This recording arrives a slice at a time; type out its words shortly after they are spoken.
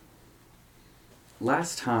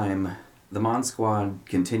Last time, the MonSquad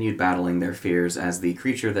continued battling their fears as the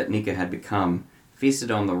creature that Nika had become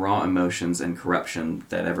feasted on the raw emotions and corruption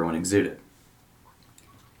that everyone exuded.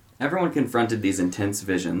 Everyone confronted these intense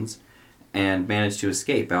visions and managed to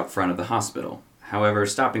escape out front of the hospital. However,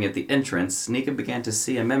 stopping at the entrance, Nika began to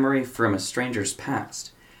see a memory from a stranger's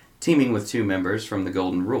past, teaming with 2 members from the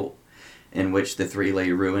Golden Rule, in which the 3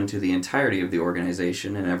 lay ruin to the entirety of the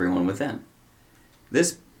organization and everyone within.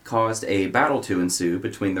 This caused a battle to ensue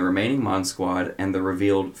between the remaining MonSquad and the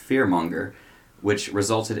revealed Fearmonger, which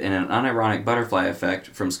resulted in an unironic butterfly effect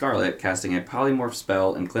from Scarlet casting a polymorph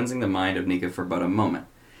spell and cleansing the mind of Nika for but a moment.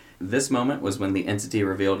 This moment was when the entity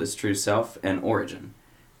revealed its true self and origin,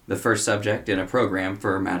 the first subject in a program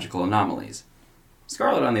for magical anomalies.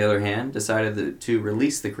 Scarlet, on the other hand, decided to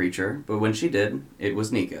release the creature, but when she did, it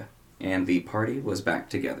was Nika, and the party was back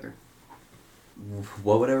together.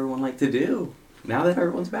 What would everyone like to do? Now that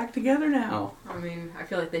everyone's back together now. I mean, I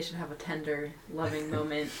feel like they should have a tender, loving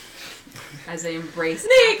moment as they embrace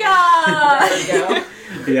Nika! There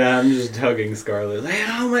we go. Yeah, I'm just hugging Scarlet. Like,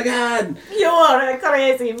 oh my god! You are a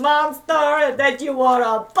crazy monster, and that you are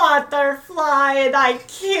a butterfly, and I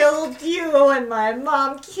killed you, and my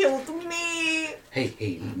mom killed me.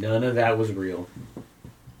 Hey, none of that was real.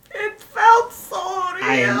 It felt so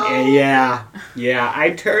real. Yeah,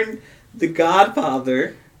 I turned the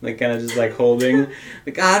Godfather, like kind of just like holding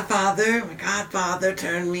my Godfather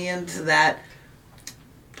turned me into that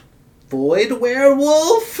void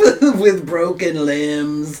werewolf with broken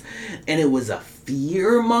limbs, and it was a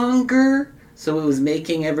fearmonger, so it was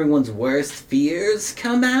making everyone's worst fears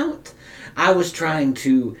come out. I was trying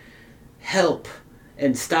to help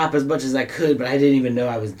and stop as much as I could, but I didn't even know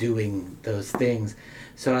I was doing those things.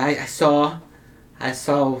 So I saw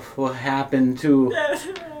what happened to That's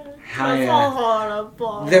all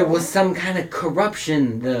horrible. there was some kind of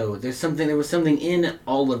corruption, though. There was something in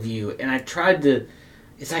all of you, and I tried to.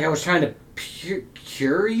 It's like I was trying to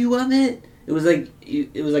cure you of it. It was like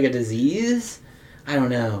a disease. I don't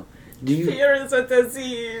know. Fear is a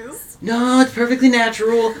disease. No, it's perfectly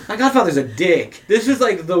natural. My Godfather's a dick. This was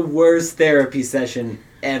like the worst therapy session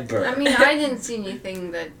ever. I mean, I didn't see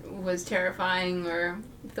anything that was terrifying or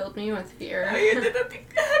filled me with fear. You didn't have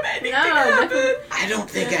anything No, happen. I don't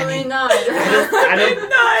think Definitely I need. not.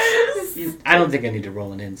 Nice. I don't think I need to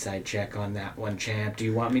roll an insight check on that one, champ. Do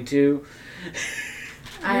you want me to?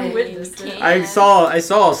 I witnessed it. can't. I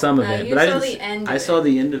saw some of it, you but I saw didn't. the end I of saw it.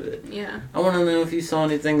 the end of it. Yeah. I want to know if you saw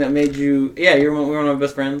anything that made you. Yeah, we're one of my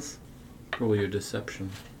best friends. Roll your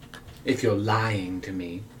deception. If you're lying to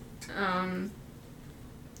me.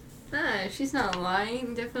 She's not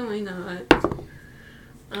lying. Definitely not.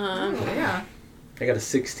 Yeah. I got a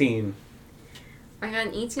 16. I got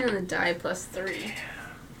an 18 on the die plus 3.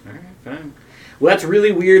 Alright, fine. Well, that's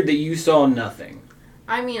really weird that you saw nothing.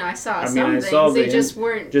 I mean, I saw I some mean, I things. saw They the just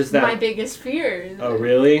weren't just that- my biggest fears. Oh,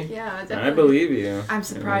 really? Yeah, definitely. I believe you. I'm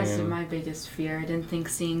surprised Yeah. at my biggest fear. I didn't think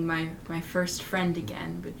seeing my first friend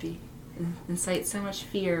again would be incite so much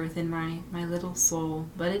fear within my little soul,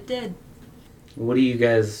 but it did. What do you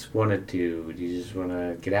guys want to do? Do you just want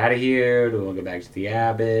to get out of here? Do we want to go back to the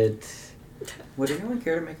Abbot? Would anyone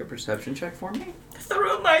care to make a perception check for me?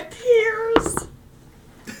 Through my tears.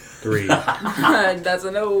 3. That's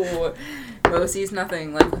a no. Mo sees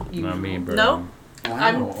nothing like you. Not me, bro. Nope.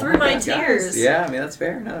 I'm through my God, tears. guys. Yeah, I mean, that's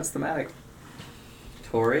fair. No, it's thematic.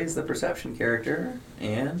 Tori's the perception character,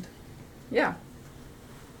 and Yeah.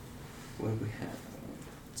 what do we have?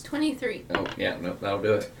 It's 23. Oh, yeah, no, that'll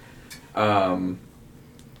do it.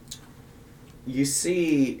 You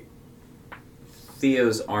see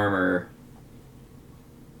Theo's armor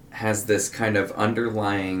has this kind of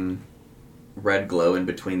underlying red glow in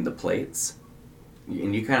between the plates.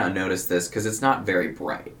 And you kind of notice this because it's not very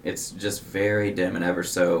bright. It's just very dim and ever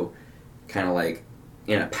so kind of like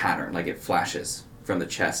in a pattern, like it flashes from the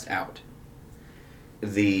chest out.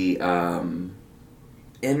 The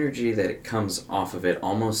energy that it comes off of it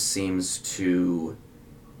almost seems to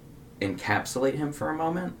encapsulate him for a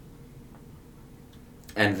moment,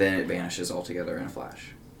 and then it vanishes altogether in a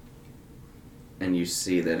flash. And you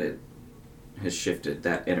see that it has shifted.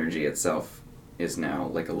 That energy itself is now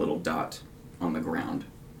like a little dot on the ground,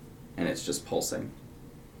 and it's just pulsing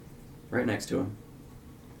right next to him.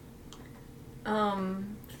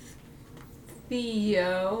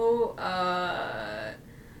 Theo,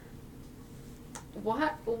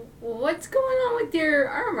 what's going on with your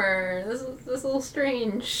armor? This is a little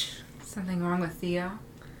strange. Something wrong with Theo?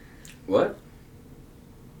 What?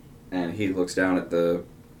 And he looks down at the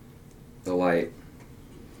light.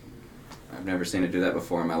 I've never seen it do that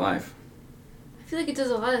before in my life. I feel like it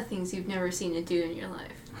does a lot of things you've never seen it do in your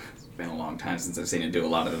life. been a long time since I've seen it do a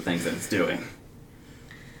lot of the things that it's doing.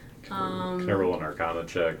 Can I roll an Arcana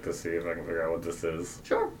check to see if I can figure out what this is?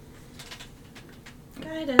 Sure.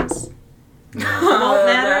 Guidance. No. Won't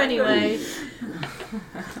matter anyway.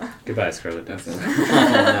 Goodbye, Scarlet. Oh,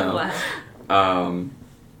 Wow. no.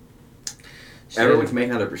 Everyone can make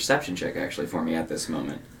another perception check actually for me at this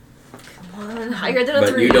moment. Come on, higher than a But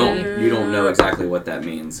 3. you don't know exactly what that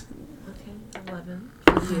means. Okay, 11.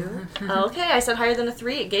 You? Okay, I said higher than a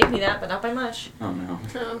 3. It gave me that, but not by much. Oh no.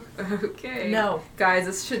 Oh, Okay. No. Guys,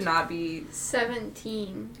 this should not be.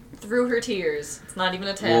 17. Through her tears. It's not even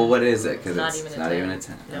a 10. Well, what is it? Because Not it's even a not 10. even a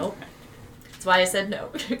 10. Nope. That's why I said no.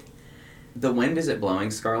 The wind isn't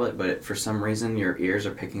blowing, Scarlet, but for some reason your ears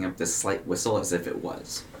are picking up this slight whistle as if it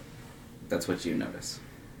was. That's what you notice.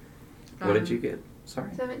 What did you get?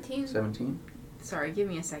 Sorry? 17. 17? Sorry, give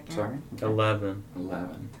me a second. Sorry? 11.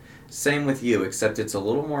 11. Same with you, except it's a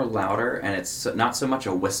little more louder, and it's not so much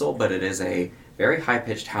a whistle, but it is a very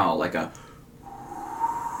high-pitched howl, like a...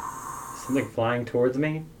 Something flying towards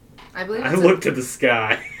me? I believe I it's look to the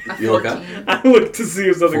sky. a You look up? 14. I look to see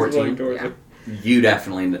if something's 14? flying towards Yeah. me. You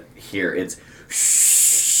definitely hear it's...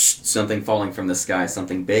 something falling from the sky,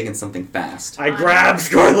 something big and something fast. I grab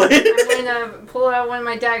Scarlet. I'm gonna pull out one of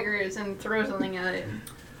my daggers and throw something at it.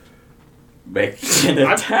 Make an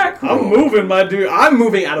attack roll. I'm moving, my dude. I'm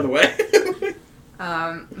moving out of the way.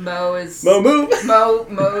 Mo is. Mo, move. Mo.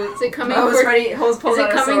 Is it coming Mo is for? ready. Pulls Is out it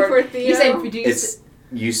a coming sword. for Theo? You say, do you It's...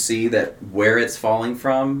 You see that where it's falling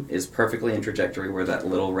from is perfectly in trajectory where that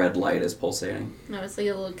little red light is pulsating. No, it's like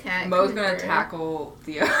a little cat. Mo's coming gonna for it. tackle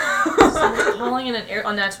Theo. Calling in an air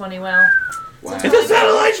on that 20. Well, Wow. It's a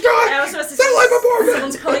satellite strike! I was supposed to Satellite bombardment!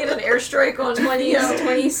 Someone's calling in an airstrike on 20.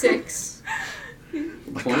 26.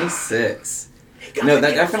 26. No,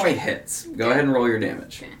 that definitely hits. Go ahead and roll your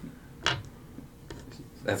damage. Okay.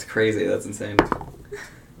 That's crazy. That's insane.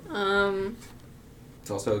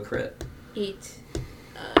 It's also a crit. 8.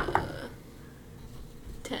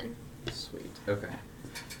 10. Sweet. Okay.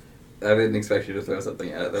 I didn't expect you to throw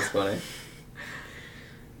something at it. That's funny.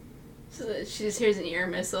 So that she just hears an air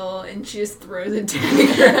missile and she just throws a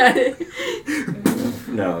dagger at it.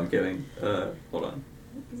 No, I'm kidding. Hold on.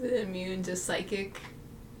 Is it immune to psychic?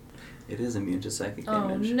 It is immune to psychic Oh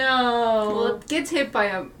damage. no. Well, it gets hit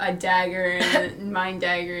by a dagger and a mind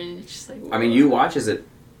dagger, and it's just like. I mean, you watch as it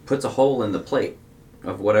puts a hole in the plate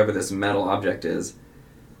of whatever this metal object is,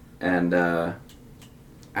 and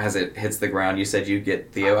as it hits the ground, you said you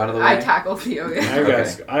get Theo out of the way? I tackle Theo. I Yeah.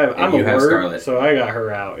 got, Okay. I'm You have alert, Scarlet. so I got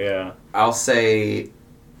her out, yeah. I'll say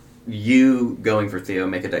you going for Theo,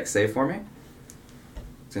 make a dex save for me.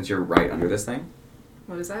 Since you're right under this thing.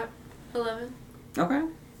 What is that? 11. Okay.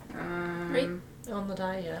 Right. On the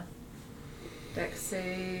die, yeah. Dex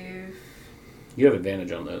save. You have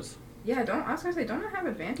advantage on those. Yeah, I was gonna say, don't I have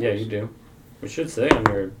advantage? Yeah, you do. It should say on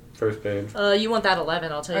your first page. You want that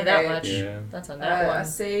 11, I'll tell you that Okay. much. Yeah. That's on that A one.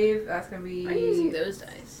 save, that's gonna be Why are you using those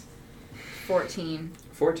dice? 14.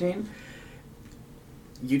 14.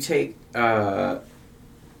 You take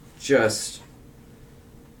just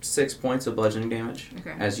 6 points of bludgeoning damage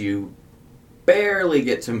Okay. as you barely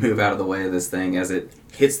get to move out of the way of this thing as it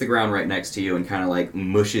hits the ground right next to you and kind of like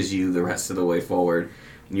mushes you the rest of the way forward.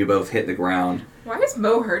 And you both hit the ground. Why is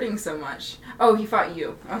Mo hurting so much? Oh, he fought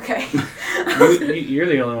you. Okay. You're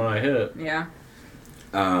the only one I hit. Yeah.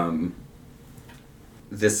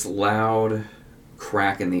 This loud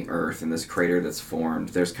crack in the earth in this crater that's formed.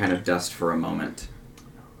 There's kind of dust for a moment.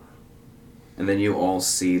 And then you all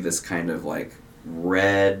see this kind of like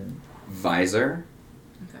red visor.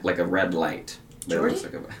 Okay. Like a red light. But it looks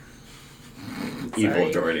Geordie? like a...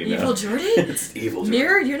 Evil Geordie. No. Evil Geordie? It's evil Geordie.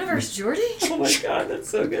 Mirror Universe Geordie? Oh my god, that's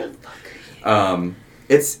so good.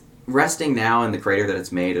 It's resting now in the crater that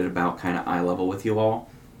it's made at about kind of eye level with you all.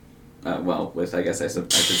 Well, with I guess I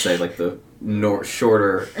should say like the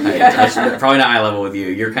shorter. Probably not eye level with you.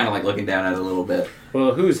 You're kind of like looking down at it a little bit.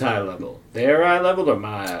 Well, who's high level? Their eye level or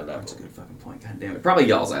my eye That's a level? good fucking point. God damn it. Probably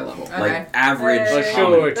y'all's eye level. Okay. Like average. Hey.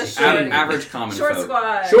 Common, Short. average common Short folk.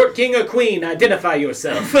 squad. Short king or queen, identify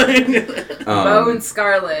yourself. Mo and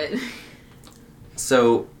Scarlet.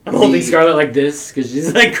 So I'm holding Scarlet like this because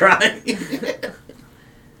she's like crying.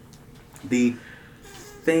 The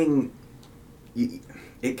thing,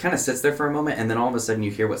 it kind of sits there for a moment, and then all of a sudden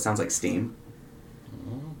you hear what sounds like steam.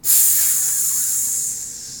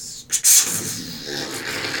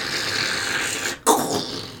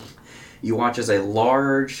 You watch as a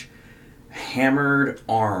large, hammered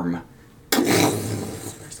arm,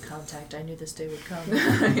 First contact, I knew this day would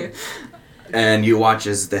come. and you watch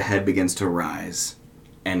as the head begins to rise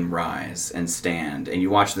and stand, and you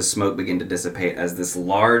watch the smoke begin to dissipate as this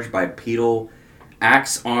large bipedal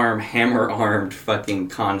axe arm, hammer armed fucking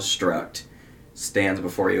construct stands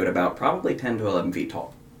before you at about probably 10 to 11 feet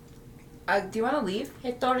tall. Do you want to leave?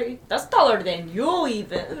 Hey, Tori, that's taller than you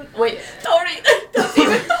even. Wait, Tori, that's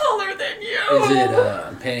even taller than you. Is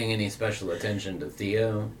it paying any special attention to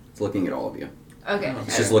Theo? It's looking at all of you. Okay.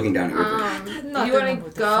 It's just looking down at your Do you want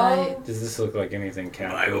to go? Does this look like anything By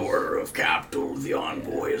capital? order of capital, the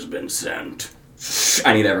envoy has been sent.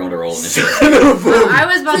 I need everyone to roll initiative. I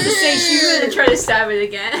was about to say she She's was gonna try to stab it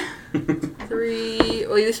again. 3.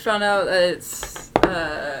 Well, you just found out that it's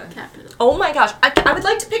Capital. Oh my gosh, I would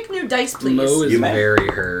like to pick new dice, please. Mo is You may. very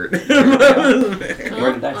hurt.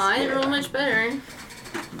 Where did I I didn't roll much better.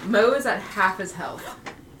 Mo is at half his health.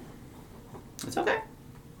 It's okay.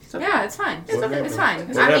 Yeah, it's fine. What happened? It's fine.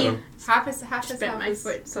 What I mean, happened? half his Spent health my is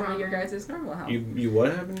foot some of wrong. your guys' normal health. You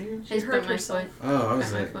what happened to you? I just hurt hurt myself. Oh, I was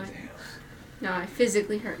Cut my like, foot. damn. No, I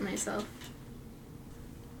physically hurt myself.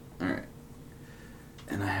 Alright.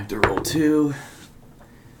 And I have to roll 2.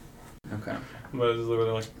 Okay. But it's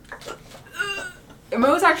literally like,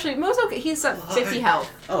 Mo's okay. He's at 50 health.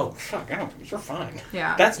 oh fuck, I don't. You're fine.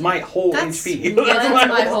 Yeah. That's my whole That's- HP. yeah, that's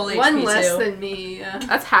my whole One HP less too. than me.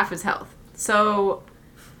 That's half his health. So,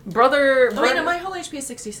 brother. Oh wait, no, my whole HP is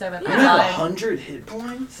 67. Yeah. You have I'm 100 hit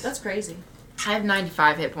points. That's crazy. I have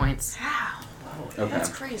 95 hit points. Wow, Okay. that's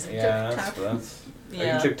crazy. Yeah, Tough. that's.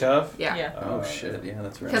 Yeah. You took tough. Yeah. Yeah. Oh shit, yeah,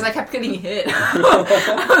 that's right. Because I kept getting hit.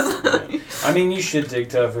 I was like, I mean, you should take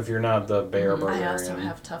tough if you're not the bear I barbarian. also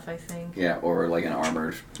have tough, I think. Yeah, or like an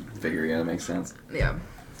armored figure, yeah, that makes sense. yeah.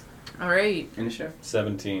 All right. Initiative?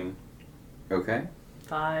 17. Okay.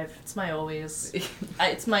 5. It's my always.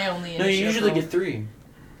 It's my only. No, you initiative usually roll. get 3.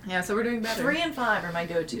 Yeah, so we're doing better. 3 and 5 are my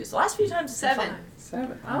go-tos. The last few times it's 7. 5.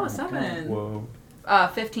 7. Oh, 7. Whoa.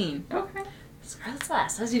 15. Okay. Scarlet's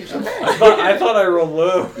last, as usual. I thought I rolled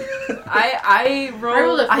low. I rolled. I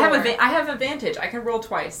rolled a I have 4. I have advantage. I can roll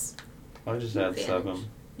twice. I just had Advantage. 7.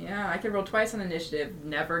 Yeah, I can roll twice on initiative.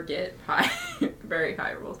 Never get high, very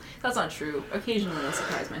high rolls. That's not true. Occasionally, I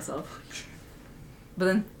surprise myself. But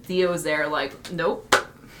then Theo's there, like, nope.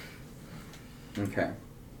 Okay.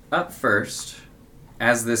 Up first,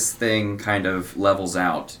 as this thing kind of levels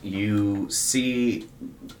out, you see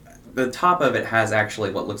the top of it has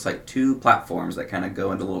actually what looks like 2 platforms that kind of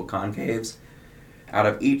go into little concaves. Out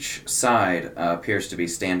of each side appears to be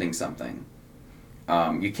standing something.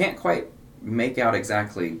 You can't quite make out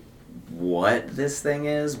exactly what this thing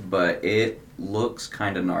is, but it looks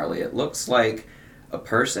kind of gnarly. It looks like a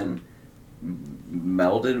person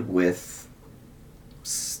melded with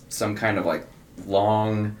some kind of like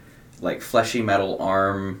long, like fleshy metal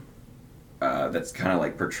arm that's kind of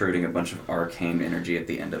like protruding a bunch of arcane energy at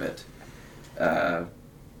the end of it.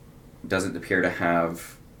 Doesn't appear to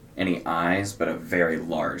have any eyes, but a very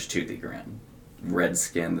large toothy grin. Red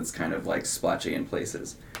skin that's kind of like splotchy in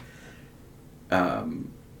places.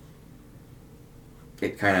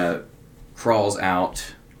 It kind of crawls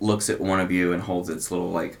out, looks at one of you, and holds its little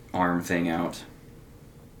like arm thing out.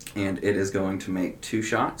 And it is going to make 2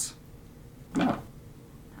 shots. Wow.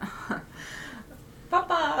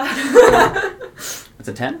 Papa! That's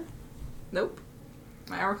a 10 Nope.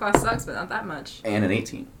 My armor class sucks, but not that much. and an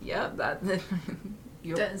 18. Yep, that.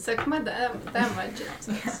 Yep. Doesn't suck my that much. It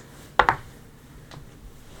sucks.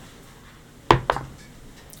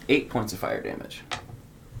 8 points of fire damage.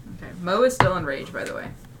 Okay. Mo is still in rage, by the way.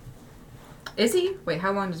 Is he? Wait,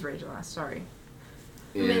 how long does rage last? Sorry.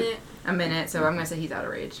 A minute. A minute, so I'm gonna say he's out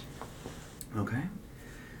of rage. Okay.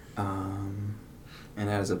 And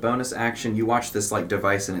as a bonus action, you watch this like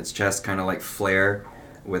device in its chest kind of like flare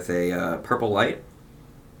with a purple light.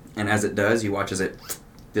 And as it does, you watch as it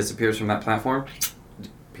disappears from that platform,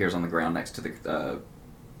 appears on the ground next to the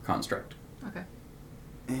construct. Okay.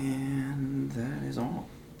 And that is all.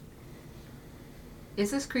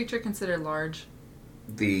 Is this creature considered large?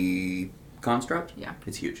 The construct? Yeah.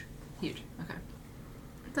 It's huge. Huge. Okay.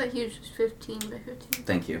 I thought huge was 15 by 15.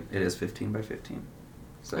 Thank you. It is 15 by 15.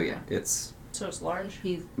 So yeah, it's... So it's large?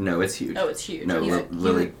 No, it's huge. Oh, it's huge. No, He's,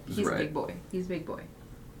 Lily he's is a right. big boy. He's a big boy.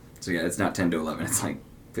 So yeah, it's not 10 to 11. It's like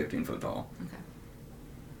 15 foot tall. Okay.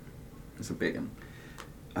 It's a big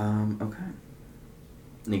one. Okay.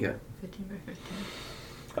 Nika. 15 by 15.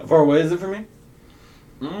 How far away is it from me?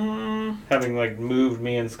 Having like moved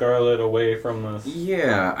me and Scarlet away from this.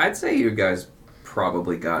 Yeah, I'd say you guys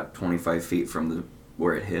probably got 25 feet from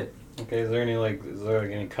where it hit. Okay, is there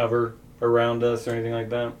any cover around us or anything like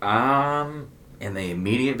that? In the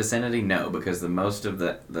immediate vicinity, no, because the most of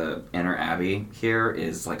the inner Abbey here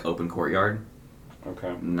is like open courtyard.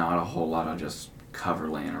 Okay. Not a whole lot of just cover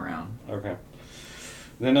laying around. Okay.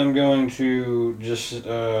 Then I'm going to just,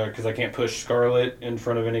 because I can't push Scarlet in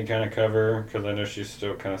front of any kind of cover, because I know she's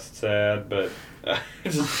still kind of sad, but I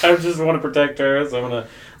just want to protect her, so I'm going to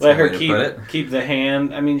let her keep the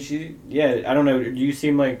hand. I mean, I don't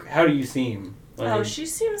know, how do you seem? Oh, she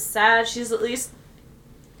seems sad. She's at least,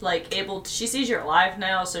 like, she sees you're alive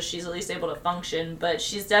now, so she's at least able to function, but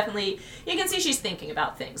she's definitely, you can see she's thinking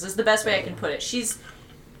about things, is the best way I can put it. She's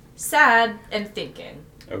sad and thinking.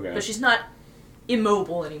 Okay. But she's not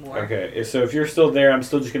immobile anymore. Okay, so if you're still there, I'm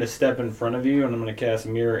still just going to step in front of you, and I'm going to cast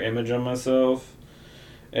Mirror Image on myself.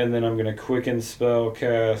 And then I'm going to Quicken Spell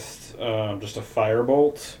cast just a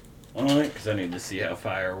Firebolt on it, because I need to see how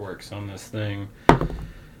fire works on this thing.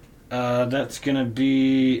 That's going to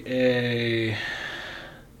be a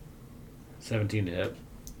 17 to hit.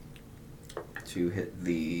 To hit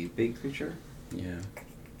the big creature? Yeah.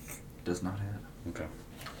 Does not hit. Okay.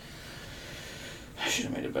 I should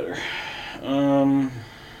have made it better.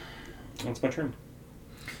 That's my turn.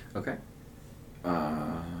 Okay.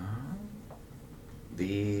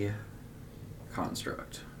 The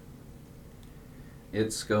construct.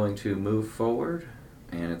 It's going to move forward,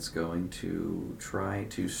 and it's going to try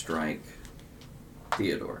to strike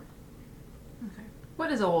Theodore. Okay.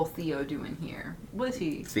 What is old Theo doing here? What is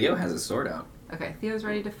he? Theo has his sword out. Okay, Theo's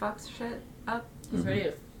ready to fuck shit up. He's ready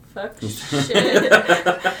to fuck shit.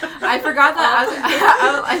 I forgot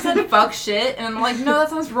that. I said fuck shit, and I'm like, no, that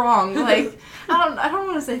sounds wrong. Like, I don't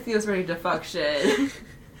want to say Theo's ready to fuck shit.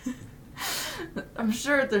 I'm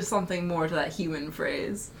sure there's something more to that human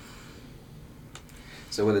phrase.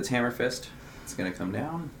 So with its hammer fist, it's going to come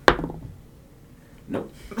down.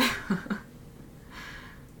 Nope.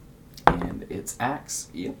 And its axe,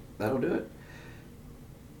 yep, that'll do it.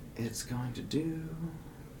 It's going to do...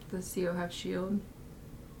 Does Theo have shield?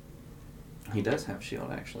 He does have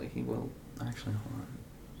shield, actually. He will... Actually, hold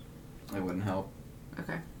on. It wouldn't help.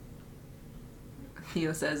 Okay.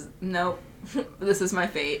 Theo says, nope, this is my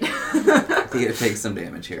fate. Theo takes some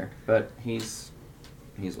damage here, but he's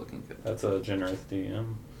looking good. That's a generous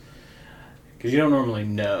DM. Because you don't normally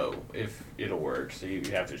know if it'll work, so you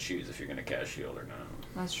have to choose if you're going to cast shield or not.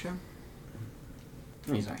 That's true.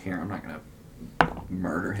 He's not here. I'm not going to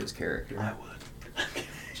murder his character. I would.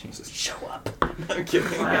 Jesus. Show up. I'm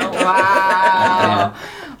kidding. Wow.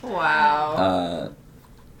 Wow. Uh,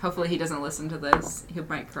 Hopefully he doesn't listen to this. He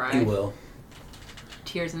might cry. He will.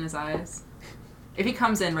 Tears in his eyes. If he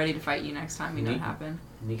comes in ready to fight you next time, you know what happened.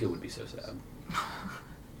 Nika would be so sad.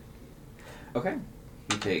 okay.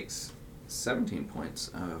 He takes 17 points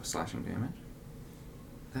of slashing damage.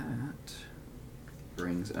 That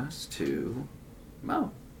brings us to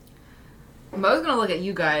Mo. Mo's gonna look at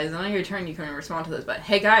you guys, and on your turn you can respond to this, but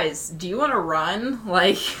hey guys, do you want to run?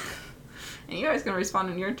 Like, and you guys can respond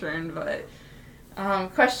on your turn, but,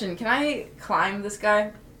 question, can I climb this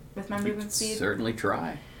guy with my movement speed? Certainly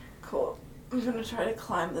try. Cool. I'm gonna try to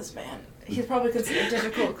climb this man. He's probably considered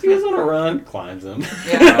difficult. He doesn't want to run. Climbs him.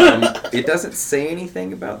 Yeah. It doesn't say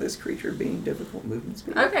anything about this creature being difficult movement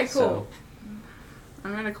speed. Okay, cool. So,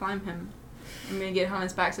 I'm gonna climb him. I'm gonna get on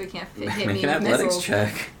his back so he can't hit me make with an athletics missiles.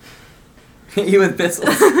 check. You with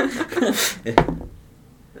missiles.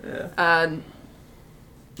 Yeah.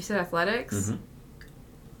 You said athletics?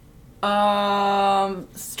 Mm-hmm.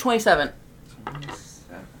 27.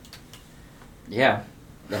 Yeah.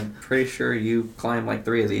 I'm pretty sure you climb like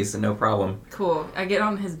 3 of these and no problem. Cool. I get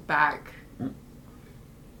on his back.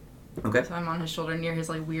 Okay. So I'm on his shoulder near his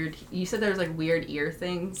like weird... You said there was like weird ear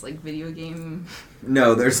things, like video game...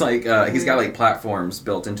 No, there's like, he's got like platforms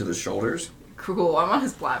built into the shoulders. Cool, I'm on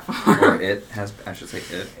his platform. Or it has, I should say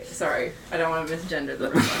it. Sorry, I don't want to misgender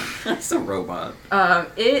the robot. It's a robot. I'm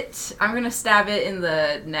gonna stab it in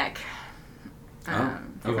the neck. You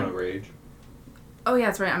want to rage? Oh yeah,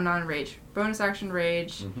 that's right, I'm not in rage. Bonus action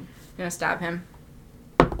rage. Mm-hmm. Gonna stab him.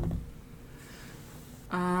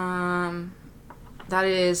 That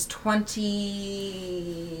is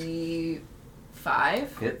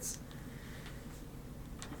 25. Hits.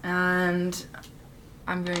 And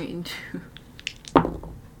I'm going to...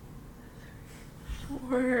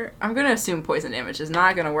 I'm going to assume poison damage is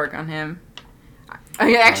not going to work on him.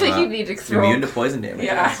 Okay, actually, you need to throw... Immune to poison damage.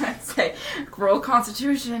 Yeah, I'd say roll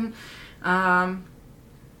Constitution. 14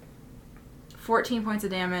 points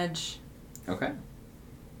of damage. Okay.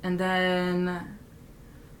 And then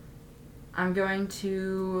I'm going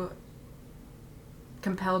to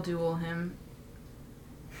compel duel him.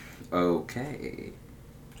 Okay.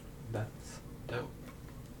 That's dope.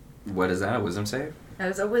 What is that? A wisdom save? That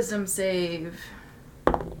is a wisdom save.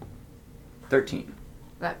 13.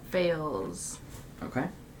 That fails. Okay.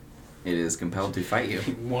 It is compelled to fight you.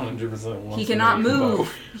 100% He cannot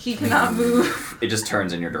move. He cannot move. It just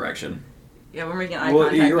turns in your direction. Yeah, we're making eye Well,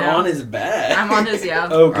 contact you're now. on his back. I'm on his, yeah.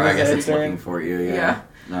 Oh, Or I guess his it's head looking turn. for you, yeah. Yeah.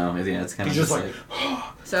 No, yeah, it's kind He's of just like,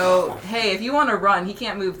 So, hey, if you want to run, he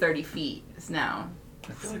can't move 30 feet now.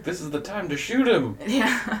 I feel like this is the time to shoot him.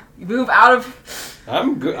 Yeah. You move out of...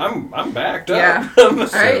 I'm good. I'm backed up. Yeah. All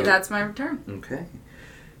Alright, that's my turn. Okay.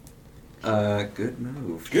 Good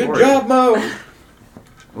move. Good Tori, job, Mo.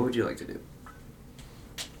 What would you like to do?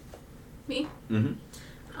 Me?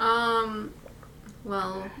 Mm-hmm.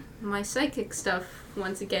 Well, my psychic stuff,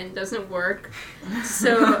 once again, doesn't work.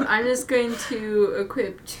 So I'm just going to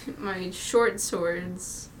equip my short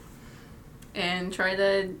swords and try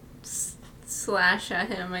to slash at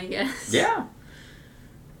him, I guess. Yeah.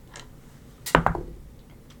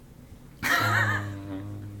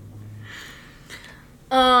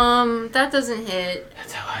 That doesn't hit.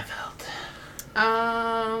 That's how I felt.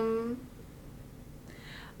 I'm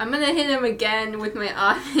gonna hit him again with my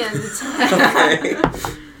offhand attack.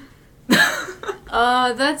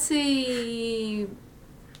 That's a...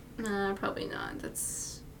 probably not.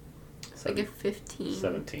 That's like a 15.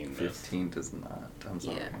 17. 15 does not. I'm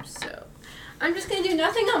sorry. Yeah, so... I'm just gonna do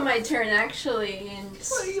nothing on my turn, actually, and...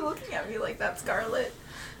 What are you looking at me like that, Scarlet?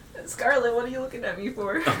 Scarlet, what are you looking at me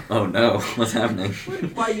for? Oh no, what's happening?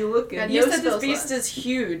 Why are you looking? God, You no said this spells beast left. is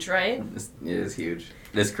huge, right? It is huge.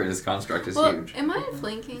 This construct is Well, huge. am I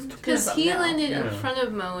flanking? Depends Because on he now. landed Yeah. in front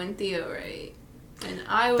of Mo and Theo, right? And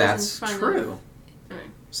I was That's in front true. of... Alright.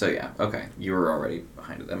 So yeah, okay. You were already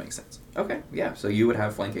behind it. That makes sense. Okay, yeah. So you would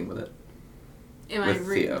have flanking with it. Am I With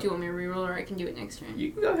Theo. do you want me to reroll or I can do it next turn?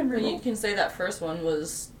 You can go ahead and Well, reroll. you can say that first one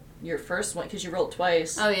was your first one because you rolled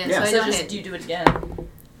twice. Oh yeah, Yeah. so I so don't just hit. you do it again.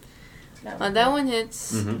 No. That one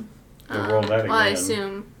hits. Mm-hmm. Then roll that Well, I again.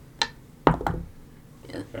 assume.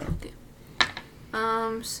 Yeah. Okay.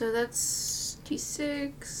 Okay. So that's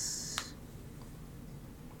D6.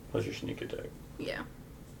 Plus your sneak attack. Yeah.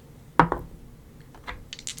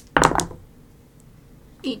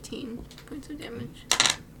 18 points of damage.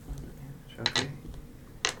 Okay.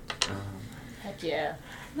 Heck yeah.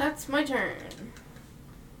 That's my turn.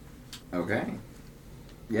 Okay.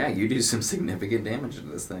 Yeah, you do some significant damage to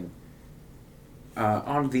this thing.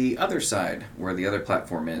 On the other side, where the other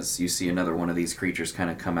platform is, you see another one of these creatures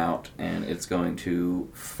kind of come out, and it's going to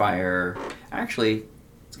fire... Actually,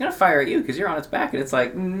 it's going to fire at you, because you're on its back, and it's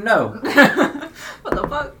like, no. What the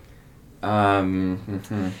fuck?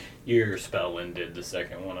 Your spell ended the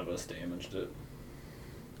second one of us damaged it.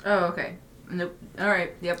 Oh, okay. Nope.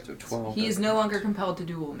 Alright, yep. So 12. He is no longer compelled to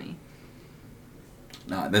duel me.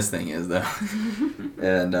 Nah, this thing is, though.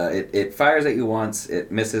 And it fires at you once,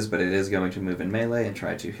 it misses, but it is going to move in melee and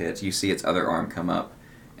try to hit. You see its other arm come up,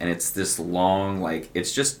 and it's this long, like,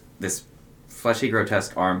 it's just this fleshy,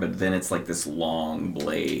 grotesque arm, but then it's like this long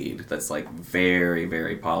blade that's, like, very,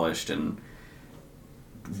 very polished and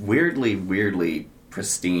weirdly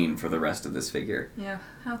pristine for the rest of this figure. Yeah.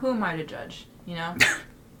 Who am I to judge? You know?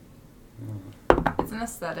 It's an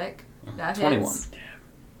aesthetic. That 21. hits.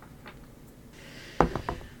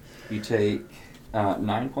 You take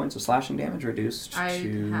 9 points of slashing damage reduced I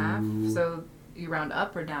to... have. So you round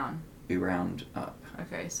up or down? You round up.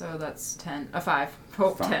 Okay, so that's 10. 5.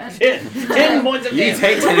 Oh, 5. 10. 10 points of You can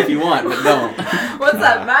take 10 if you want, but don't. What's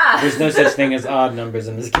that math? There's no such thing as odd numbers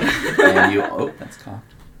in this game. And you... Oh, that's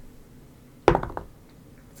cocked.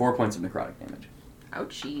 4 points of necrotic damage.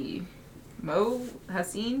 Ouchie. Mo has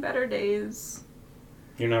seen better days.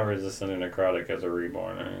 You're not resistant to necrotic as a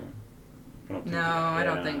reborn, are you? No, I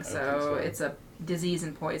don't think so. It's a disease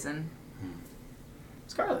and poison.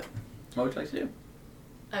 Scarlet, what would you like to do?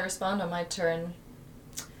 I respond on my turn.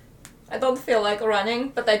 I don't feel like running,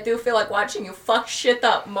 but I do feel like watching you fuck shit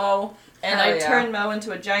up, Mo. And Hell I yeah. turn Mo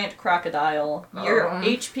into a giant crocodile. Your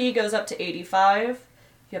HP goes up to 85.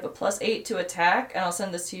 You have a +8 to attack, and I'll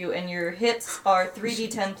send this to you, and your hits are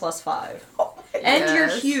 3d10 plus 5. And you're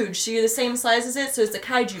Yes. huge, so you're the same size as it, so it's a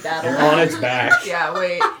kaiju battle. You're on its back. Yeah,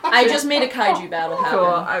 wait. I just made a kaiju battle happen.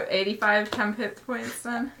 Cool. 85 temp hit points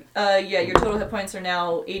then? Yeah, your total hit points are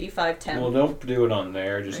now 85 10. Well, don't do it on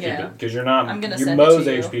there. Just keep Yeah. it, because you're not. I'm gonna your send it Mo's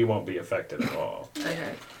to you. HP won't be affected at all.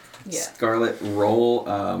 Okay. Yeah. Scarlet, roll...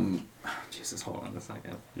 Jesus, hold on a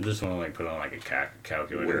second. You just want to like put on like a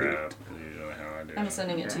calculator Wait. app. That's usually how I do. I'm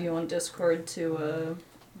sending it to Okay. you on Discord to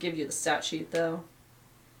give you the stat sheet, though.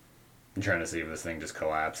 I'm trying to see if this thing just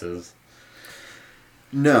collapses.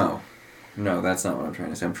 No. No, that's not what I'm trying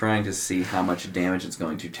to say. I'm trying to see how much damage it's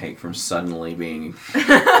going to take from suddenly being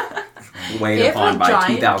weighed If upon a by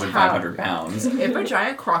giant 2,500 pounds. If a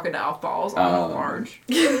giant crocodile falls on a large.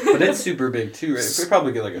 But it's super big too, right? We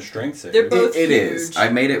probably get like a strength save. They're both It huge. is. I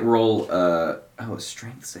made it roll. A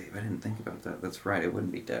strength save. I didn't think about that. That's right. It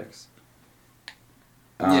wouldn't be Dex.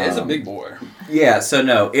 Yeah, it's a big boy. Yeah. So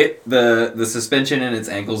no, the suspension in its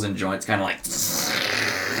ankles and joints kind of like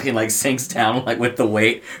it like sinks down like with the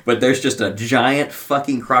weight. But there's just a giant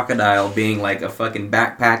fucking crocodile being like a fucking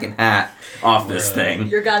backpack and hat off this thing.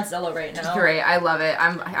 You're Godzilla right now. Great, I love it.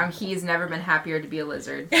 He's never been happier to be a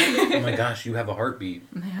lizard. Oh my gosh, you have a heartbeat.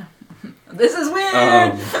 Yeah. This is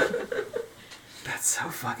weird. That's so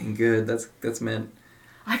fucking good. That's meant.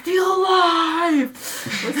 I feel alive.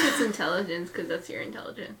 What's its intelligence? Because that's your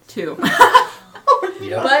intelligence. 2.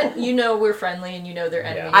 Yep. But you know we're friendly and you know they're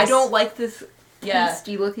enemies. I don't like this Yeah.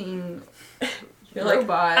 pasty looking You're like,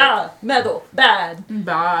 robot. metal, bad.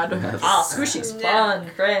 Bad. Squishy's fun,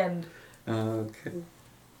 friend. Okay.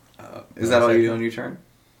 Is that all you do on your turn?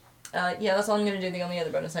 Yeah, that's all I'm gonna do. The only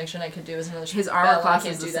other bonus action I could do is another. His spell, armor and I class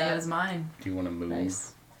can't is the do same that. as mine. Do you want to move?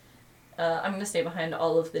 Nice. I'm gonna stay behind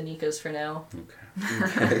all of the Nikas for now.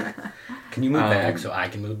 Okay. Can you move back so I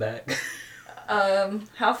can move back?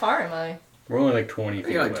 How far am I? We're only like 20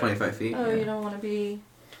 feet You're like away. 25 feet. Oh, yeah. you don't want to be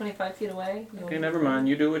 25 feet away? You Okay, wanna- never mind.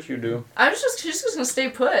 You do what you do. She's just gonna stay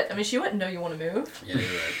put. I mean, she wouldn't know you want to move. Yeah,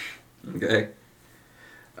 you're right. Okay.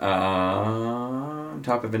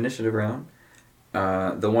 Top of initiative round.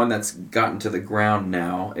 The one that's gotten to the ground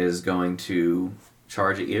now is going to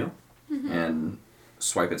charge at you and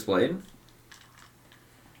swipe its blade.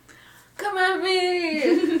 Come at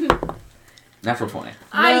me! Natural 20.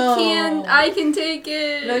 I can take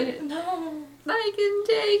it. No. I can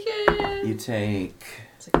take it. You take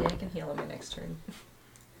It's okay, I can heal on my next turn.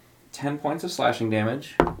 10 points of slashing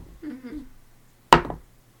damage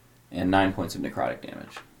and 9 points of necrotic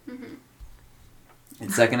damage.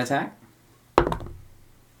 Its second attack,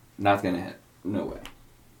 not gonna hit. No way.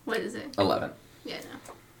 What is it? 11. Yeah,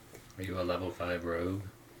 no. Are you a level 5 rogue?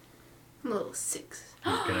 I'm a little 6.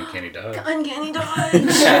 Who's gonna candy dodge? Uncanny dodge.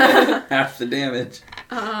 Half the damage.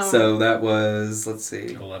 So that was, let's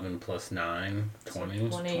see. 11 plus 9, 20.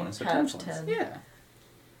 20 so half 10 10. Yeah.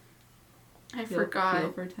 I Heal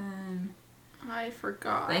forgot. for 10. I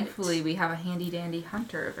forgot. Thankfully, we have a handy dandy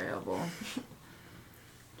hunter available.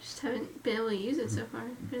 Just haven't been able to use it so far.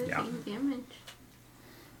 Really Yeah. taking damage.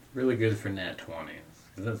 Really good for nat 20s.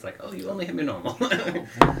 Because it's like, oh, you only hit me normal.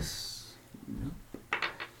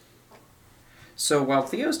 So while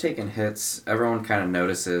Theo's taking hits, everyone kind of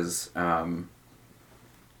notices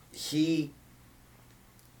he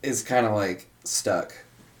is kind of like stuck.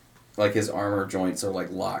 Like his armor joints are like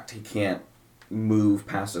locked. He can't move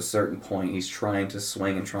past a certain point. He's trying to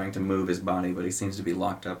swing and trying to move his body, but he seems to be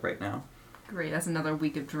locked up right now. Great, that's another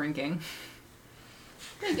week of drinking.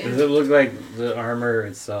 Does it look like the armor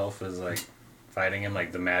itself is like fighting him,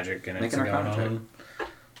 like the magic and it's Make an going Arcana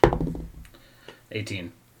on?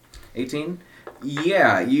 18. 18?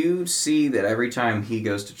 Yeah, you see that every time he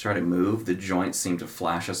goes to try to move, the joints seem to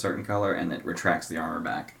flash a certain color and it retracts the armor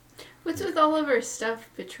back. What's with all of our stuff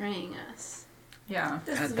betraying us? Yeah.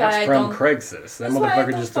 This is why That's I from don't- Craigslist. That That's why I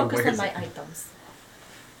motherfucker don't just don't focus wears on my it. items.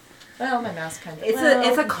 Well, my mask kind of.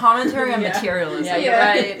 It's a commentary on Yeah. materialism. Yeah, you're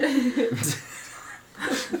right.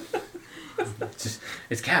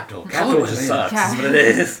 It's capital. Capital just sucks. Cap- Is what it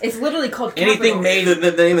is. It's literally called Anything made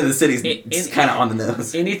The name of the city's In- kind of on the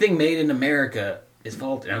nose. anything made in America is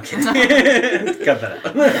faulty. I'm kidding. Cut that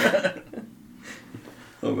out.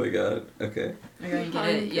 Oh my god. Okay. You're gonna get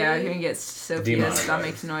it. Yeah, you're gonna get Sophia's Demonetized.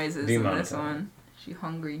 stomach noises in this Demonetized. one. She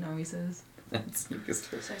hungry noises. That's Nika's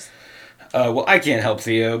turn. Well, I can't help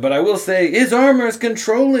Theo, but I will say his armor is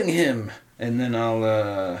controlling him. And then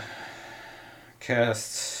I'll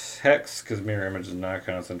cast Hex, because Mirror Image is not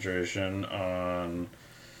concentration, on...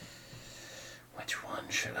 Which one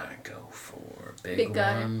should I go for? Big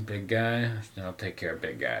guy. one? Big guy? I'll take care of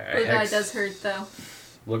big guy. The guy Hex- does hurt though.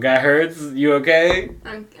 Little guy hurts? You okay?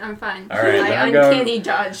 I'm fine. All right, then I I'm going- uncanny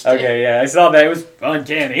dodged Okay, yeah, I saw that. It was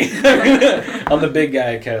uncanny. On the big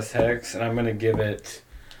guy, I cast Hex, and I'm going to give it...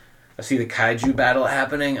 I see the kaiju battle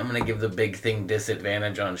happening. I'm going to give the big thing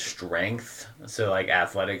disadvantage on strength. So, like,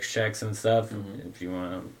 athletics checks and stuff, if you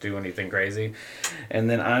want to do anything crazy. And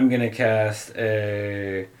then I'm going to cast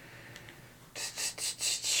a...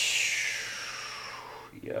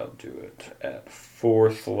 Yeah, I'll do it at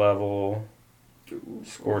 4th level.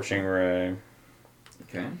 Scorching Ray.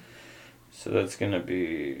 Okay. So that's going to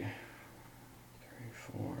be 3,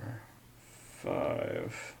 4,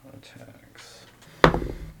 5 attacks.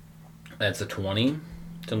 That's a 20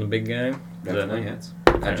 to the big guy. Definitely hits.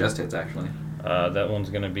 That just hits, actually. That one's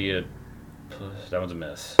going to be a plus. That one's a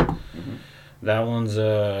miss. Mm-hmm. That one's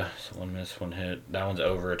so one miss, one hit. That one's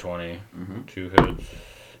over a 20. Mm-hmm. 2 hits.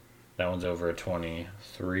 That one's over a 20.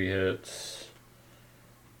 3 hits.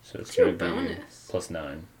 So it's What's your gonna be bonus? plus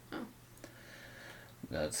 9. Oh.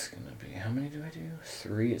 That's gonna be, how many do I do?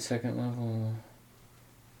 3 at second level.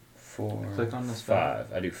 4. Click on the spell.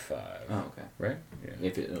 5. I do 5. Oh, okay. Right? Yeah.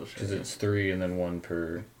 If it'll show Because you. it's 3 and then 1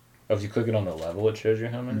 per. Oh, if you click it on the level, it shows you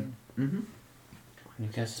how many. Mm-hmm. When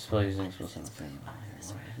you cast a spell using spell thing.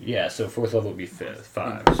 Yeah, so 4th level would be 5.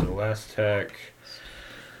 So the last attack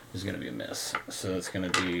is going to be a miss. So it's going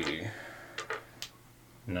to be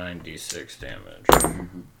 9d6 damage.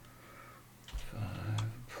 Mm-hmm. 5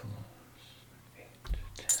 plus 8,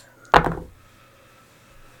 10.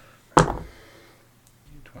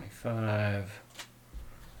 25.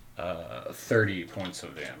 30 points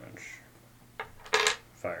of damage.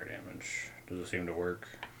 Fire damage. Does it seem to work?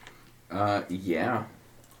 Yeah.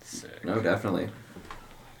 Sick. No, definitely.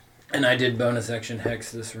 And I did bonus action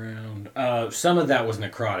hex this round. Some of that was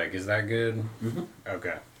necrotic. Is that good? Mm-hmm.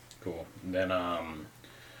 Okay, cool. Then,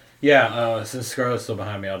 since Scarlet's still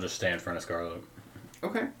behind me, I'll just stay in front of Scarlet.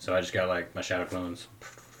 Okay. So I just got, like, my shadow clones.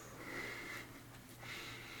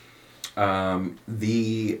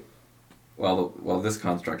 This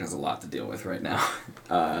construct has a lot to deal with right now.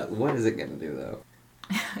 What is it gonna do though?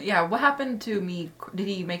 Yeah, what happened to me? Did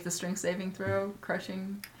he make the strength saving throw?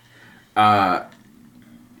 Crushing?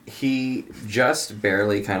 He just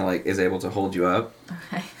barely kind of like is able to hold you up,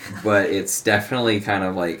 Okay. but it's definitely kind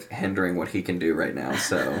of like hindering what he can do right now.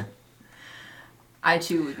 So I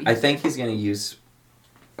too would be. I think he's gonna use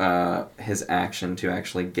his action to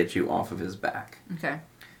actually get you off of his back. Okay.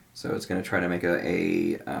 So it's gonna try to make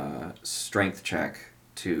a strength check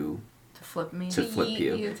to To flip me? to flip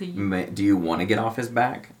you. To yeet. Do you want to get off his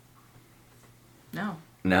back? No.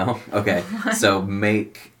 No? Okay. So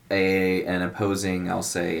make an opposing, I'll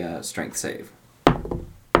say, strength save.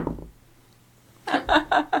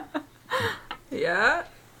 Yeah?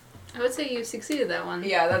 I would say you succeeded that one.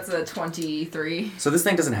 Yeah, that's a 23. So this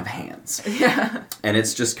thing doesn't have hands. Yeah. And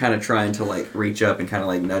it's just kind of trying to, like, reach up and kind of,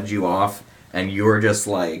 like, nudge you off. And you're just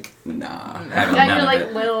like, nah. Having You got none your of like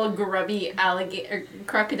it. little grubby alligator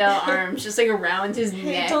crocodile arms just like around his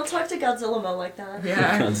Hey, neck. don't talk to Godzilla Mo like that.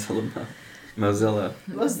 Yeah. Mozilla.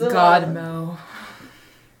 Mozilla. God, Mo.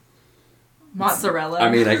 Mozzarella. I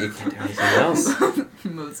mean, you can't do anything else.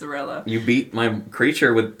 Mozzarella. You beat my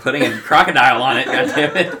creature with putting a crocodile on it,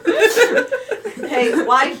 goddammit. Hey,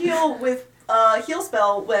 why heal with heal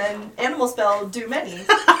spell when animal spell do many?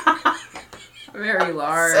 Very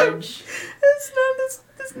large.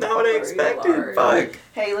 That's not what I Very expected. large. Fuck.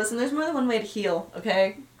 Hey, listen, there's more than one way to heal,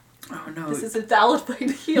 okay? Oh no. This is a valid way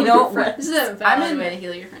to heal You know, your friends. This is a I'm valid in- way to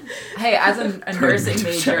heal your friend. Hey, as a nursing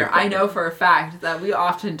major, I know for a fact that we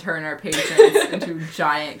often turn our patients into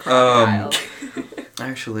giant crocodiles.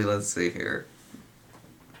 Actually, let's see here.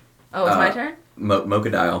 Oh, it's my turn?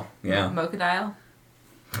 Mocadile. Yeah. Mocadile?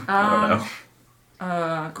 I don't know.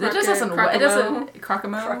 It just doesn't. It doesn't.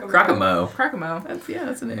 Crocamo. Crocamo. Crocamo.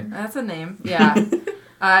 That's a name. That's a name. Yeah.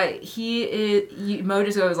 Mo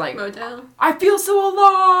just goes like, Model. I feel so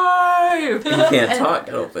alive. He can't And talk,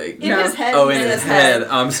 I don't think. In No. his head. Oh, in his head.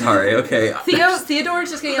 I'm sorry. Okay.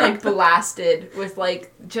 Theodore's just getting like blasted with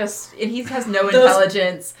like just, and he has no Those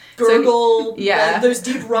intelligence. Gurgle. yeah. Those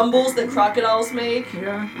deep rumbles that crocodiles make.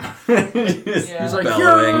 Yeah. He's like,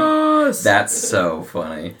 bellowing. yes! That's so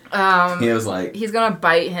funny. He was like, He's gonna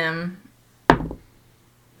bite him.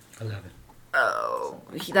 11. Oh,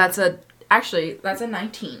 that's a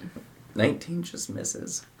 19. 19 just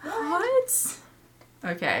misses. What?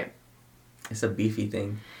 Okay. It's a beefy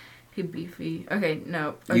thing. He beefy. Okay,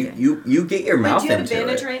 no. Okay. You get your Wait, mouth do you have into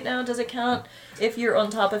advantage it. right now? Does it count if you're on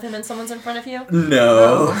top of him and someone's in front of you?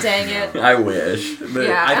 No. Dang it. I wish. But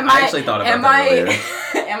Yeah. I actually thought about that earlier.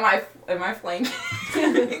 Am I flanking?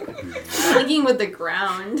 Flanking with the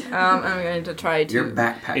ground. I'm going to try to. You're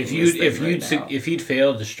backpacking. If you'd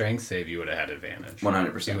failed the strength save, you would have had advantage.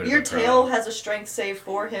 100%. Your tail has a strength save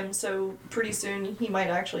for him, so pretty soon he might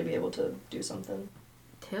actually be able to do something.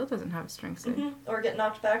 Tail doesn't have a strength save. Or get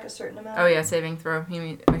knocked back a certain amount. Oh yeah, saving throw.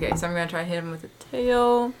 Okay, so I'm gonna try to hit him with the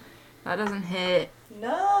tail. That doesn't hit.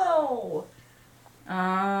 No!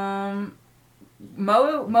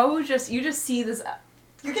 Mo you just see this.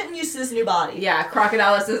 You're getting used to this new body. Yeah,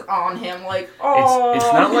 Crocodilus is on him like, oh. It's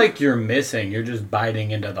not like you're missing. You're just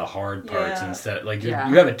biting into the hard parts Yeah. instead. Like you Yeah.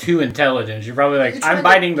 have a 2 intelligence. You're probably like, You're trying I'm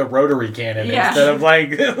biting the rotary cannon Yeah. instead of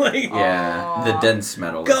like Yeah, Aw. the dense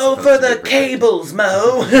metal. Go for the cables,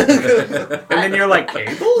 Mo. and then you're like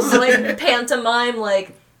cables. Like pantomime,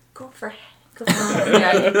 like, go for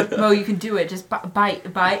Yeah, Mo, you can do it. Just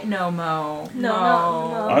bite. No, Mo. No.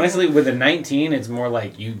 Honestly, with a 19, it's more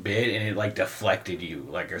like you bit and it like deflected you,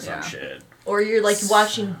 like or some Yeah. shit. Or you're like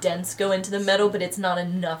watching dents go into the metal, but it's not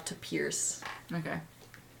enough to pierce. Okay.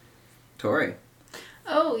 Tori,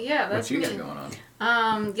 Oh yeah, that's what you me. got going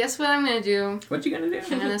on? Guess what I'm gonna do? What you gonna do?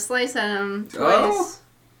 I'm gonna slice at him twice. Oh.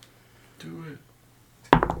 Do it.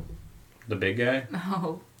 The big guy?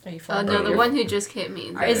 Oh. Are you Oh flanking? no, the one who just hit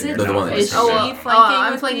me. Is it? The one that Is just she hit me. flanking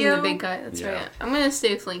I'm with flanking you? the big guy. That's Yeah. right. I'm gonna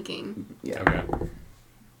stay flanking. Yeah. Okay.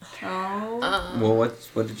 Oh. Well,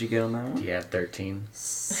 what did you get on that one? Yeah, 13.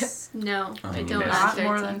 No, Oh, I you don't missed. have Not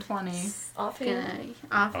more 13. than 20. Can Offhand.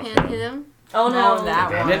 I offhand Offhand. hit him? Oh no, Oh,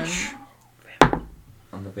 that Advantage?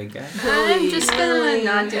 On the big guy? I'm just gonna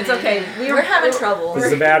not do It's it. okay. We're having trouble. This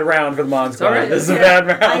is a bad round for the MonSquad. alright. This is a bad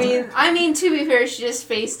round. I mean, to be fair, she just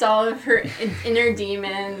faced all of her inner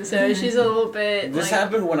demons, so she's a little bit. This like,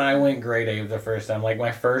 happened when I went grade A the first time. Like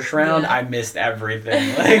my first round, Yeah. I missed everything.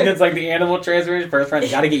 Like it's like the animal transformation first round.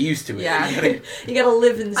 You gotta get used to it. Yeah. You gotta- You gotta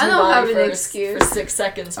live in I your don't body have an for, excuse. for 6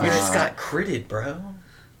 seconds. You just got critted, bro.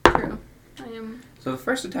 True. I am. So the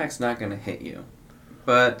first attack's not gonna hit you,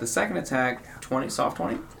 but the second attack, 20, soft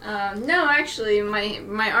 20. No, actually,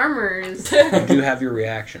 my armor is. You do have your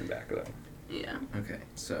reaction back though. Yeah. Okay,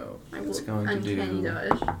 so I it's will going to uncanny do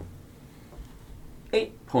dodge.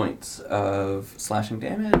 8 points of slashing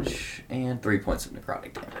damage and 3 points of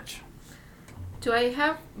necrotic damage. Do I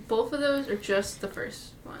have both of those, or just the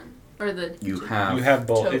first one, or the? You have. You have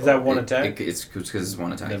both. Is that one attack? It's because it's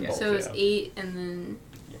one attack. Then Yeah. both. So it was Yeah. 8, and then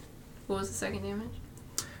what was the second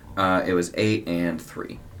damage? It was 8 and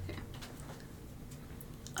 3.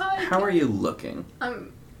 How are you looking?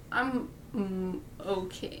 I'm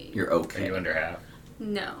okay. You're Are okay. you under half?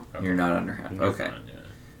 No. Okay. You're not under half. You're Okay. fine, yeah.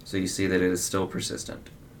 So you see that it is still persistent.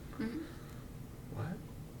 What?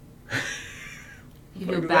 You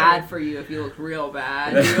feel bad for you if you look real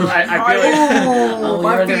bad. That's- You're like, I feel like- oh,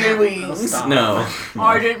 my feelings. Stop. No.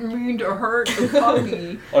 I didn't mean to hurt the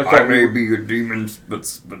puppy. I thought we were- be a demon,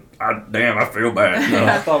 but I feel bad.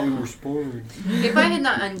 I thought we were spoiled. If I had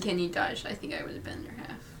not uncanny dodged, I think I would have been under half.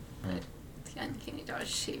 Right. The uncanny dodge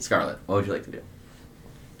shape. Scarlet, what would you like to do?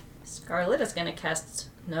 Scarlet is gonna cast.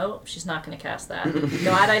 No, she's not gonna cast that.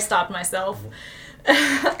 Glad I stopped myself.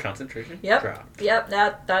 Concentration? Yep. Drop. Yep,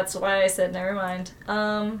 that's why I said never mind.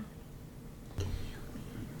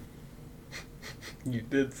 You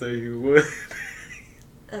did say you would.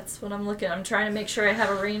 That's what I'm looking. I'm trying to make sure I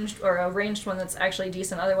have a ranged one that's actually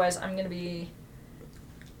decent. Otherwise, I'm gonna be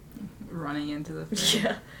Running into the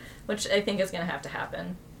yeah, which I think is gonna have to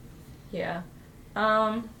happen. Yeah.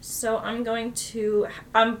 So I'm going to.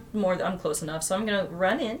 I'm close enough. So I'm gonna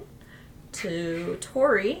run in to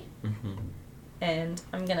Tori, and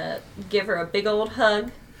I'm gonna give her a big old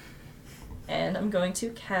hug. And I'm going to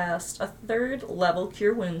cast a 3rd level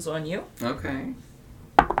Cure Wounds on you. Okay.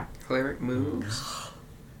 Cleric moves.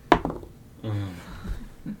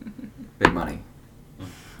 Big money.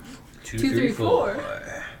 2, 3, 4.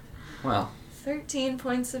 Well, 13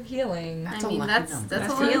 points of healing. I a mean, lucky that's number. that's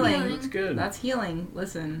That's a lot of healing. healing. That's good. That's healing.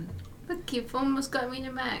 Listen. Look, you've almost got me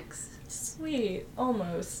to max. Sweet,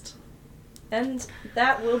 almost. And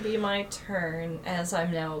that will be my turn, as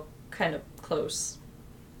I'm now kind of close.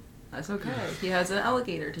 That's okay. He has an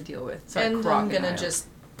alligator to deal with. Sorry, and I'm crocodile. gonna just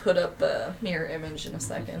put up a mirror image in a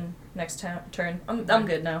second. Next turn. I'm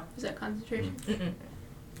good now. Is that concentration? Mm-mm.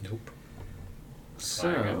 Nope. so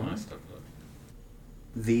I got my stuff up.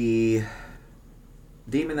 the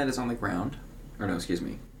demon that is on the ground, or no, excuse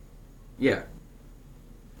me. Yeah.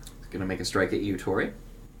 It's gonna make a strike at you, Tori.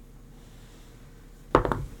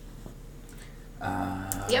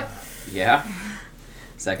 Yep. Yeah.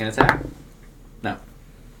 Second attack. No.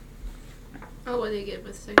 Oh, what did you get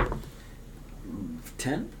with second?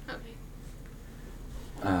 10. Okay.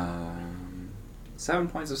 7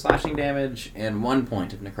 points of slashing damage and 1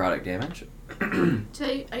 point of necrotic damage. So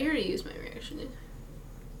I already used my reaction, didn't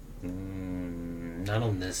I? Not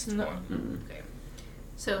on this No. one. Okay.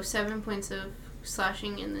 So 7 points of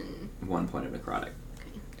slashing and then 1 point of necrotic.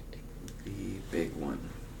 okay. The big one.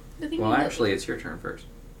 The thing Well, is- actually, it's your turn first.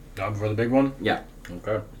 Dog for the big one? Yeah.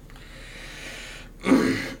 Okay.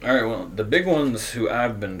 Alright, well, the big one's who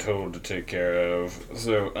I've been told to take care of.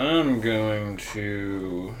 So I'm going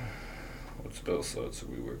to. What spell slots are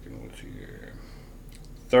we working with here?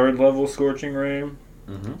 3rd level Scorching Ray.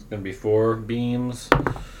 Mm-hmm. It's going to be 4 beams.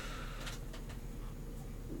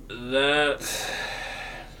 That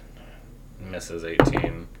misses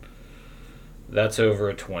 18. That's over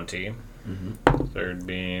a 20. Mm-hmm. 3rd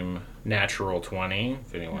beam, natural 20,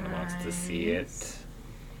 if anyone wants to see it.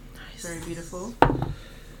 Very beautiful.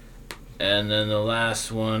 And then the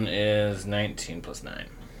last one is 19 plus 9.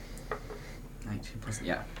 19 plus,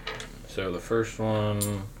 yeah. So the first one,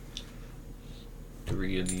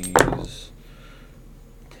 3 of these, 10,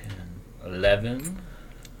 11.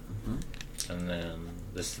 Mm-hmm. And then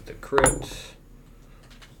this is the crit.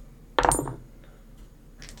 And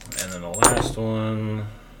then the last one,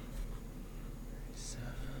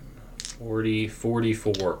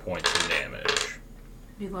 44 points of damage.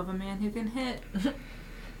 We love a man who can hit.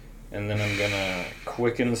 And then I'm gonna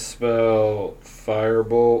quicken spell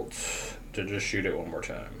Firebolt to just shoot it one more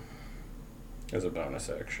time as a bonus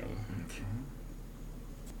action.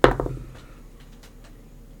 Okay.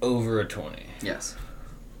 Over a 20. Yes.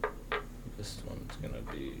 This one's gonna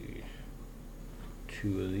be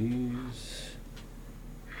 2 of these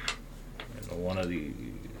and 1 of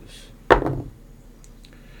these. 9,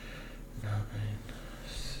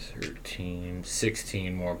 13,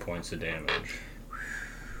 16 more points of damage.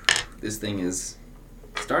 This thing is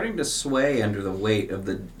starting to sway under the weight of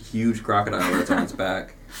the huge crocodile that's on its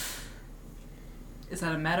back. Is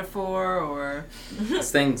that a metaphor or? This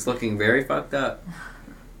thing's looking very fucked up.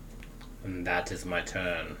 And that is my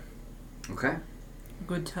turn. Okay.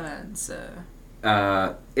 Good turn, sir.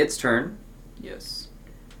 Its turn. Yes.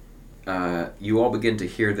 You all begin to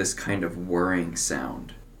hear this kind of whirring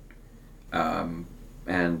sound.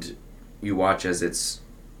 And you watch as its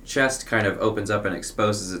chest kind of opens up and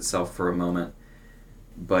exposes itself for a moment.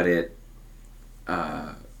 But it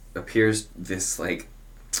appears this, like,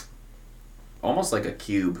 almost like a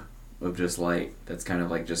cube of just light that's kind of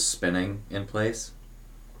like just spinning in place.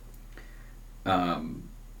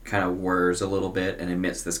 Kind of whirs a little bit and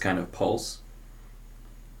emits this kind of pulse.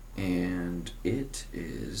 And it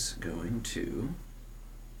is going to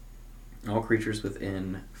all creatures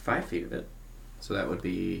within 5 feet of it. So that would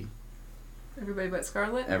be Everybody but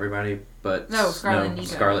Scarlet? everybody but Scarlet and Nika.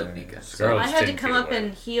 Scarlet and Nika. Scarlet's I had to 10 come feet up away.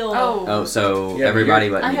 and heal. Oh, so Yeah, but everybody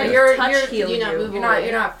you're- but I Nika. had- You're touch heal you're not you. moving away.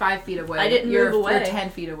 You're not 5 feet away. I didn't you're, move away. You're 10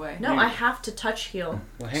 feet away. No, I have to touch heal.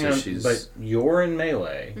 Well, hang So on, she's- but you're in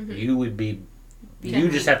melee. Mm-hmm. You would be... Yeah.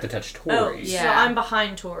 You just have to touch Tori. Oh, Yeah. so I'm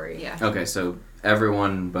behind Tori. Yeah. Okay, so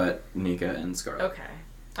everyone but Nika and Scarlet. Okay.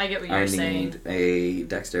 I get what you're I saying. need a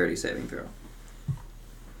dexterity saving throw.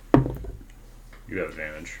 You have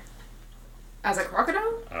advantage. As a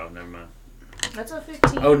crocodile? Oh, never mind. That's a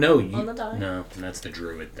 15. Oh, no. You, On the die. No, that's the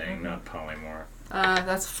druid thing, not polymorph.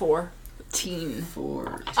 That's 14.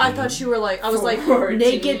 14. I thought you were like, I was like, 14.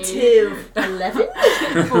 negative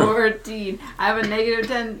 11? 14. I have a negative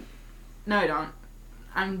 10. No, I don't.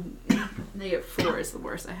 I'm negative 4 is the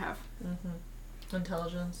worst I have. Mm-hmm.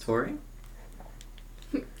 Intelligence. Tori?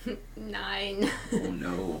 9. Oh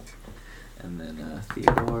no. And then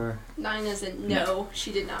Theodore. 9 is a no.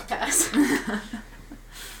 She did not pass.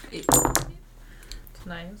 It's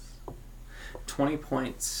nice. 20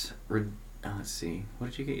 points. Let's see. What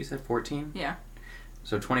did you get? You said 14? Yeah.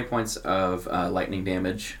 So 20 points of lightning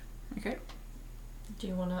damage. Okay. Do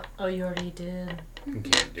you want to... Oh, you already did. You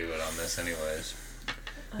can't do it on this anyways.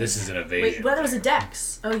 This is an evasion. Wait, well, that was a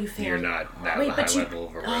dex. Oh, you failed. You're not that Wait, high but you... level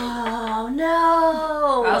of a rogue. Oh,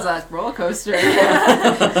 no! That was a roller coaster.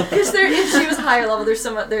 Because if she was higher level, there's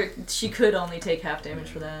some... she could only take half damage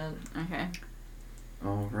for that. Okay.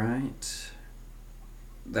 Alright.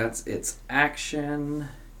 That's its action.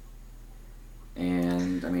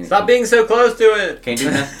 And, I mean... Stop being so close to it! Can't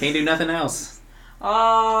do nothing else.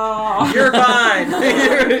 Oh. You're fine!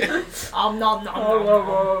 Nom, nom,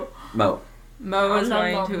 nom. Mo. Mo is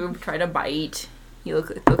Nom, nom, going to try to bite. You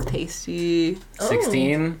look tasty. Oh,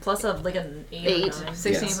 16? Plus like an 8 8. or 9.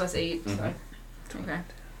 16 Yes. plus 8. Mm-hmm. Okay.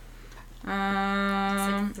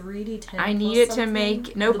 It's like 3d10 I need plus it to something?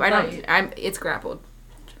 make... Nope, The I bite. don't... It's grappled.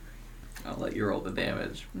 I'll let you roll the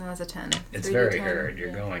damage. No, that's a 10. It's 3d10. very hard. You're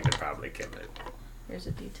yeah. going to probably kill it. There's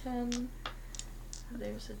a d10.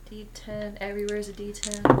 There's a d10. Everywhere's a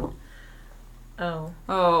d10. Oh.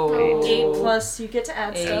 Oh. 8 plus, you get to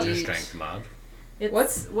add Eight. That's stuff. your strength mod.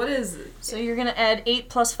 What is... So you're going to add 8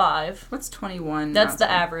 plus 5. What's 21? That's the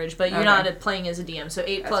Okay. average, but you're Okay. not playing as a DM, so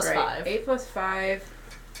 8 That's plus right. 5. 8 plus 5.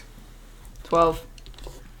 12.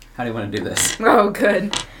 How do you want to do this? Oh,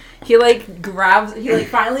 good. He grabs,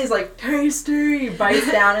 finally is tasty,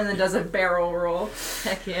 bites down and then does a barrel roll.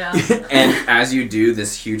 Heck yeah. And as you do,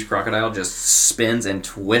 this huge crocodile just spins and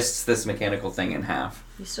twists this mechanical thing in half.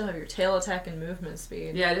 You still have your tail attack and movement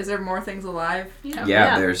speed. Yeah, is there more things alive? Yeah.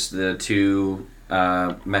 Yeah, there's the 2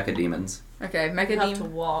 mecha demons. Okay, You have to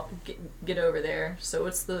Mechademe, walk, get over there. So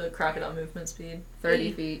what's the crocodile movement speed?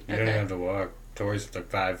 30 feet. You don't even have to walk. Tori's like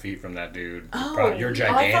 5 feet from that dude. Oh, You're I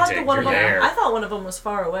gigantic. thought one You're of them, there. I thought one of them was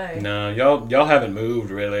far away. No, y'all haven't moved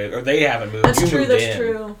really, or they haven't moved. That's you true. moved That's in.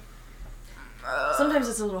 true. Sometimes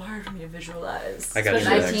it's a little hard for me to visualize. I got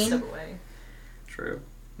especially you. as I 19? step away. True.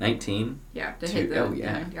 19. Yeah, to Two- hit the oh,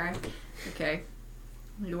 yeah. guy. Okay.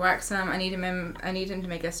 You whack him. I need him to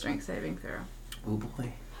make a strength saving throw. Oh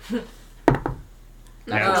boy.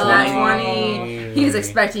 Nat 20. He was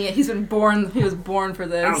expecting it. He was born for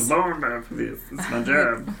this. I was born for this. It's my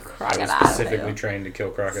job. I was Crocodile. specifically trained to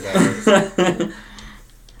kill crocodiles.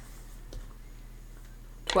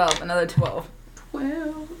 12. Another 12.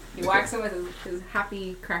 12. He whacks him with his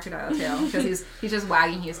happy crocodile tail because he's just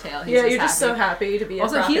wagging his tail. He's Yeah, just you're just so happy. happy to be a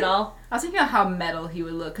Also, crocodile. I was thinking of how metal he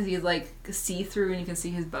would look because he's like see-through and you can see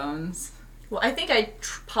his bones. Well, I think I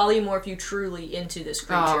polymorph you truly into this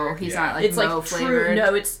creature. Oh, he's Yeah. not like It's like Mo true. flavored.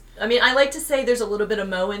 No, it's. I mean, I like to say there's a little bit of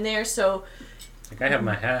Mo in there, so Like I have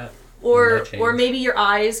my hat. or That changed. or maybe your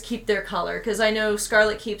eyes keep their color because I know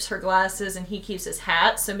Scarlet keeps her glasses and he keeps his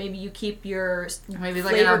hat, so maybe you keep your Maybe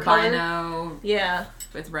like an flavor color. albino Yeah,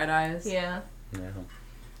 with red eyes. yeah. No.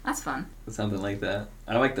 That's fun. Something like that.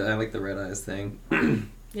 I like the red eyes thing.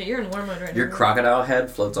 Yeah, you're in war mode right Your now. crocodile head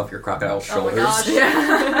floats off your crocodile Oh my shoulders. gosh.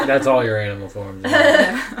 Yeah. That's all your animal forms.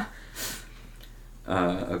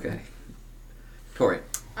 Okay. Tori,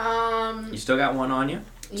 you You still got one on you.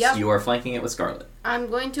 Yep. You are flanking it with Scarlet. I'm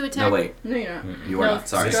going to attack. No, wait. No, you're not. You are No, not.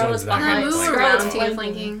 Sorry. This Scarlet's one's not Can I behind. move flanking. around Scarlet's to get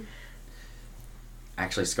flanking. flanking?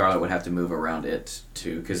 Actually, Scarlet would have to move around it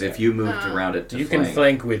too, because if you moved around it to You flank, can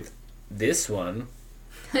flank with this one.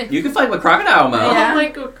 you can flank with Crocodile Mo. Yeah. Oh my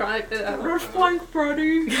god, crocodile. flank,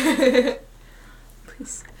 buddy.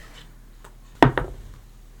 Please.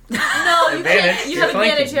 No, you Advantage. can't. You You're have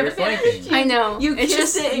advantage. You have flanking. You're advantage. flanking. I know. You It's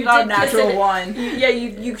kissed just it. you You got a did kiss natural it. one. Yeah,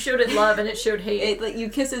 you showed it love and it showed hate. You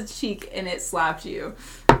kiss his cheek and it slapped you.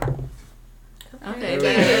 Okay,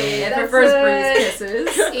 Okay, it that's prefers it. bruise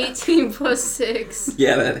kisses. 18 plus 6.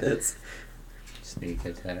 Yeah, that hits. Sneak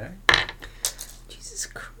attack. Jesus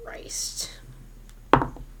Christ.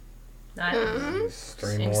 Nice. There's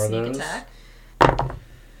three Sneak more of those. attack.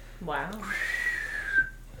 Wow.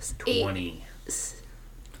 It's 8. 20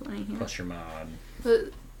 20 here. plus your mod.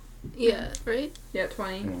 Yeah, right? Yeah,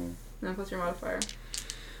 20. Mm. No, plus your modifier.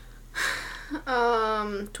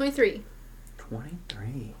 23.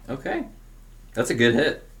 23. Okay. That's a good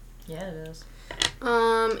hit. Yeah, it is.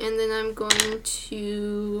 And then I'm going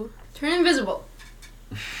to turn invisible.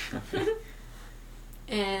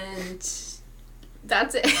 And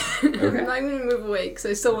that's it. I'm not going to move away because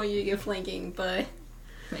I still want you to get flanking, but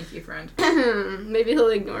Thank you, friend. maybe he'll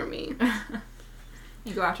ignore me.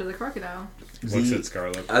 You go after the crocodile. Looks at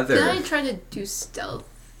Scarlet. Other. Can I try to do stealth?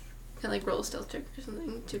 Can I like roll a stealth check or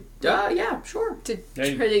something to Yeah, sure. Yeah,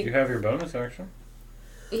 try to you have your bonus action.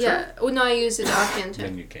 yeah? Oh no, I used it offhand check.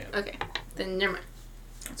 Then you can. Okay, then never mind.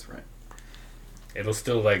 That's right. It'll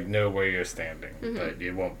still like know where you're standing, Mhm. but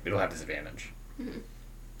it won't. It'll have disadvantage.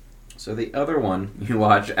 So the other one you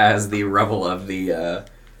watch as the rubble of the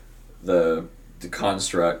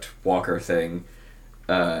construct walker thing.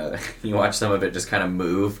 You watch some of it just kind of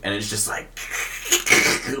move, and it's just like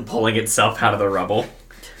pulling itself out of the rubble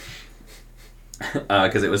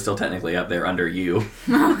because it was still technically up there under you.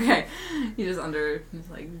 Okay. You just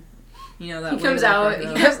like, you know that He way comes that out.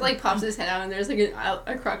 crocodile- He just like pops his head out, and there's like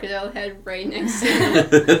a crocodile head right next to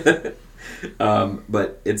him.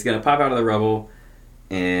 But it's gonna pop out of the rubble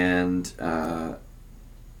and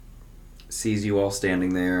sees you all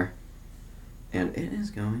standing there, and it is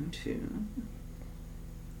going to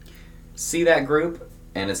see that group,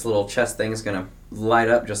 and its little chest thing is gonna light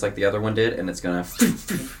up just like the other one did, and it's gonna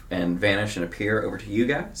and vanish and appear over to you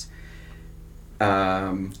guys.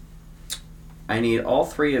 I need all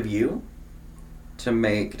three of you to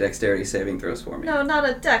make dexterity saving throws for me. No, not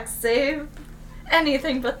a dex save.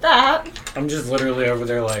 Anything but that. I'm just literally over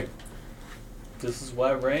there like, this is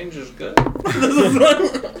why range is good.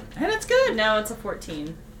 And it's good. Now it's a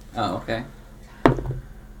 14. Oh, okay.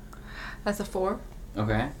 That's a 4.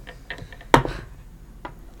 Okay.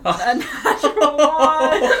 A natural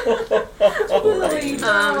 1.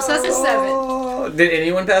 So that's a 7. Did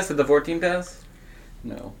anyone pass? Did the 14 pass?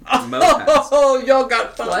 No. Mo passed. Oh, y'all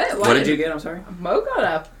got What? What did you get? I'm sorry. Mo got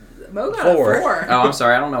a 4. 4. Oh, I'm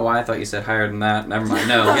sorry. I don't know why I thought you said higher than that. Never mind.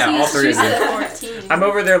 No, yeah, all three She of you. said 14. I'm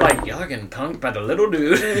over there like, y'all are getting punked by the little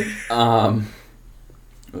dude.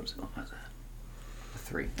 Oops. What was that?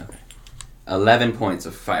 3. Okay. 11 points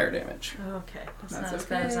of fire damage. Okay, that's That's not as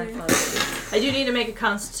bad as I okay. thought. I do need to make a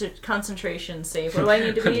concentration save. What do I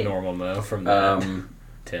need to be? Normal Mo from the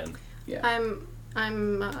 10.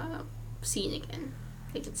 I'm seen again.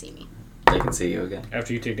 They can see me. They can see you again.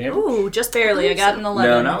 After you take damage? Ooh, just barely. I got an 11.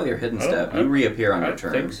 No, not with your hidden I don't- step. You reappear on I your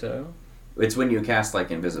turn. think so. It's when you cast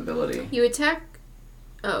like invisibility. You attack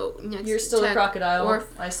Oh, next You're still a attack, crocodile. Or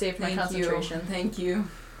I saved my Thank concentration. you. Thank you.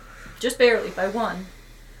 Just barely, by 1.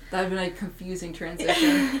 That'd been a confusing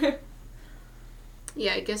transition.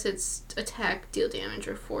 yeah, I guess it's attack, deal damage,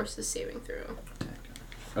 or force the saving throw.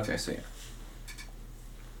 Okay, so yeah.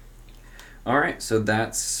 Alright, so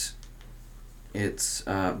that's its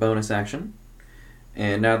bonus action.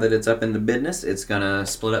 And now that it's up into business, it's going to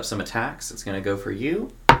split up some attacks. It's going to go for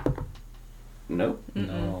you. Nope.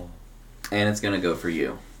 No. And it's going to go for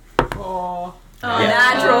you. Oh, Yeah.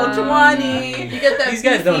 natural 20. You get that. These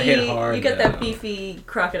guys don't hit beefy- hard, You get that though. beefy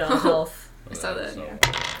crocodile health. I saw that. So,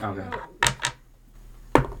 Okay.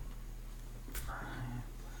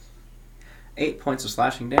 8 points of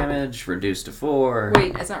slashing damage, reduced to 4.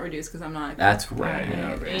 Wait, it's not reduced because I'm not. That's right.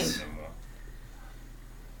 yeah, Eight. right.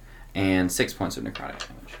 And 6 points of necrotic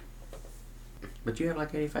damage. But you have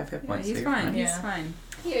like 85 hit Yeah, points. he's so you're fine. He's Yeah. fine.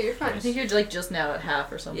 Yeah, you're fine. I think you're like just now at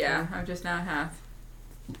half or something. Yeah, I'm just now at half.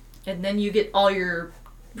 And then you get all your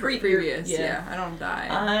Previous. Yeah, I don't die.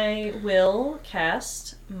 I will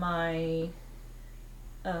cast my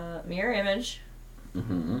mirror image.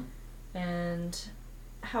 Mm-hmm. And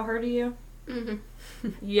how hard are you? Mm-hmm.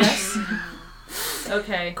 Yes.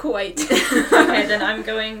 Okay. Quite. Okay, then I'm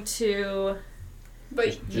going to. But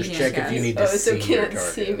Just You check can't if you need oh, to so see your can't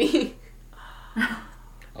target. see me.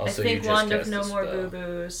 Also, I think you just wand of cast no a more spell. boo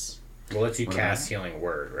boos. Well, lets you What cast about healing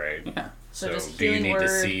word, right? Yeah. So So, does do you healing need word? to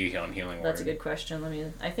see on healing word? That's a good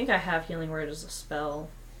question. I think I have healing word as a spell.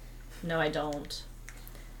 No, I don't.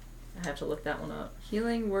 I have to look that one up.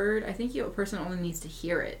 Healing word. I think a person only needs to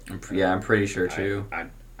hear it. Yeah, I'm pretty sure too.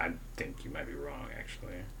 I think you might be wrong,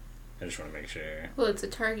 actually. I just want to make sure. Well, it's a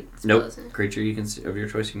target spell, Nope. isn't it? Creature you can see, of your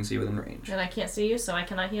choice you can see within range. And I can't see you, so I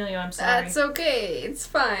cannot heal you. I'm sorry. That's okay. It's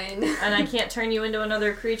fine. And I can't turn you into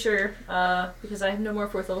another creature because I have no more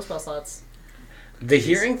 4th level spell slots. The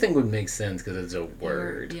hearing thing would make sense because it's a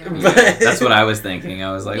word. Yeah. But That's what I was thinking.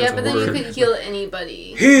 I was like, yeah, it's a but then word. you could heal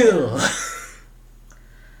anybody. Heal!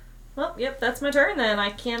 Well, yep, that's my turn then. I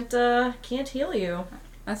can't heal you.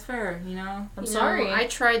 That's fair, you know. I'm You sorry. know, I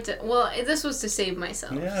tried to. Well, this was to save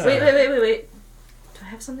myself. Yeah. Wait. Do I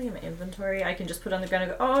have something in my inventory I can just put on the ground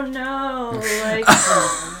and go, oh no, like,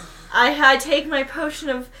 I take my potion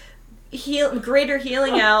of greater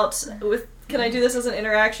healing out with, can I do this as an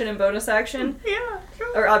interaction and bonus action? Yeah,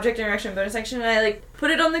 sure. Or object interaction and bonus action, and I, like,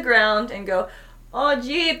 put it on the ground and go, oh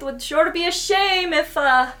gee, it would sure be a shame if,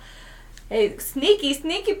 a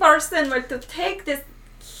sneaky person were to take this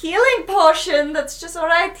healing potion that's just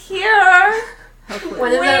right here.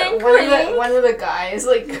 One of the guys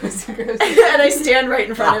like goes and goes. And I stand right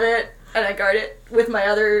in front of it and I guard it with my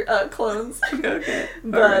other clones. Okay.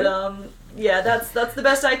 But yeah, that's the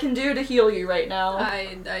best I can do to heal you right now.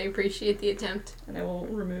 I appreciate the attempt. And I will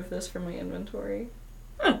remove this from my inventory.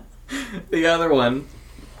 The other one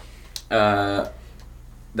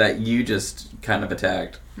that you just kind of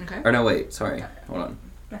attacked. Okay. Or no, wait. Sorry. Hold on.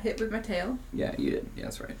 I hit with my tail. Yeah, you did. Yeah,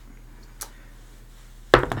 that's right.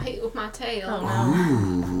 I hit with my tail. Oh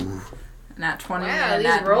no. Ooh. Nat 20. Wow, and these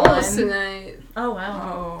nat rolls 1. tonight. Oh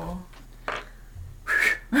wow. Oh.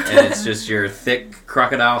 And it's just your thick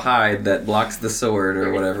crocodile hide that blocks the sword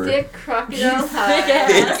or whatever. Thick crocodile Thick hide.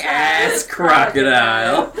 Thick ass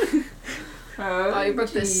crocodile. Oh, you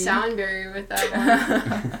broke the gee. sound barrier with that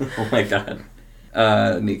one. Oh my god.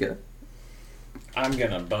 Nika. I'm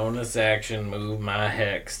gonna bonus action move my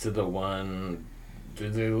hex to the one.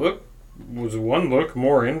 Was one look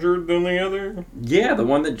more injured than the other? Yeah, the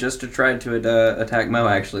one that just tried to attack Mo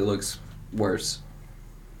actually looks worse.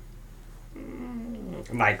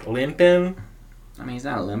 Like limping? I mean, he's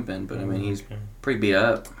not limping, but I mean, he's pretty beat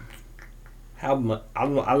up. How much?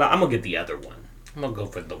 I'm gonna get the other one. I'm gonna go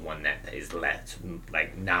for the one that is less,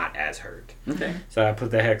 like, not as hurt. Okay. So I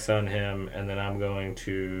put the hex on him, and then I'm going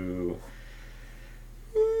to.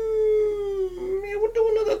 Yeah, we'll do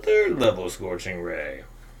another 3rd level Scorching Ray.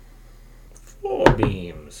 4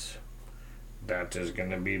 beams. That is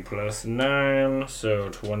gonna be +9, so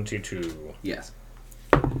 22. Yes.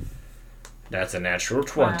 That's a natural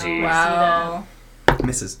 20. Wow.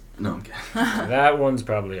 Misses. No, I'm kidding. That one's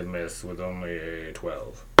probably a miss with only a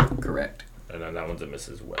 12. Correct. And then that one's a miss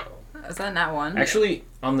as well. Is that nat 1? Actually,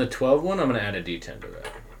 on the 12 one, I'm going to add a d10 to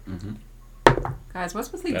that. Mm-hmm. Guys,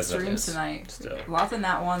 what's with these That's a streams miss, tonight? still. Lots of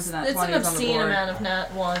nat 1s and nat 20s It's an on the obscene board. amount of nat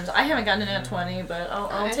 1s. I haven't gotten a nat 20, but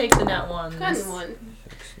I'll Okay. take the nat 1s. Gotten one.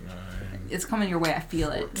 6, 9, It's coming your way, I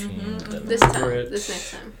feel it. 14. Mhm. then This time. crit. This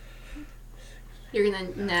next time. You're gonna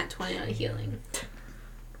nat 20 on healing.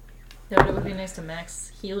 Yeah, but it would be nice to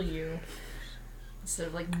max heal you. Instead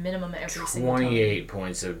of like minimum every single time. 28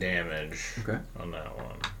 points of damage Okay. on that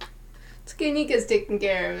one. It's okay, Nika's taking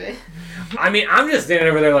care of it. I mean, I'm just standing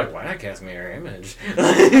over there like, why not cast mirror image?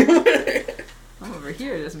 I'm over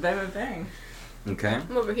here, just bang, bang, bang. Okay.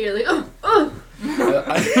 I'm over here like, oh!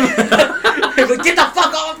 He's like, get the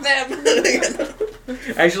fuck off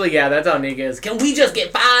them! Actually, yeah, that's how Nika is. Can we just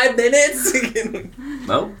get 5 minutes?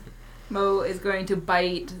 Mo? Mo is going to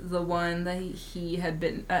bite the one that he had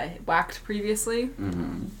been whacked previously.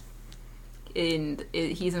 Mm-hmm. And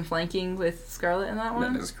he's in flanking with Scarlet in that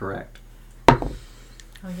one. That is correct.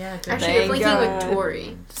 Oh yeah, good. Actually, you're Thank flanking God. with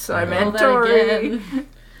Tori. So I Roll meant that Tori. again.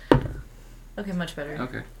 Okay, much better.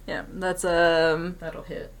 Okay. Yeah, that's That'll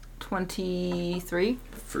hit. 23.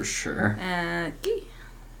 For sure. And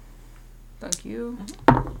thank you.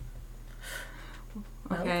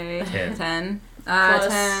 Okay, 10. 10. Plus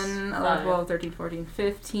 10, 11, 5. 12, 13, 14,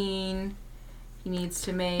 15. He needs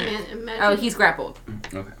to make... Man, imagine, Oh, he's grappled.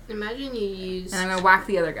 Okay. imagine you use... And I'm going to whack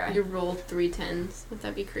the other guy. You rolled 3 10s. Would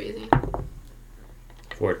that be crazy?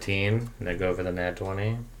 14. And then go for the nat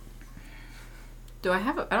 20. Do I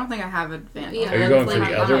have I don't think I have advantage. Yeah, Are you I'm going for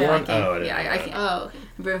flanking. the other Yeah, I one? can't. Oh, I didn't Yeah, know I that. can't. Oh, okay.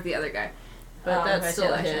 I'm going with the other guy. But that's if I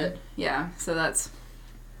still a take action. hit. Yeah, so that's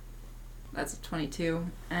a 22.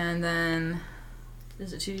 And then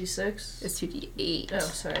Is it 2d6? it's 2d8. Oh,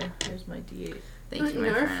 sorry. Here's my d8. Thank you, my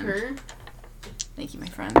Nerf friend. her. Thank you, my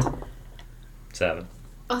friend. 7.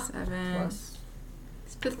 7. Plus.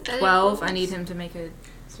 It's pathetic. 12. I need him to make a...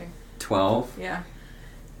 12. Yeah.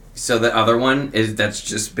 So the other one that's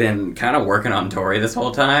just been kind of working on Tori this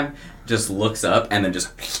whole time, just looks up and then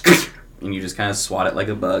just... and you just kind of swat it like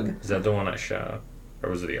a bug. Is that the one I shot? Or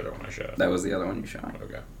was it the other one I shot? That was the other one you shot.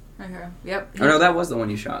 Okay. Okay. Yep. Oh no, that was the one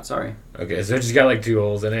you shot, sorry. Okay, so it just got like 2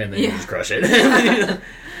 holes in it and then you Yeah. just crush it.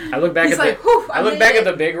 I look back He's at like, whew, I look made back it. at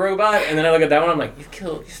the big robot and then I look at that one, I'm like,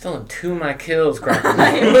 you stolen 2 of my kills, Crocker.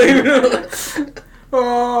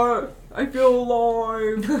 I feel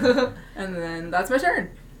alive. And then that's my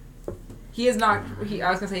turn. He is not. I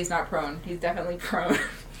was gonna say he's not prone. He's definitely prone.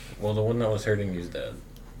 Well, the one that was hurting you's dead.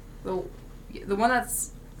 The one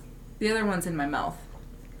that's. The other one's in my mouth.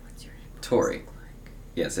 What's your name? Tori.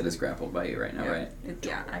 Yes, it is grappled by you right now, Yeah. right?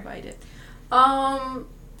 Yeah, I bite it.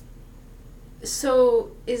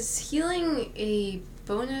 So is healing a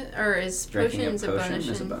bonus, or is Drinking potions a a potion bonus?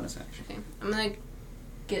 is a bonus action. Okay, I'm gonna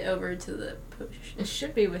get over to the potion. It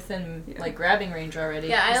should be within, Yeah. like, grabbing range already.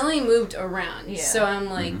 Yeah, I only moved around, Yeah. so I'm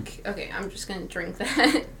like, okay, I'm just gonna drink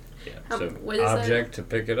that. Yeah. How- So what is that? object to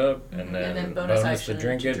pick it up and then, bonus bonus action to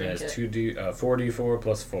drink to it drink as it. 4d4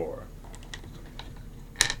 plus 4.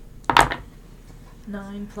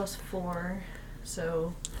 9 plus 4,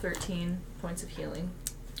 so 13 points of healing.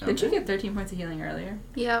 Did you get 13 points of healing earlier?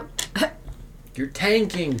 Yep. You're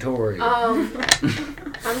tanking, Tori. I'm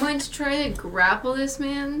going to try to grapple this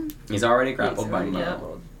man. He's already grappled He's by already Mo.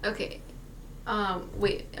 grappled. Okay.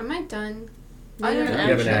 Wait, am I done? I don't you know.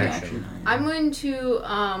 have an action. I'm going to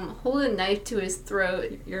hold a knife to his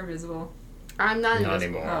throat. You're invisible. I'm not Not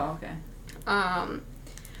invisible. anymore. Oh, okay.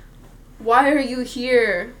 Why are you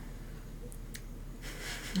here?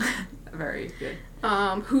 Very good.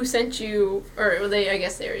 Who sent you? Or I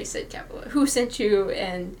guess they already said capital. Who sent you?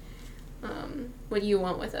 And what do you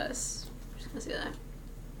want with us? I'm just gonna say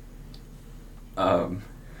that.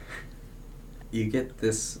 You get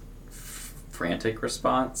this frantic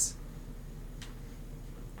response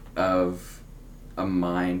of a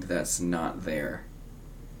mind that's not there.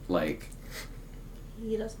 Like,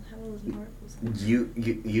 He doesn't have those marbles.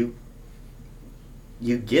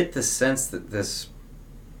 you get the sense that this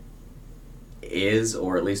is,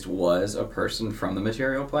 or at least was, a person from the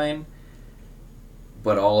material plane,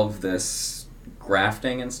 but all of this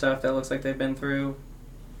grafting and stuff that looks like they've been through,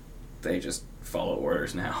 they just follow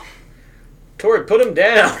orders now. Tori, put him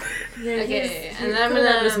down! Okay, and then I'm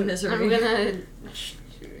gonna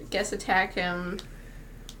guess attack him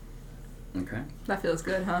Okay. That feels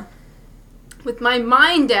good, huh? with my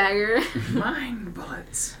mind dagger. Mind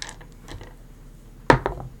bullets.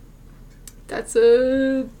 That's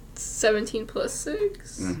a 17 plus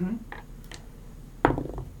 6. Mm-hmm.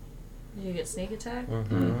 You get sneak attack?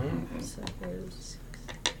 Mm-hmm. So here's...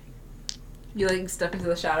 You like step into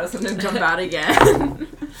the shadows and then jump out again.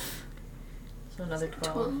 So another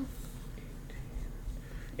 12.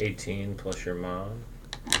 18 plus your mod.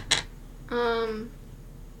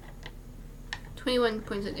 21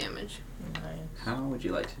 points of damage. Nice. How would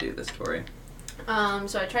you like to do this, Tori?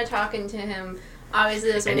 So I tried talking to him. Obviously,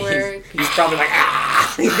 it doesn't And work. he's probably like,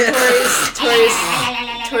 ah!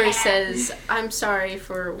 Tori says, "I'm sorry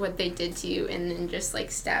for what they did to you," and then just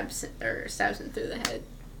like stabs him through the head.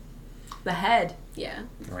 The head. Yeah.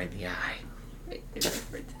 Right in the eye. Right there.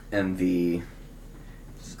 And the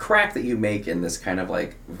crack that you make in this kind of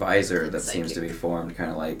like visor that It's seems to be psychic. formed, kind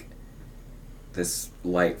of like this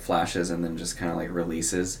light flashes and then just kind of like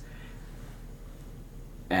releases.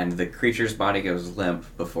 And the creature's body goes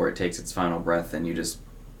limp before it takes its final breath, and you just,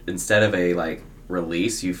 instead of a like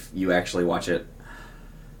release, you actually watch it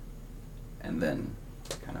and then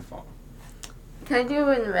kind of fall. Can I do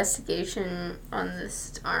an investigation on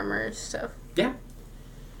this armor stuff? Yeah.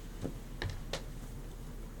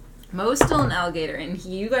 Mo's still an alligator, and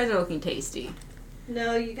you guys are looking tasty.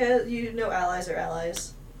 No, you know allies are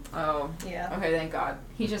allies. Oh. Yeah. Okay, thank God.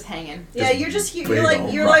 He's just hanging. Yeah, you're just big you're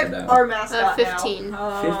old you're like crocodile. our mascot 15.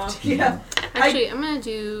 now. 15. Yeah. Actually, I'm gonna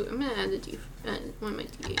add one of my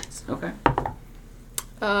d8s. Okay.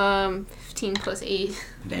 15 plus 8.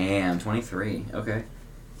 Damn, 23. Okay.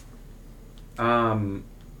 I'm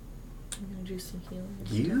gonna do some healing.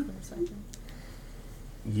 You? In a second.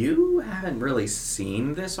 You haven't really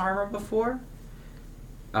seen this armor before,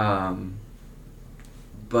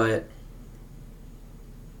 but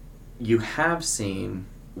you have seen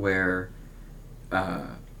where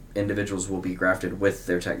individuals will be grafted with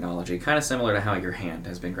their technology, kind of similar to how your hand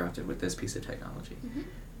has been grafted with this piece of technology.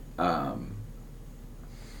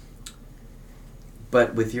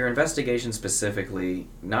 But with your investigation specifically,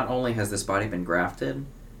 not only has this body been grafted,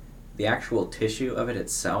 the actual tissue of it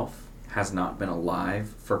itself has not been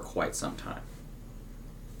alive for quite some time.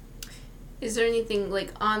 Is there anything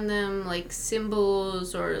like on them, like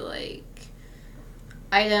symbols or like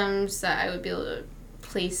items that I would be able to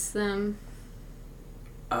place them?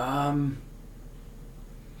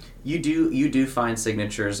 You do find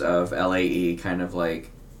signatures of LAE, kind of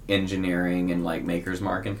like engineering and like maker's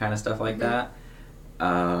mark and kind of stuff like that.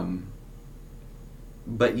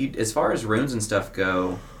 But you, as far as runes and stuff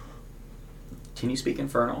go, can you speak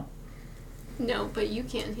Infernal? No, but you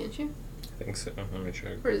can, can't you? I think so. Let me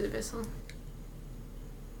check. Or is it Bissell?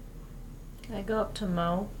 Can I go up to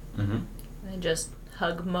Mo Mm-hmm. and just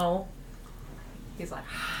hug Mo? He's like,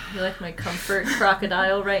 You're like my comfort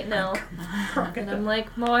crocodile right now. And I'm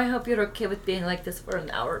like, Mo, I hope you're okay with being like this for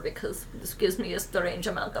an hour because this gives me a strange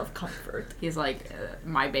amount of comfort. he's like,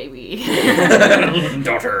 my baby.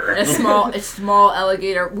 Daughter. a small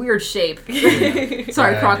alligator, weird shape. Sorry,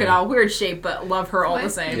 Yeah, I crocodile, weird shape, but love her all the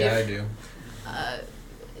What? same. Yeah, I do.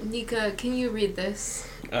 Nika, can you read this?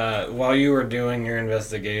 While you were doing your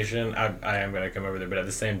investigation, I am going to come over there, but at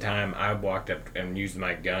the same time, I walked up and used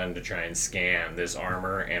my gun to try and scan this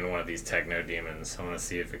armor and one of these techno demons. I want to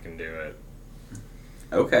see if it can do it.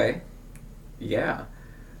 Okay. Yeah.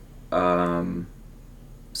 So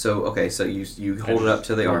you hold it up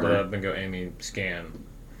to the hold armor. it up and go, Amy, scan.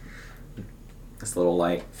 This little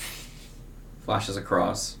light flashes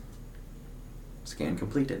across. Scan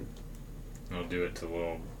completed. I'll do it to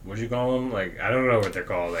little, what'd you call them? Like, I don't know what they're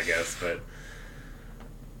called, I guess, but...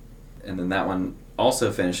 And then that one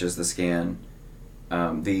also finishes the scan.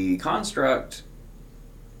 The construct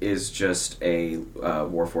is just a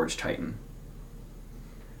Warforged Titan.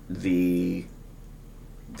 The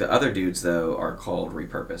other dudes, though, are called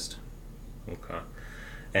Repurposed. Okay.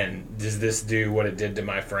 And does this do what it did to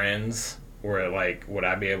my friends? Where, like, would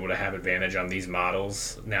I be able to have advantage on these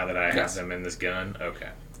models now that I have Yes. them in this gun? Okay.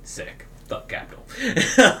 Sick. Fuck capital.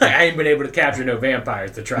 I ain't been able to capture no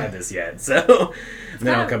vampires to try this yet, so...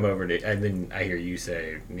 then I'll come over to... And then I hear you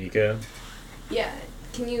say, Nika? Yeah,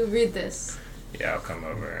 can you read this? Yeah, I'll come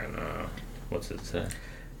over and, what's it say?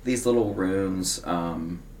 These little runes,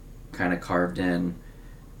 kind of carved in,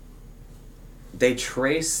 they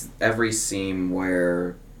trace every seam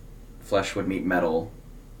where flesh would meet metal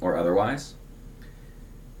or otherwise.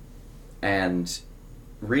 And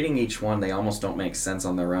reading each one, they almost don't make sense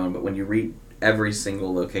on their own, but when you read every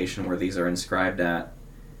single location where these are inscribed at,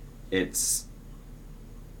 it's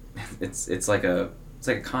like a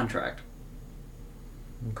contract.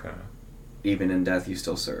 Okay. Even in death, you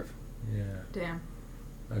still serve. Yeah. Damn.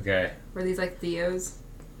 Okay. Were these like Theos?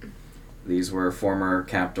 These were former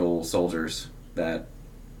capital soldiers that,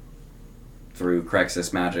 through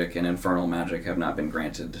Crexus magic and infernal magic, have not been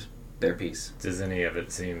granted their peace. Does any of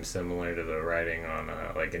it seem similar to the writing on,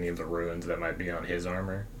 like, any of the ruins that might be on his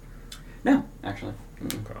armor? No, actually.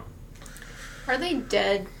 Mm. Okay. Are they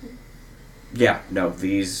dead? Yeah, no,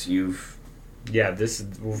 these you've... Yeah, this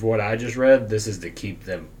is what I just read. This is to keep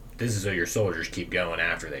them. This is so your soldiers keep going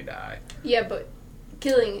after they die. Yeah, but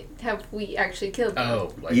have we actually killed them?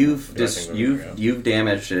 Oh, like you've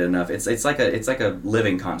damaged it enough. It's like a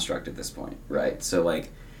living construct at this point, right? So like,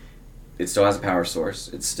 it still has a power source.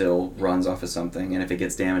 It still runs off of something, and if it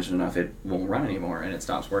gets damaged enough, it won't run anymore, and it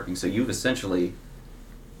stops working. So you've essentially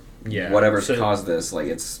Yeah. whatever's so, caused this, like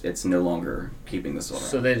it's no longer keeping the soul.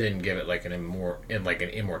 So they didn't give it like an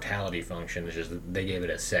immortality function. It's just that they gave it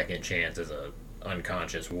a second chance as a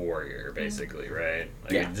unconscious warrior, basically, right?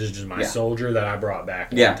 Like, Yeah. This is just my Yeah. soldier that I brought back.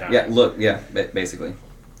 Yeah, one time. yeah. Look, yeah. Basically.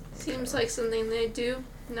 Seems like something they do.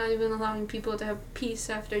 Not even allowing people to have peace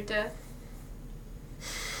after death.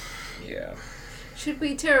 Yeah. Should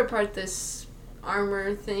we tear apart this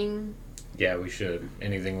armor thing? Yeah, we should.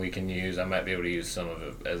 Anything we can use. I might be able to use some of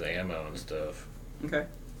it as ammo and stuff. Okay.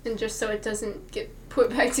 And just so it doesn't get put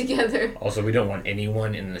back together. Also, we don't want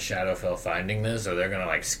anyone in the Shadowfell finding this, or they're gonna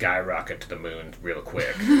like skyrocket to the moon real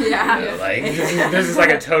quick. Yeah. You know, like this is like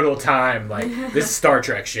a total time. Like this is Star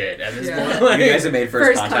Trek shit at this Yeah. point. Like, You guys have made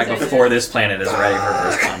first contact contact. before this planet is ready for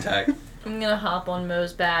first contact. I'm gonna hop on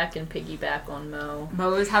Mo's back and piggyback on Mo.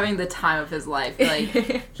 Mo is having the time of his life.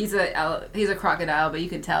 Like he's a crocodile, but you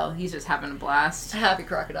can tell he's just having a blast. Happy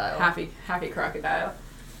crocodile. Happy crocodile.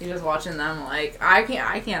 He's just watching them like I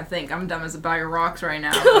can't think. I'm dumb as a bag of rocks right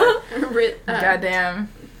now. But goddamn.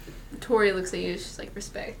 Tori looks at you, she's like,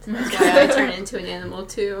 respect. That's why I turn into an animal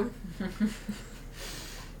too.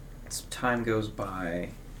 As time goes by,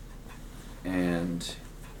 and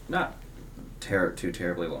not too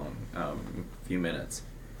terribly long, a few minutes,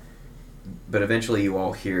 but eventually you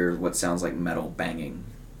all hear what sounds like metal banging.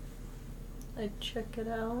 I check it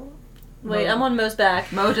out. Wait, I'm on Mo's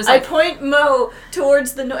back. Mo just I like point Mo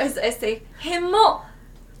towards the noise. I say, "Hey Mo,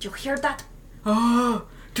 you hear that?" oh.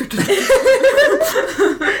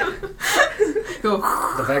 Go.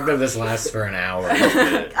 the fact that this lasts for an hour. Is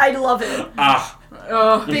good. I love it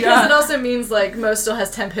Oh, because yeah. it also means like Mo still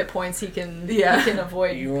has 10 hit points. He can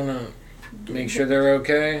avoid. You wanna make sure they're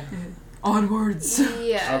okay? Onwards.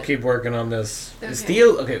 Yeah. I'll keep working on this. Okay. Is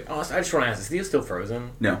Theo okay? I just want to ask: is Theo still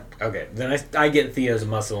frozen? No. Okay, then I get Theo's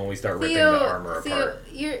muscle and we start ripping Theo, the armor apart.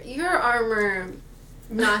 your armor,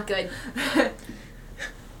 not good.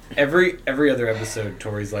 Every other episode,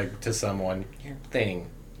 Tori's like to someone, "Your thing,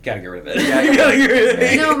 you gotta get rid of it." You gotta get rid of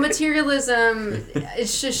it. No, materialism,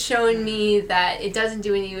 it's just showing me that it doesn't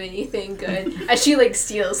do you anything good. As she, like,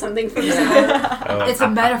 steals something from someone. Oh, It's a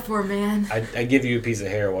metaphor, man. I give you a piece of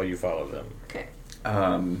hair while you follow them. Okay.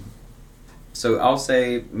 So I'll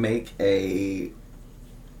say make a.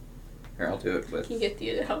 Here, I'll do it with. Can you get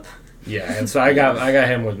Theo to help? Yeah, and so I got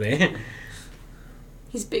him with me.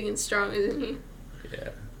 He's big and strong, isn't he? Yeah.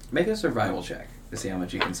 Make a survival check to see how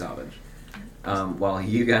much you can salvage. While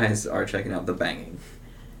you guys are checking out the banging.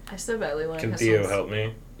 I so badly want to Can cast Theo on- help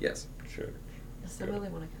me? Yes. Sure. I so badly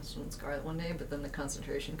want to cast on Scarlet one day, but then the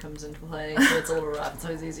concentration comes into play, so it's a little rough. It's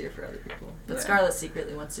always easier for other people. But Yeah. Scarlet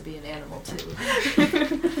secretly wants to be an animal too.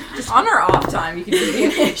 Just on her off time, you can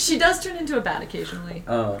do She does turn into a bat occasionally.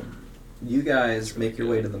 You guys make your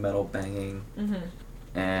way to the metal banging,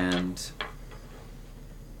 and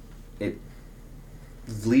it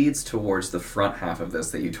leads towards the front half of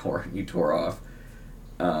this that you tore off.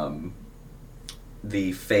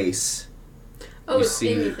 The face. Oh, You it's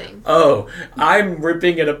see- anything. Oh, I'm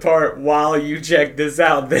ripping it apart while you check this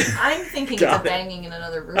out. Then I'm thinking it's Got a it. banging in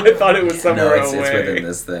another room. I thought it was somewhere No, it's away. within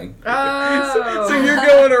this thing. Oh. So you're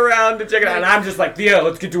going around to check it out, and I'm just like, Theo,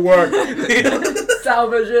 let's get to work.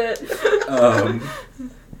 salvage it.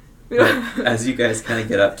 But as you guys kind of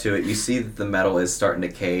get up to it, you see that the metal is starting to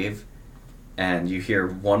cave, and you hear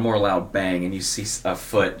one more loud bang, and you see a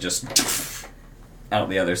foot just out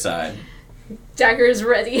the other side. Dagger is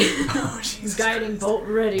ready. Oh, Jesus. Guiding bolt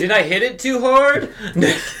ready. Did I hit it too hard?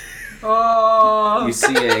 Oh. You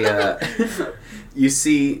see you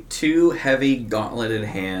see two heavy gauntleted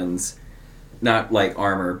hands, not like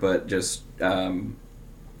armor, but just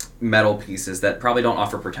metal pieces that probably don't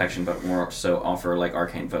offer protection, but more so offer like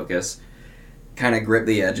arcane focus. Kind of grip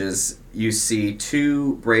the edges. You see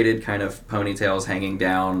two braided kind of ponytails hanging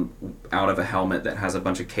down out of a helmet that has a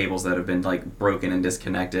bunch of cables that have been like broken and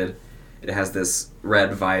disconnected. It has this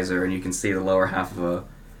red visor, and you can see the lower half of a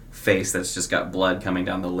face that's just got blood coming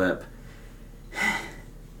down the lip.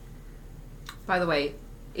 By the way,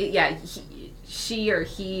 she or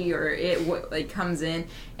he or it like comes in,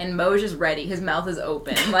 and Mo's just ready. His mouth is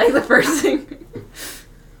open, like the first thing.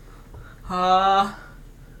 Who are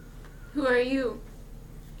you?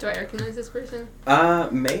 Do I recognize this person?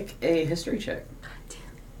 Make a history check.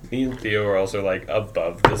 Me and Theo are also like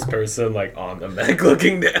above this person, like on the mech,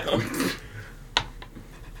 looking down.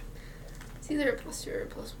 It's either a +2 or a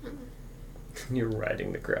 +1. You're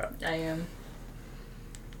riding the crowd. I am.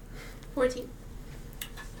 14.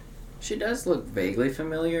 She does look vaguely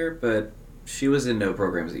familiar, but she was in no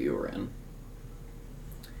programs that you were in.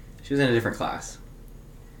 She was in a different class.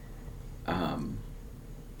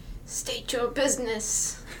 State your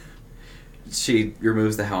business. She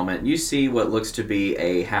removes the helmet. You see what looks to be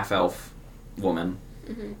a half-elf woman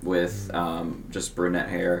with just brunette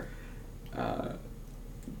hair,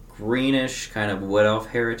 greenish kind of wood elf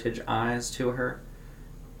heritage eyes to her,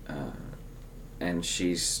 and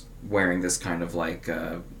she's wearing this kind of like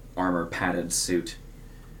armor padded suit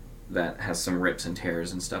that has some rips and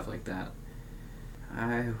tears and stuff like that.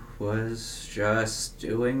 I was just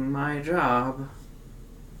doing my job.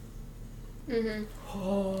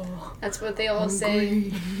 Oh, that's what they all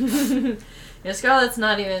say. Yeah, Scarlett's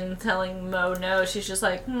not even telling Mo no. She's just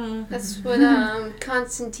like, That's what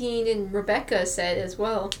Constantine and Rebecca said as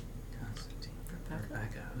well. Constantine,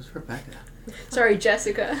 Rebecca. Who's Rebecca? Sorry,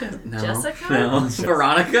 Jessica. No. Jessica? No.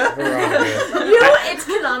 Veronica? It's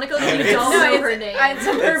canonical that you don't know her name. It's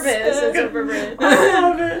on purpose. It's on purpose.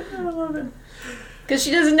 I love it. Because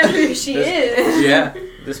she doesn't know who she is. Yeah.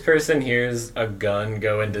 This person hears a gun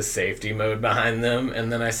go into safety mode behind them,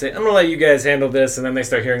 and then I say, I'm going to let you guys handle this, and then they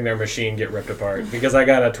start hearing their machine get ripped apart, because I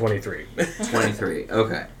got a 23. 23.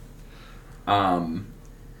 Okay.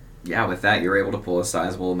 Yeah, with that, you're able to pull a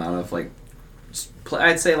sizable amount of, like,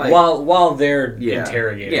 I'd say, like... While they're Yeah.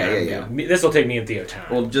 interrogating Yeah. This will take me and Theo time.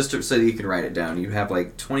 Well, just so that you can write it down, you have,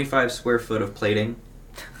 like, 25 square foot of plating.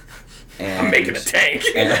 And, I'm making a tank.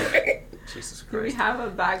 Jesus Do we Christ. have a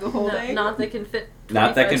bag of holding? Not that can fit 25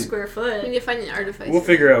 Not that can- square We foot. need to find an artifice. We'll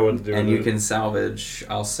figure out what to do And with you it. can salvage,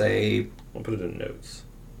 I'll say, We'll put it in notes.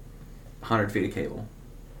 100 feet of cable.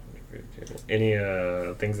 Any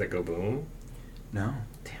things that go boom? No.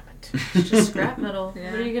 Damn it. It's just scrap metal.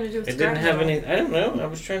 Yeah. What are you going to do with It scrap didn't have metal? any. I don't know. I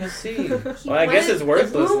was trying to see. Well, I guess it's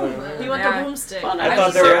worthless. You want Yeah. the boomstick. I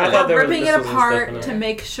thought there were ripping it missiles and stuff apart in it. to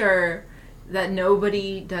make sure that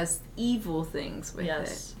nobody does evil things with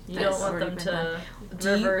Yes. it. You That's don't want them already been done. to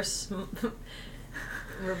Do you-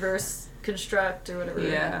 reverse construct or whatever.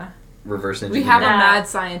 Yeah. Reverse We engineering. have a Nah. mad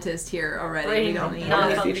scientist here already. Right, We don't need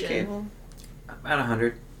not it. function. function. About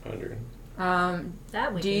 100. 100.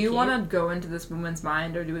 That we Do can you keep. want to go into this woman's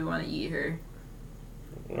mind, or do we want to eat her?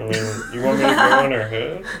 I mean, you want me to go in her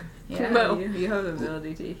head? Yeah, Mo. you have the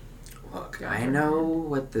ability to. Look, I know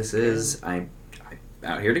what this is. I'm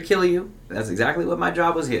out here to kill you. That's exactly what my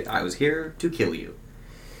job was here. I was here to kill you.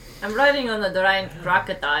 I'm riding on the giant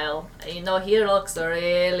crocodile. You know, he looks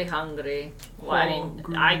really hungry. Well, I mean,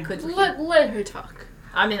 I could. Let her talk.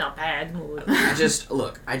 I'm in a bad mood.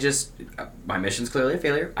 My mission's clearly a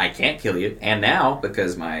failure. I can't kill you. And now,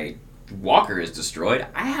 because my walker is destroyed,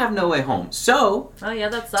 I have no way home. So, Oh yeah,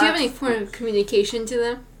 that sucks. Do you have any form of communication to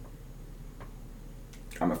them?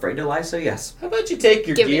 I'm afraid to lie, so yes. How about you take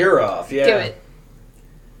your Give gear off? Yeah. Give it.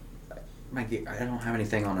 I don't have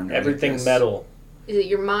anything on underneath Everything this. metal. Is it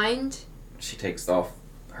your mind? She takes off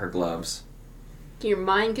her gloves. Can your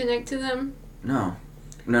mind connect to them? No.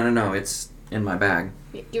 It's in my bag.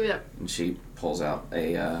 Yeah, give it up. And she pulls out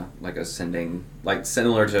a, like a sending, like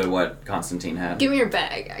similar to what Constantine had. Give me your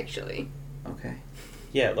bag, actually. Okay.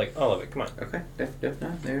 Yeah, like all of it. Come on. Okay.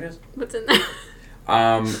 No, there it is. What's in there?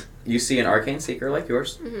 You see an arcane seeker like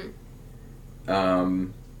yours.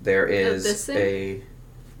 There is this thing?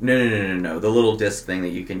 No. The little disc thing that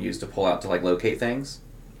you can use to pull out to like locate things.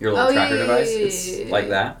 Your little tracker device. It's like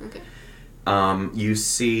that. Okay. You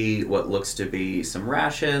see what looks to be some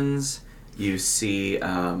rations. You see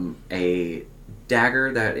a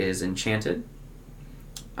dagger that is enchanted.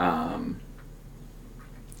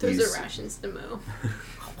 Those you are rations to Mo.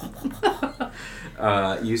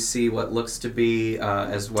 You see what looks to be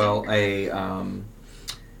as well a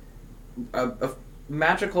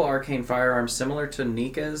magical arcane firearm similar to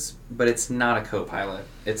Nika's, but it's not a co-pilot.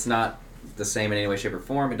 It's not the same in any way, shape, or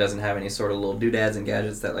form. It doesn't have any sort of little doodads and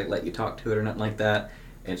gadgets that like let you talk to it or nothing like that.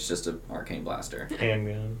 It's just an arcane blaster.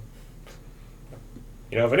 Handgun.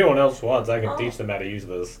 You know, if anyone else wants, I can teach them how to use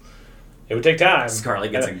this. It would take time.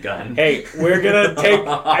 Scarlet gets a gun. Hey, we're gonna take.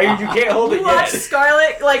 You can't hold it You watch yet.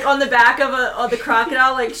 Scarlet like on the back of the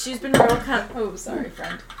crocodile. Like she's been real kind of. Oh, sorry,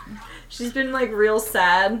 friend. She's been like real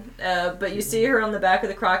sad. But you see her on the back of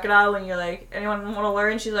the crocodile when you're like, anyone want to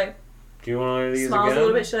learn? She's like, Do you want to use a smiles gun? a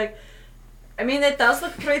little bit. She's like, I mean, it does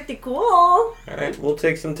look pretty cool. All right, we'll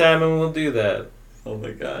take some time and we'll do that. Oh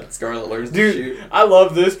my god. Scarlet learns to Dude, shoot. I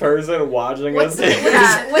love this person watching What's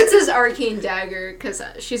us. what's his arcane dagger? Because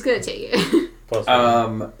she's gonna take it. Plus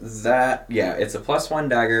one. It's a +1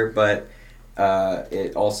 dagger, but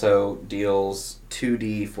it also deals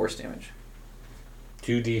 2d force damage.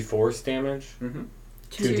 2d force damage. Mm-hmm.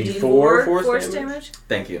 2d4 force damage. damage.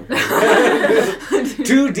 Thank you.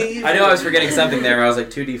 2d. I know I was forgetting something there. I was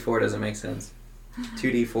like, 2d4 doesn't make sense.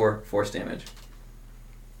 2d4 force damage.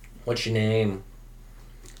 What's your name?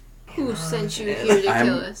 Who sent you here to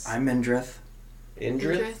kill us? I'm Mendrith.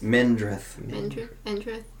 Indrith?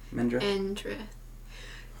 Mindrith. Endrith.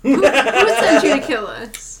 Who sent you to kill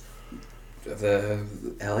us? The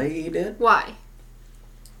LAE did? Why?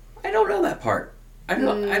 I don't know that part. I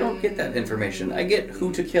don't get that information. I get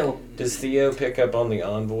who to kill. Does Theo pick up on the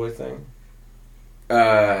envoy thing?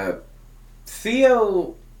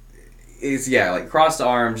 Theo is, like, crossed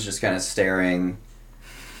arms, just kind of staring.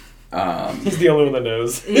 He's the only one that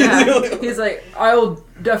knows. Yeah. He's like, I'll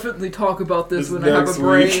definitely talk about this when I have a next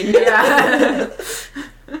brain. week. Yeah.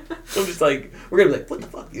 I'm just like, we're gonna be like, what the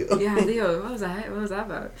fuck, you? Yeah, Leo, what was that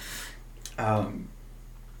about?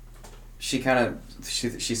 She kind of she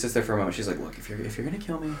sits there for a moment. She's like, "Look, if you're gonna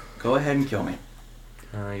kill me, go ahead and kill me.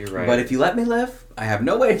 You're right. But if you let me live, I have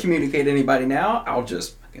no way to communicate to anybody now. I'll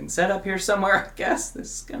just fucking set up here somewhere. I guess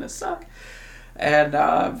this is gonna suck, and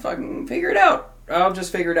fucking figure it out. I'll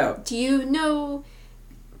just figure it out." Do you know,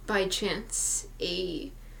 by chance,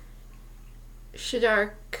 a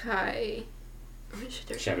Shadar-kai?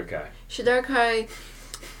 Shadar-kai.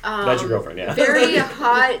 That's your girlfriend, yeah. Very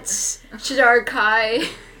hot Shadar-kai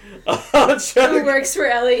who works for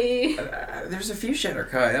LE. There's a few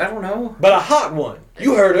Shadar-kai. I don't know. But a hot one.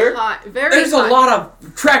 You heard her. Hot, very There's hot. a lot of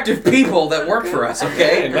attractive people that work for us.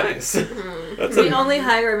 Okay, Nice. That's We only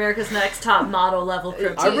hire America's Next Top Model level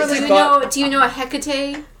crew. I really do you thought- know? Do you know a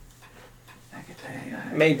Hecate?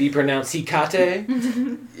 may be pronounced Hikate.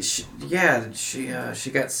 She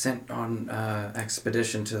got sent on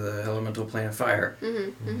expedition to the elemental plane of fire.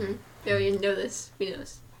 No, you know this. We know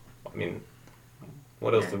this. I mean,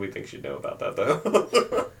 what else do we think she'd know about that,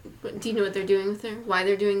 though? Do you know what they're doing with her? Why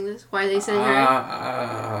they're doing this? Why they sent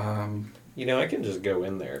her? You know, I can just go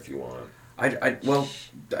in there if you want. Well,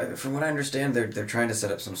 from what I understand, they're trying to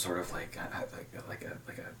set up some sort of like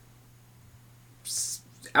a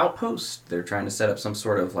outpost. They're trying to set up some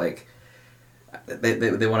sort of like they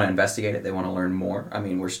want to investigate it. They want to learn more. I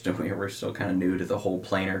mean, we're still kind of new to the whole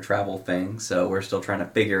planar travel thing, so we're still trying to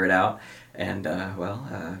figure it out. And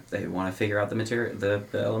they want to figure out the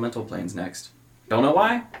elemental planes next. Don't know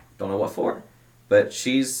why. Don't know what for. But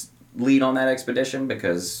she's lead on that expedition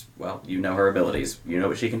because, well, you know her abilities. You know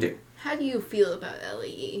what she can do. How do you feel about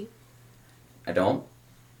LEE? I don't.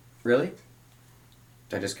 Really.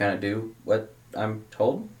 I just kind of do what I'm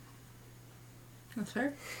told. That's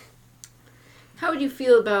fair. How would you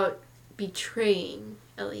feel about betraying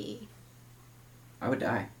LEE? I would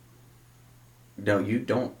die. No, you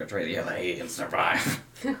don't betray the LA and survive.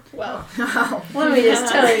 Well, let me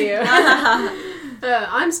just tell you.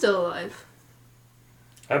 I'm still alive.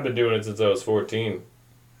 I've been doing it since I was 14.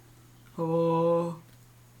 Oh.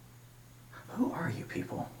 Who are you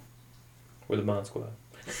people? With the MonSquad.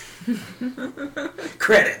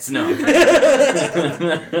 Credits, no.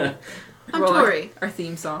 I'm Tori. Our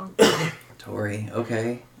theme song. Tori,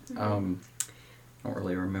 okay. I don't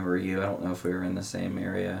really remember you. I don't know if we were in the same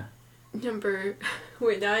area.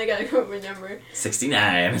 Wait, now I gotta come up with number.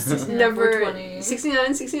 69. Number 420.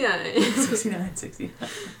 69. 69.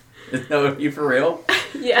 No, you for real?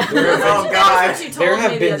 Yeah. Oh, God. That's what you told There me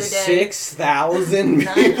have the been other day. 6,000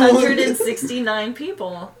 people. 969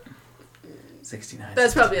 people. 69.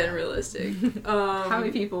 That's probably unrealistic. How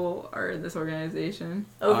many people are in this organization?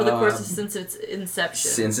 Over the course of since its inception.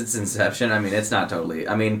 Since its inception, I mean, it's not totally.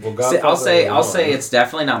 I mean, Well, God I'll forbid say anyone. it's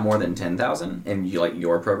definitely not more than 10,000 in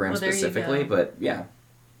your program Well, there you specifically. go. But yeah,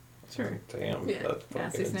 Sure. Damn, Yeah. that's Yeah,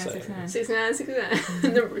 fucking 69, insane.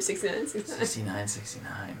 69. Number 69.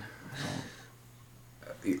 69.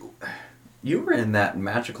 You were in that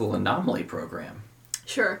magical anomaly program.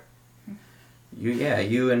 Sure.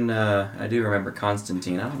 You and I do remember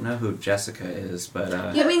Constantine. I don't know who Jessica is, but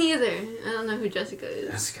Yeah, me neither. I don't know who Jessica is.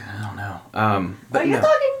 Jessica, I don't know. But Are you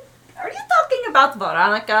talking about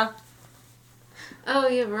Veronica? Oh,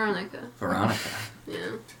 yeah, Veronica. Veronica. Yeah.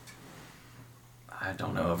 I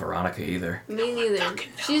don't know Veronica either. Me neither.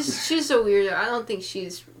 She's a weirdo. I don't think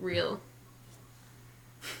she's real.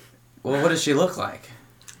 Well, what does she look like?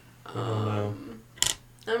 We don't know.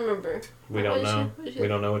 I don't remember. We don't What is she- know. what is she- We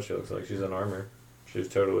don't know what she looks like. She's in armor. She's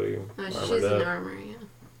totally armored she's in up. armor, yeah.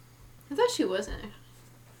 I thought she wasn't.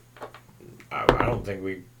 I don't think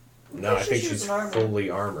we. No, I think she was she's in armor. fully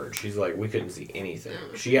armored. She's like, we couldn't see anything.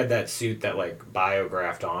 She had that suit that like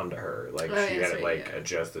biographed onto her. Like Oh, she yeah, had so, it like yeah.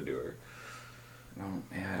 adjusted to her.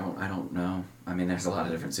 I don't know. I mean, there's a lot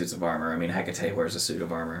of different suits of armor. I mean, Hecate wears a suit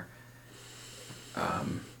of armor.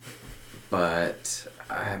 But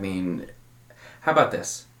I mean, how about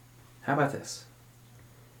this? How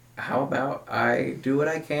about I do what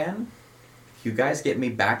I can? You guys get me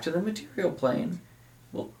back to the material plane.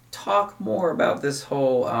 We'll talk more about this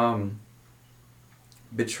whole I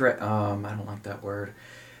don't like that word.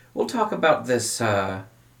 we'll talk about this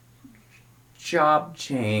job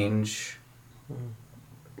change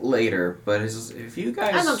later. But if you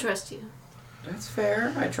guys, I don't trust you. That's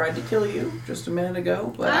fair. I tried to kill you just a minute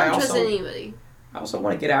ago, but I don't trust anybody. I also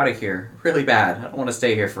want to get out of here really bad. I don't want to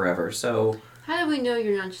stay here forever. So how do we know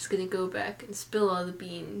you're not just gonna go back and spill all the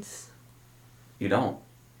beans? you don't.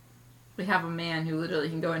 We have a man who literally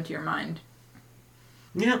can go into your mind.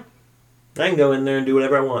 Yeah. I can go in there and do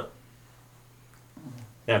whatever I want.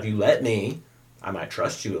 Now, if you let me, I might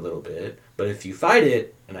trust you a little bit. But if you fight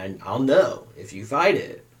it, and I'll know if you fight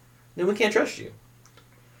it, then we can't trust you.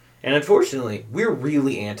 And unfortunately, we're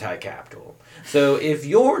really anti-capital. So if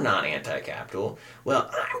you're not anti-capital, well,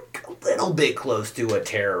 I'm a little bit close to a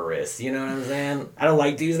terrorist. You know what I'm saying? I don't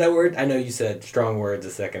like to use that word. I know you said strong words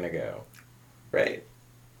a second ago. Right?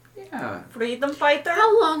 Yeah. Freedom fighter?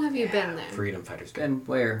 How long have you been there? Freedom fighters. And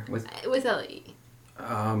where? With LE?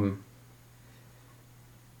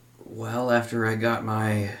 Well, after I got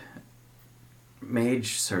my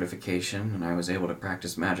mage certification and I was able to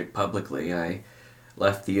practice magic publicly, I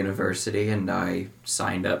left the university and I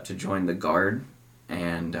signed up to join the guard.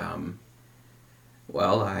 And,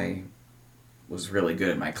 well, I was really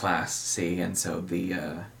good at my class, see, and so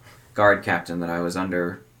the guard captain that I was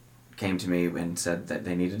under came to me and said that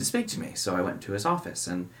they needed to speak to me. So I went to his office,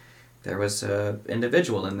 and there was an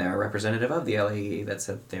individual in there, a representative of the LAE, that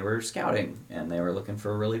said they were scouting, and they were looking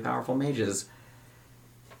for really powerful mages.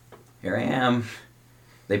 Here I am.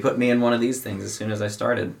 They put me in one of these things as soon as I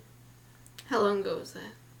started. How long ago was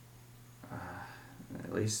that?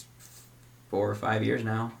 At least 4 or 5 years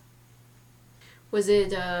now. Was it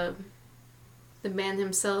the man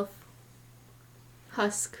himself?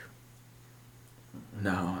 Husk?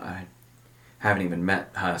 No, I haven't even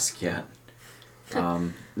met Husk yet.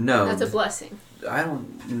 No. That's a blessing. I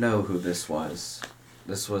don't know who this was.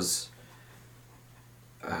 This was...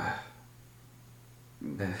 it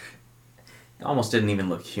almost didn't even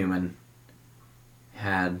look human.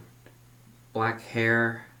 Had black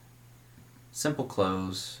hair, simple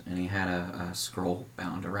clothes, and he had a scroll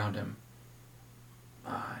bound around him.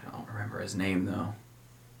 I don't remember his name, though.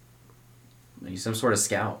 He's some sort of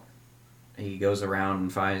scout. He goes around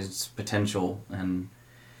and finds potential and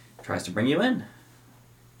tries to bring you in.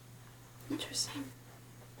 Interesting.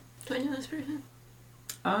 Do I know this person?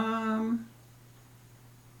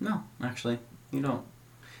 No, actually, you don't.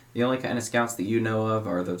 The only kind of scouts that you know of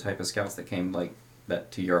are the type of scouts that came like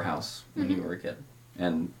that to your house when you were a kid,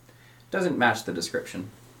 and doesn't match the description.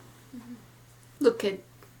 Mm-hmm. Look, kid.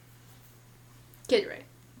 Kid, right?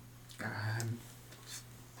 I'm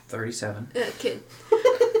 37. Kid.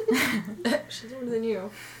 She's older than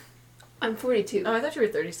you. I'm 42. Oh, I thought you were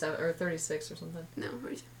 37 or 36 or something. No,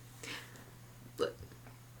 42. Look.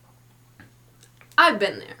 I've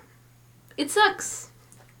been there. It sucks.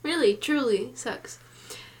 Really, truly sucks.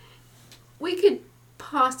 We could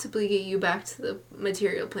possibly get you back to the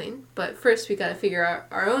material plane, but first we gotta figure out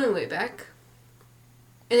our own way back.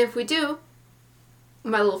 And if we do,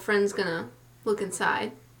 my little friend's gonna look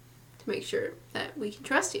inside to make sure that we can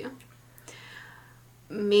trust you.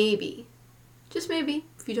 Maybe, just maybe,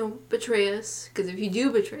 if you don't betray us, because if you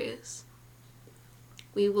do betray us,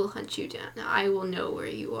 we will hunt you down. Now, I will know where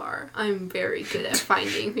you are. I'm very good at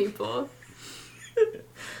finding people.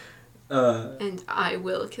 And I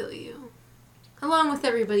will kill you. Along with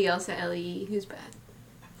everybody else at LE who's bad.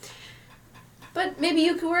 But maybe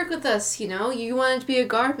you could work with us, you know? You wanted to be a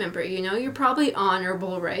guard member, you know? You're probably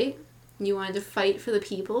honorable, right? You wanted to fight for the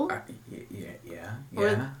people? Yeah.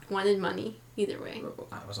 Or wanted money. Either way.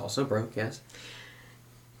 I was also broke, yes.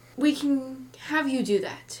 We can have you do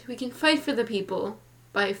that. We can fight for the people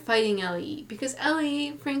by fighting LE. Because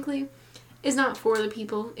LE, frankly, is not for the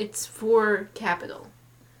people. It's for capital.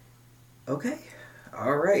 Okay.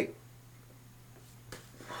 Alright.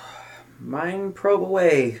 Mind probe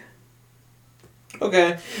away.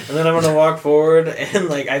 Okay. And then I'm gonna walk forward and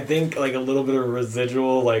like I think like a little bit of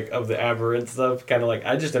residual like of the aberrant stuff, kinda like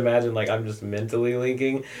I just imagine like I'm just mentally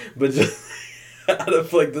linking, but just out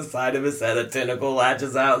of like the side of his head a tentacle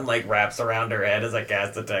latches out and like wraps around her head as I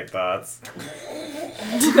cast Detect Thoughts.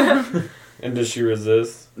 And does she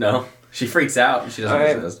resist? No. She freaks out and she doesn't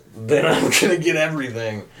Alright. resist. Then I'm gonna get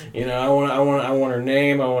everything. You know, I want her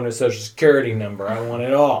name, I want her social security number, I want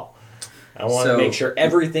it all. I want to make sure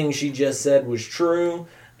everything she just said was true,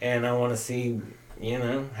 and I want to see, you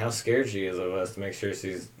know, how scared she is of us to make sure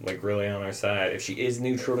she's, like, really on our side. If she is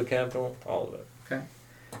neutral to capital, all of it. Okay.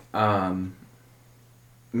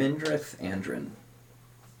 Mindrith Andrin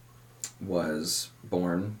was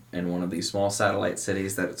born in one of these small satellite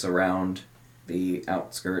cities that's around the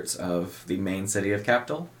outskirts of the main city of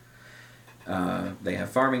Capital. They have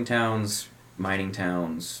farming towns, mining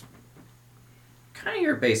towns, kind of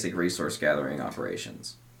your basic resource gathering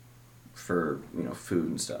operations for, food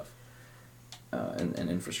and stuff, and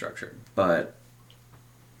infrastructure. But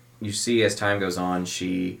you see as time goes on,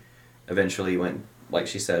 she eventually went, like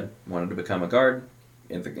she said, wanted to become a guard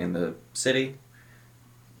in the city.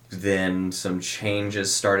 Then some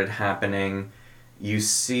changes started happening. You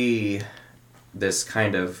see this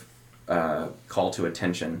kind of call to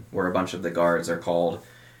attention where a bunch of the guards are called,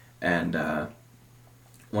 and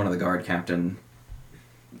one of the guard captain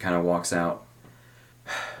kind of walks out.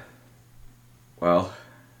 Well,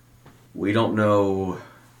 we don't know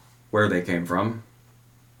where they came from.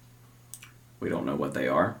 We don't know what they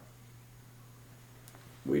are.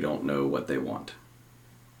 We don't know what they want.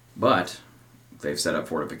 But they've set up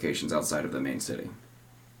fortifications outside of the main city.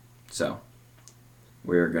 So,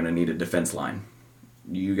 we're going to need a defense line.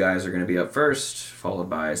 You guys are going to be up first, followed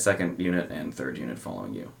by second unit and third unit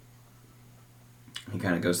following you. He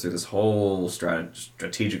kind of goes through this whole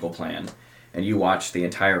strategical plan, and you watch the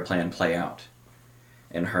entire plan play out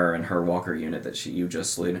in her and her walker unit that you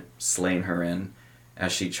just slain her in,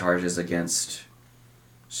 as she charges against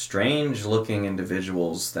strange-looking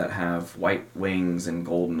individuals that have white wings and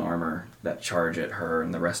golden armor that charge at her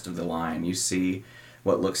and the rest of the line. You see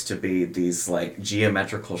what looks to be these,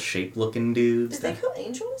 geometrical shape-looking dudes. Did they call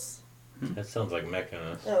angels? That sounds like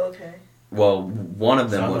Mechanus. Oh, okay. Well, one of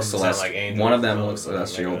them looks celestial. Like angels, one of them looks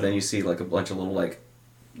celestial. Then you see, a bunch of little,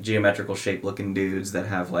 geometrical shape-looking dudes that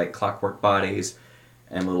have, clockwork bodies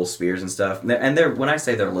and little spears and stuff. And they're when I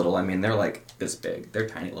say they're little, I mean they're, this big. They're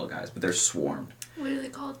tiny little guys, but they're swarmed. What are they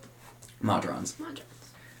called? Modrons.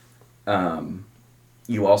 Modrons.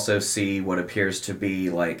 You also see what appears to be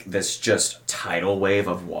this just tidal wave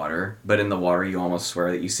of water, but in the water you almost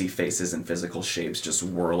swear that you see faces and physical shapes just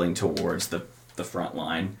whirling towards the front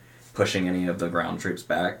line, pushing any of the ground troops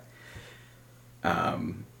back.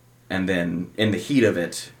 And then in the heat of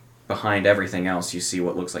it, behind everything else, you see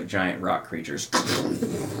what looks like giant rock creatures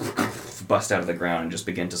bust out of the ground and just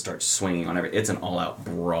begin to start swinging on everything. It's an all-out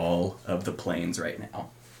brawl of the plains right now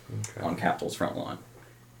on Capital's front lawn.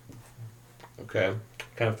 Okay.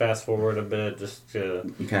 Kind of fast forward a bit, just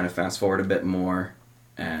to... You kind of fast forward a bit more,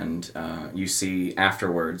 and you see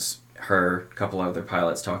afterwards her, a couple other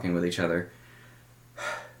pilots talking with each other.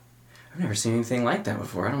 I've never seen anything like that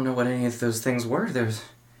before. I don't know what any of those things were.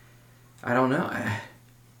 I don't know.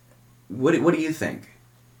 What do you think?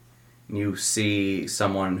 You see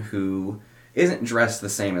someone who isn't dressed the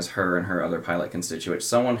same as her and her other pilot constituents.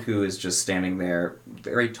 Someone who is just standing there,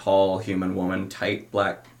 very tall human woman, tight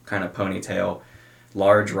black kind of ponytail,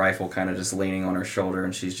 large rifle kind of just leaning on her shoulder,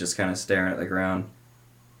 and she's just kind of staring at the ground.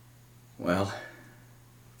 Well,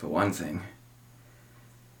 for one thing,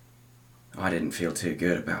 I didn't feel too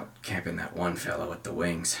good about camping that one fellow with the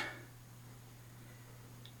wings.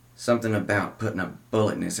 Something about putting a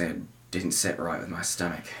bullet in his head didn't sit right with my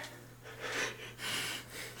stomach.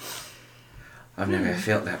 I've never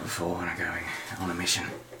felt that before when I'm going on a mission.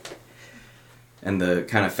 And the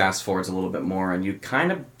kind of fast forwards a little bit more, and you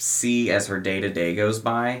kind of see as her day-to-day goes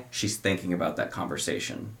by, she's thinking about that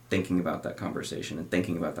conversation, and thinking about that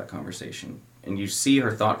conversation. And you see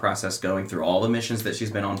her thought process going through all the missions that she's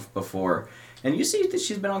been on before, and you see that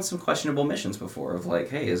she's been on some questionable missions before, of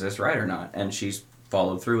hey, is this right or not? And she's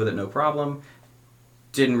followed through with it, no problem.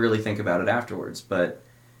 Didn't really think about it afterwards, but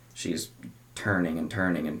she's turning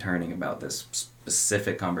about this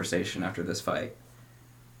specific conversation after this fight.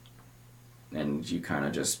 And you kind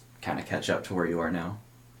of catch up to where you are now.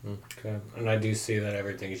 Okay. And I do see that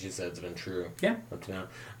everything she said's been true. Yeah. Up to now.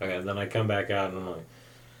 Okay, then I come back out and I'm like,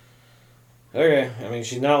 okay, I mean,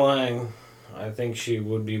 she's not lying. I think she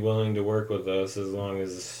would be willing to work with us as long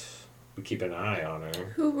as we keep an eye on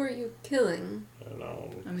her. Who were you killing? And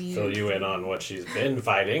I'll I mean- fill you in on what she's been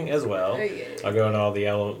fighting as well. Okay. I'll go into all the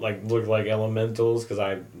look like elementals, because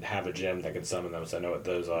I have a gem that can summon them, so I know what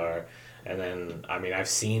those are. And then, I mean, I've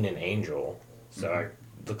seen an angel, so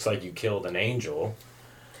looks like you killed an angel.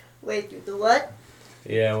 Wait, you the what?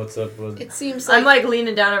 Yeah, what's up with... It seems I'm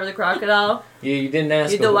leaning down over the crocodile. Yeah, you didn't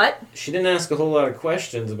ask... You the what? She didn't ask a whole lot of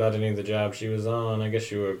questions about any of the jobs she was on. I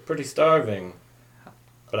guess you were pretty starving.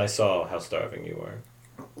 But I saw how starving you were.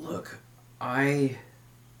 Look, I've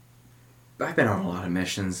been on a lot of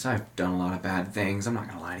missions. I've done a lot of bad things. I'm not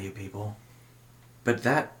going to lie to you people. But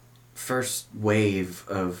that first wave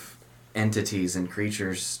of entities and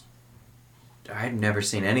creatures, I'd never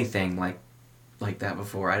seen anything like that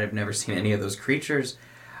before. I'd have never seen any of those creatures.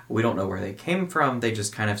 We don't know where they came from. They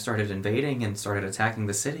just kind of started invading and started attacking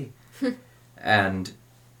the city. And,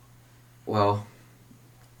 well,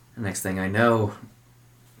 the next thing I know,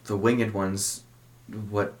 the winged ones,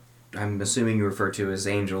 what I'm assuming you refer to as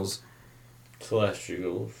angels,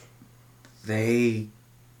 Celestials. and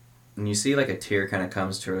you see like a tear kind of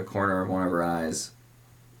comes to the corner of one of her eyes.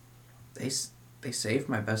 They saved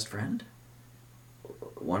my best friend.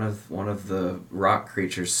 One of the rock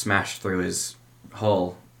creatures smashed through his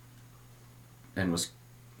hull, and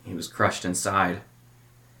he was crushed inside.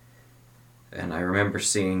 And I remember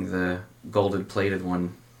seeing the golden plated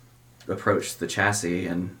one approach the chassis,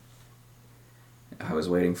 and I was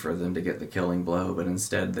waiting for them to get the killing blow, but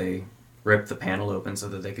instead they ripped the panel open so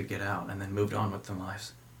that they could get out, and then moved on with their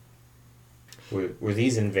lives. Were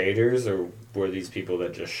these invaders, or were these people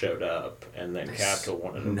that just showed up and then Capital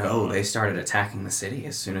wanted them No, gone? they started attacking the city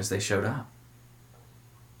as soon as they showed up.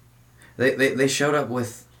 They showed up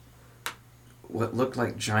with what looked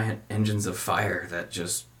like giant engines of fire that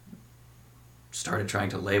just started trying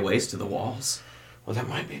to lay waste to the walls. Well, that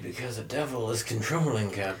might be because the devil is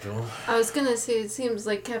controlling Capital. I was gonna say, it seems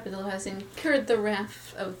like Capital has incurred the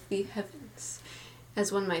wrath of the heavens, as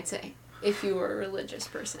one might say, if you were a religious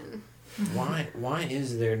person. Why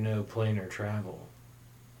is there no planar travel?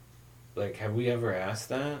 Like, have we ever asked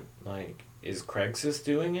that? Like, is Crexus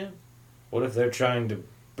doing it? What if they're trying to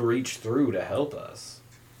breach through to help us?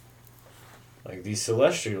 Like, these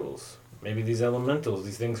Celestials, maybe these Elementals,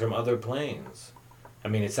 these things from other planes. I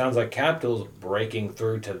mean, it sounds like Capital's breaking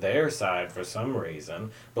through to their side for some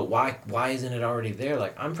reason, but why isn't it already there?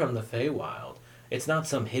 Like, I'm from the Feywild. It's not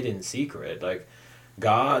some hidden secret. Like,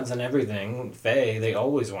 gods and everything, Fae, they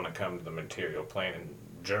always want to come to the material plane and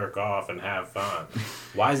jerk off and have fun.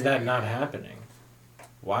 Why is that not happening?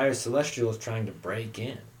 Why are Celestials trying to break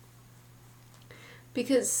in?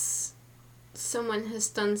 Because someone has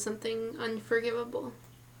done something unforgivable.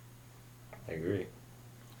 I agree.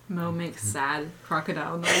 Mo makes sad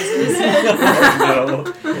crocodile noises. No.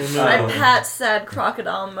 I pat sad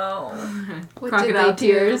crocodile Mo. What Crocodile did they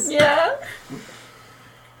do? tears. Yeah.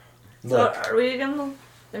 Look, So are we gonna?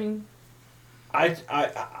 I mean,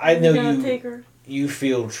 I know we gonna you. take her. You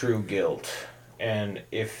feel true guilt, and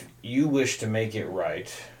if you wish to make it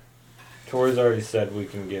right, Tori's already said we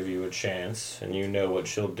can give you a chance, and you know what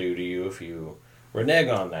she'll do to you if you renege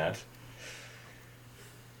on that.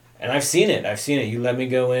 And I've seen it. You let me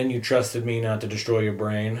go in. You trusted me not to destroy your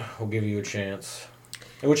brain. We'll give you a chance,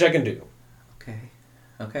 which I can do.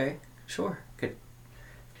 Okay, sure. Good.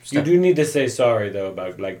 You do need to say sorry though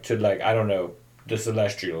about I don't know, the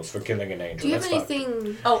Celestials for killing an angel. Do you have That's fine.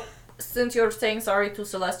 anything... Oh, since you're saying sorry to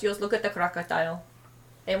Celestials, look at the crocodile.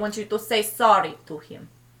 I want you to say sorry to him.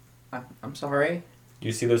 I'm sorry. Do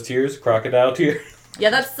you see those tears? Crocodile tears. Yeah,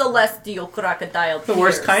 that's celestial crocodile. The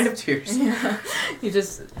worst tears. kind of tears. You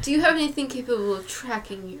just Do you have anything capable of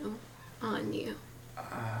tracking you on you?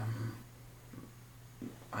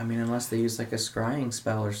 I mean, unless they use like a scrying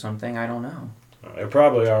spell or something, I don't know. They're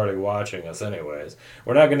probably already watching us anyways.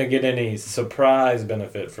 We're not going to get any surprise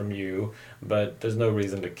benefit from you, but there's no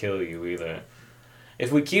reason to kill you either.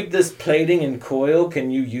 If we keep this plating in coil, can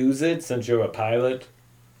you use it since you're a pilot?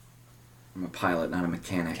 I'm a pilot, not a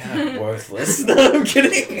mechanic. God, worthless. No, I'm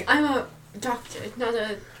kidding. I'm a doctor, not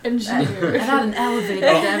a... engineer. not an elevator,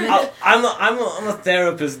 damn it. I'm a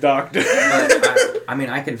therapist doctor. But I mean,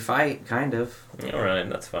 I can fight, kind of. Alright,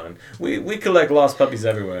 that's fine. We collect lost puppies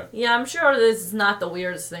everywhere. Yeah, I'm sure this is not the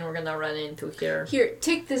weirdest thing we're gonna run into here. Here,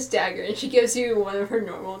 take this dagger, and she gives you one of her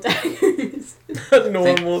normal daggers.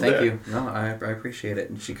 Normal Thank you. No, I appreciate it.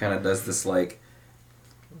 And she kind of does this like...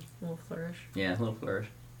 Little flourish. Yeah, a little flourish.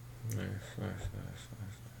 Nice.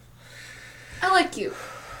 I like you.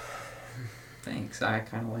 Thanks, I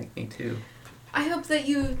kind of like me too. I hope that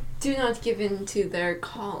you do not give in to their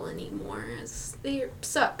call anymore, as they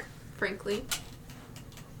suck, frankly.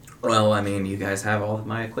 Well, I mean, you guys have all of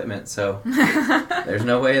my equipment, so there's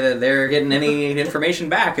no way that they're getting any information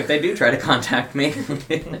back if they do try to contact me.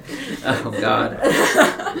 Oh, God.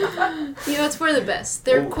 You know, it's for the best.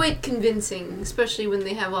 They're quite convincing, especially when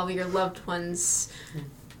they have all of your loved ones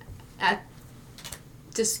at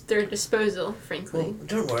just their disposal, frankly. Well,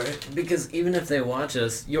 don't worry, because even if they watch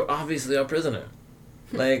us, you're obviously our prisoner.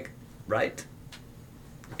 Like, right?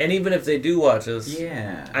 And even if they do watch us,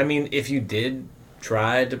 Yeah. I mean, if you did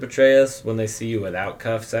try to betray us when they see you without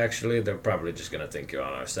cuffs, actually, they're probably just going to think you're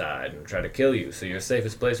on our side and try to kill you, so your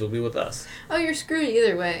safest place will be with us. Oh, you're screwed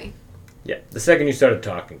either way. Yeah, the second you started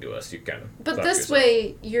talking to us, you kind of But fucked this yourself.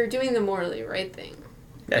 way, you're doing the morally right thing.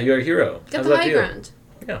 Yeah, you're a hero. Get How's the that high feel? ground.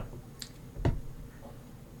 Yeah.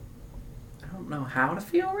 I don't know how to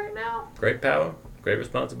feel right now. Great power, great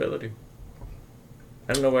responsibility.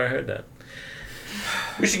 I don't know where I heard that.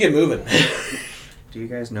 We should get moving. Do you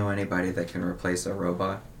guys know anybody that can replace a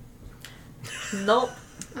robot? Nope.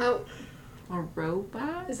 Oh, A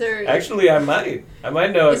robot? is there? Actually, I might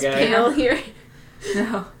know a is guy. Pale here?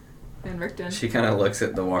 No. Van Richten. She kind of looks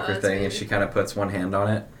at the walker that's thing and weird. she kind of puts one hand on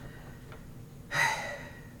it.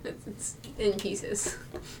 It's in pieces.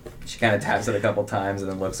 She kind of taps it a couple times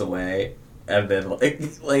and then looks away. And then,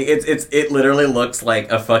 it literally looks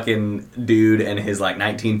like a fucking dude in his,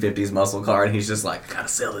 1950s muscle car, and he's just like, I gotta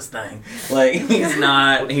sell this thing.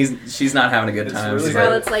 She's not having a good It's time. really She's good.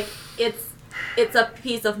 Well, like, it's like it's a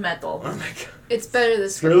piece of metal. Oh my god. It's better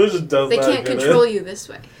this It's way. really just does They that can't good. control you this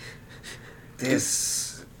way.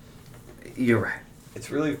 you're right. It's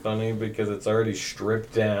really funny because it's already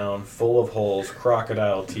stripped down, full of holes,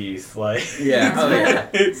 crocodile teeth. Yeah, oh yeah.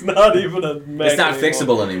 It's not even a mech It's not anymore.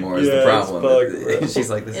 fixable anymore is Yeah, the it's problem. fucked, bro. She's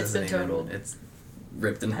like, this It's isn't been even, totaled. it's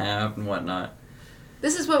ripped in half and whatnot.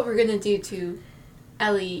 This is what we're gonna do to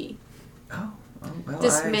Ellie. Oh, well, I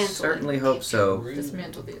Dismantle it. certainly hope so.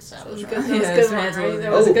 Dismantle the That was establishment. good. That was Yeah, a good one. dismantle Right? it.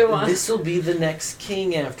 That was a good one. This will be the next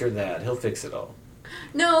king after that. He'll fix it all.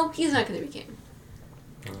 No, he's not gonna be king.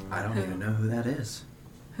 I don't even know who that is.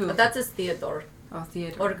 Who? But that's his Theodore Oh,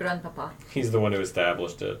 Theodore. or grandpapa. He's the one who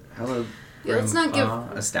established it. Hello, Yeah, let's not give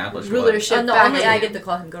established rulership No, back. only I get to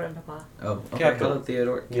call him grandpapa. What? Oh, okay. Capital. Hello,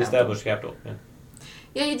 Theodore. He established capital. Yeah.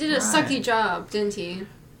 Yeah, you did a Right. sucky job, didn't he?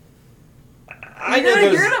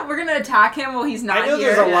 We're gonna attack him while he's not I know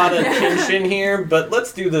here. there's a lot of Yeah. tension here, but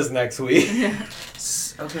let's do this next week.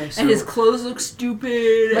 Okay, so And his clothes look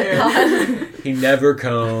stupid. He never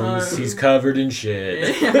comes. He's covered in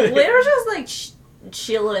shit. We're just like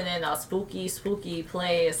chilling in a spooky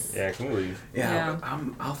place. Yeah, can we leave? yeah, Yeah.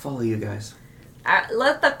 I'll follow you guys.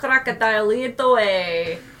 Let the crocodile lead the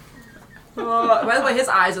way. Oh, by the way, his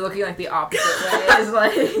eyes are looking like the opposite way. It's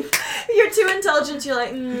like You're too intelligent. You're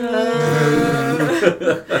like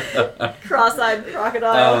cross-eyed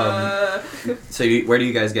crocodile. So where do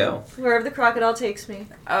you guys go? Wherever the crocodile takes me.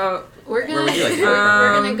 oh, We're gonna Where would you like to go?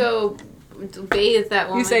 we're gonna go bathe that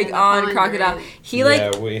woman. you say in the on pond, crocodile. right? He like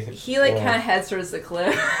yeah, well, kind of heads towards the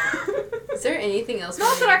cliff. Is there anything else? No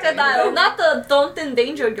we need to do? crocodile, not the don't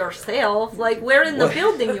endanger yourself. Like where in the What?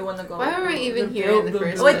 building you want to go? Why are we even The here in the build-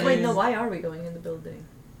 first the place? Wait, no. Why are we going in the building?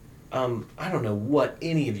 I don't know what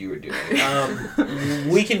any of you are doing.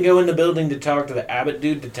 We can go in the building to talk to the Abbott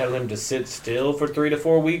dude to tell him to sit still for 3 to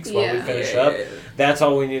 4 weeks while we Yeah. finish up. That's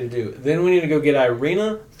all we need to do. Then we need to go get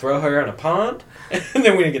Irina, throw her in a pond, and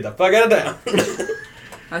then we need to get the fuck out of town.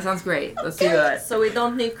 That sounds great. Let's do that. So we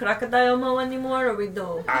don't need Crocodile Mo anymore, or we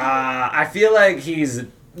do? I feel like he's...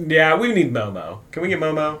 Yeah, we need Momo. Can we get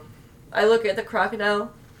Momo? I look at the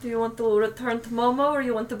crocodile. Do you want to return to Momo, or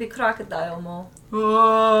you want to be Crocodile Mo?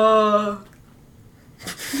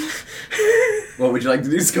 What would you like to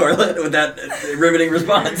do, Scarlett, with that riveting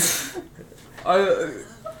response?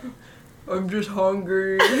 I'm just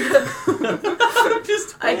hungry.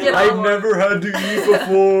 I give never had to eat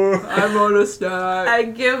before. I'm on a snack. I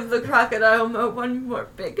give the Crocodile Mo one more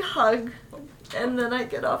big hug, and then I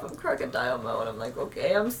get off of Crocodile Mo, and I'm like,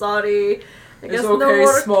 okay, I'm sorry. I guess It's okay, no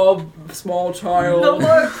more, small child. no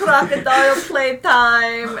more crocodile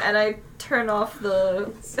playtime, and I turn off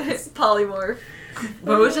the polymorph.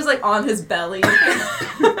 But it was just like on his belly.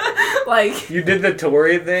 Like You did the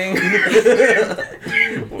Tory thing.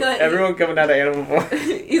 Everyone coming out of animal form.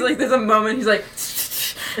 he's like there's a moment he's like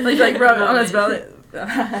rubbing on his belly.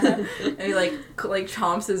 And he like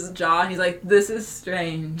chomps his jaw and he's like, this is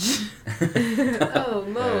strange. Oh,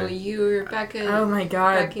 Mo, you're back in. Oh my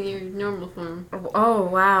god. Back in your normal form. Oh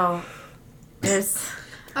wow. There's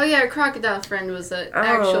Oh yeah, our crocodile friend was an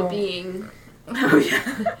actual being. oh yeah.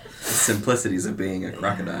 The simplicities of being a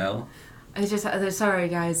crocodile. I just sorry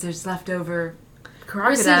guys, there's leftover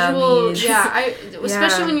crocodile Residual, meat. yeah.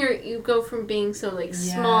 Especially Yeah. when you go from being so like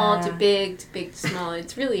small to Yeah. big to small.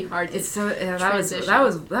 It's really hard to. It's so that transition.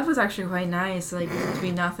 was actually quite nice. Like to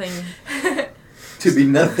be nothing, To be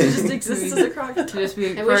nothing. Just exists as a crocodile. to just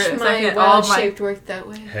be. I for wish a my second, all wild of my shaped worked that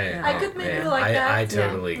way. Hey, I could make man, it like that. I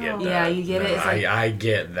totally get that. Yeah, you get it. It's like- I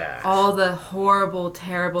get that. all the horrible,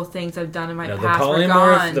 terrible things I've done in my No, the past were polymorph,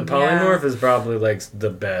 gone. the polymorph is probably like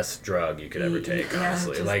the best drug you could ever Yeah, take. yeah,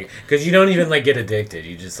 Honestly, just- like because you don't even like get addicted.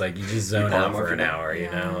 You just zone out for polymorph an it. hour.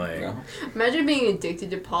 You know, like. No. Imagine being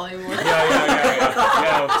addicted to polymorph.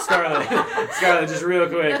 Yo, Scarlett, just real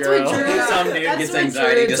quick, That's girl. what druids Some are. dude That's gets what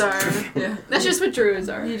anxiety, druids just- are. Yeah. That's just what druids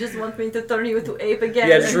are. You just want me to turn you into ape again.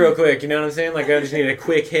 Yeah, just real quick. You know what I'm saying? Like I just need a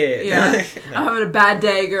quick hit. Yeah. I'm having a bad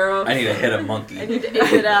day, girl. I need to hit a I monkey. need to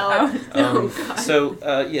ape it out. So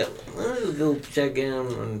yeah, let's go check in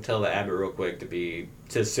and tell the Abbott real quick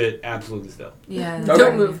to sit absolutely still. Yeah. Okay.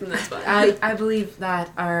 Don't move from that spot. I believe that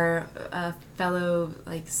our fellow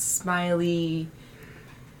like smiley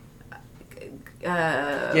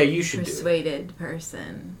you should do it. persuaded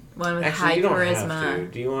person. One with Actually, high you don't charisma. have to.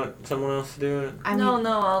 Do you want someone else to do it? I no, mean,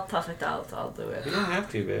 I'll tough it out. I'll do it. You don't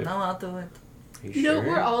have to, babe. No, I'll do it. You No, sure?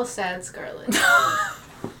 we're all sad, Scarlet.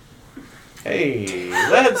 Hey,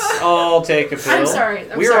 let's all take a pill. I'm sorry.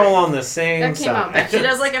 We're all on the same That came out side. She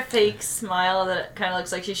does like a fake smile that kind of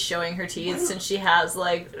looks like she's showing her teeth since she has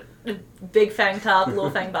like a big fang top, little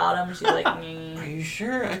fang bottom. She's like, Are you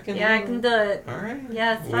sure I can? yeah, I can do it. All right.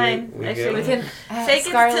 Yeah, it's fine. We Actually, good? we can fake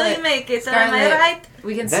it till you make it. Am I Scarlet. right?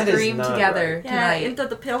 We can That is scream not together right. Yeah, tonight. into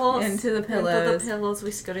the pillows. Into the Into pillows. the pillows, we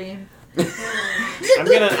scream. I'm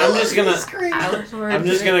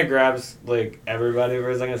just gonna grab like everybody for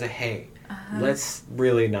a second and say, hey, let's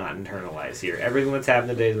really not internalize here. Everything that's happened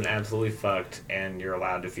today has been absolutely fucked, and you're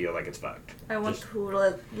allowed to feel like it's fucked. I want Just-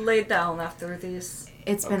 to lay down after this.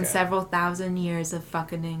 It's been Okay. several thousand years of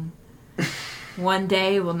fucking. One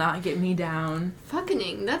day will not get me down.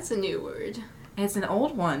 Fucking, that's a new word. It's an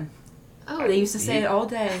old one. Oh, They used to say it all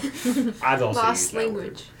day. I've also lost used that word.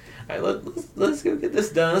 language. All right, let's go get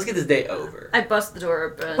this done. Let's get this day over. I bust the door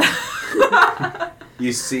open.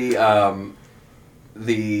 You see,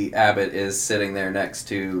 the abbot is sitting there next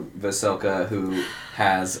to Vasilka, who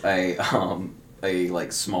has a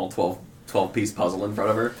like small 12 piece puzzle in front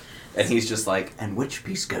of her, and he's just like, and which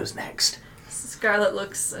piece goes next? Scarlet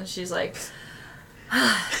looks and she's like,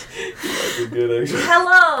 That's good, actually.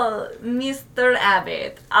 hello, Mr.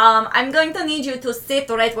 Abbott. I'm going to need you to sit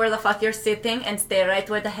right where the fuck you're sitting and stay right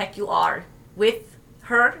where the heck you are with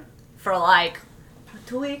her for like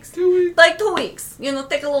 2 weeks. 2 weeks. Like 2 weeks. You know,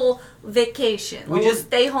 take a little vacation. We a little just-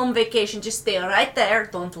 stay-home vacation. Just stay right there.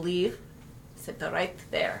 Don't leave. Sit right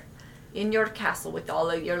there. In your castle with all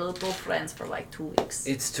of your little friends for like 2 weeks.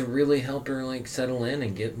 It's to really help her like settle in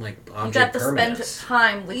and get like You got object to permanence. spend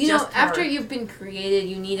time with You know, just after her. you've been created,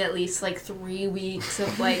 you need at least like 3 weeks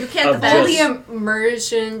of like You can't Of depend. fully just-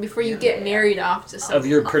 immersion before you get married off to someone. Of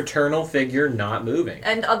your paternal figure not moving.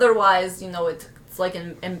 And otherwise, you know, it's like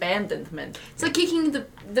an abandonment. It's like kicking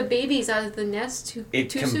the babies out of the nest too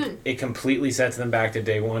soon. It completely sets them back to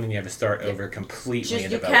day one, and you have to start over completely Just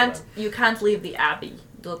in you development. can't leave the Abbey.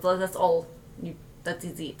 That's all. That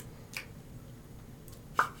is it.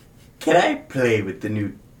 Can I play with the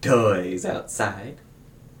new toys outside?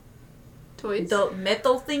 Toys. The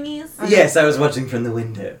metal thingies. Yes, I was watching from the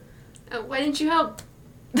window. Why didn't you help?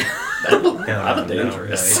 I'm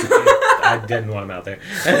dangerous. I didn't want him out there.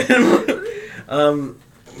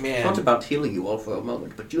 Man. Thought about healing you all for a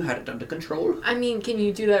moment, but you had it under control. I mean, can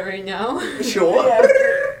you do that right now? Sure.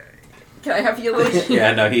 Can I have you?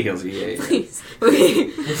 Yeah, no, he heals you. Yeah, yeah. Please.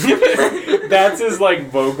 Please. That's his like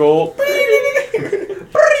vocal.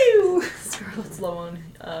 Scarlet's low on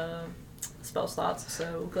spell slots,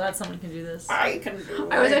 so glad someone can do this. I can do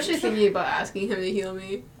I was actually thinking about asking him to heal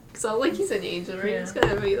me. Because I was like, he's an angel, right? Yeah. He's gonna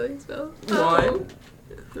have a healing spell. 1,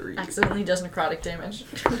 3. Accidentally does necrotic damage.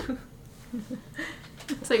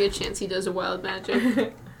 It's like a chance he does a wild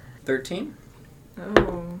magic. 13?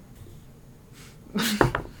 Oh.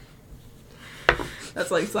 That's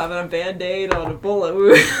like slapping a band-aid on a bullet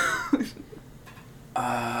wound.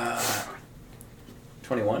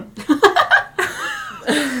 21?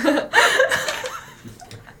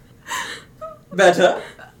 Better.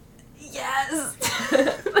 Yes.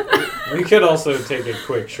 We could also take a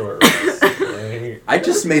quick short rest. Like, I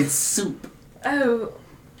just made soup. Oh.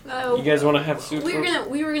 Oh, you guys want to have soup?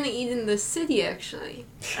 we were gonna eat in the city actually.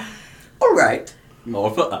 All right.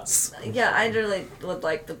 More for us. Yeah, I really would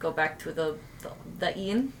like to go back to the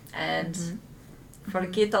inn and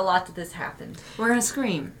forget a lot of this happened. We're gonna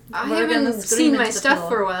scream. I We're gonna haven't scream seen my into the stuff pillow.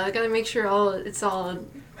 for a while. I gotta make sure it's all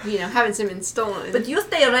haven't been stolen. But you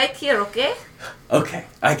stay right here, okay? Okay,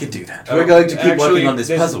 I can do that. We're going to keep working on this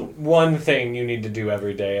there's puzzle. One thing you need to do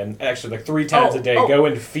every day, and actually like 3 times Oh, a day, oh. go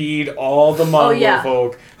and feed all the Mongol yeah.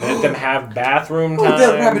 folk. Let them have bathroom Oh, time.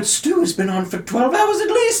 that rabbit stew has been on for 12 hours at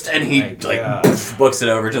least! And he, My God. books it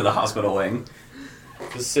over to the hospital wing.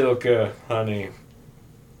 Vasilka, honey.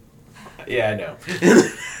 Yeah, I know.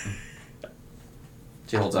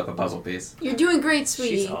 She holds up a puzzle piece. You're doing great,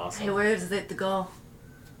 sweetie. She's awesome. Hey, where does it go?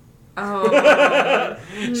 Oh.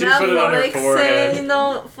 She put it on her forehead.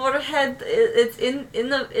 Say, forehead. It's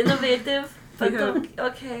innovative. But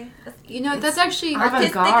okay. That's actually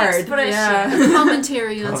Artistic Avant-garde. expression. Yeah.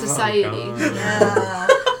 commentary on society. Avant-garde. Yeah.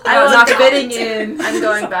 I was not fitting in. I'm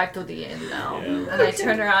going back to the inn now. Yeah. And I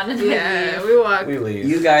turn around and Yeah, we walk. We leave.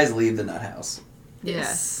 You guys leave the nut house.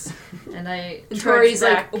 Yes. and I And trudge Tori's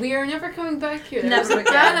back. like, we are never coming back here. That Never was a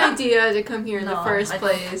again. bad idea to come here in the No, first I-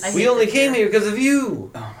 place. I- We only came here because of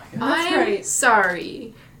you. Oh my god. That's I'm right.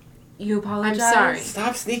 sorry. You apologize? I'm sorry.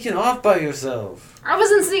 Stop sneaking off by yourself. I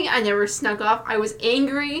wasn't sneaking. I never snuck off. I was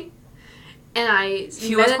angry, and I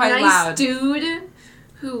She met was a quite nice loud. dude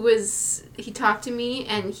he talked to me,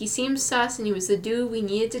 and he seemed sus, and he was the dude we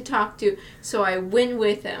needed to talk to, so I went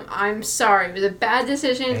with him. I'm sorry. It was a bad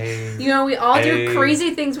decision. Hey, You know, we all Hey. do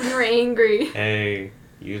crazy things when we're angry. hey,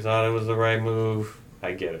 you thought it was the right move.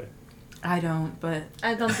 I get it. I don't, but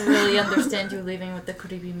I don't really understand you leaving with the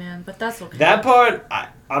creepy man, but that's okay. That part,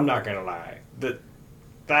 I'm not gonna lie.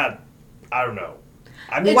 That I don't know.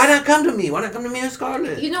 I mean, why It's- not come to me? Why not come to me or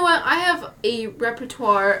Scarlet? You know what? I have a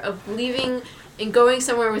repertoire of leaving and going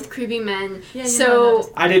somewhere with creepy men. Yeah, you know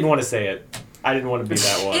so I didn't want to say it. I didn't want to be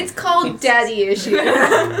that one. it's called daddy issue.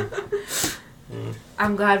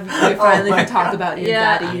 I'm glad we finally my can talk God. about your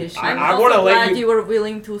Yeah, daddy issue. I'm I also wanna let glad you- you were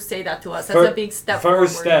willing to say that to us. That's Fir- a big step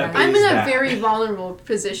first forward. step. I'm in a that? very vulnerable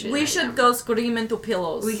position. We right should now. go scream into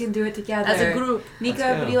pillows. We can do it together. as a group, Nika,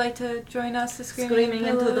 Let's go. would you like to join us to screaming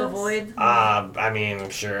into the pillows? void. I mean,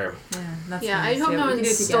 sure. Yeah, that's Yeah, I nice. hope we no can do it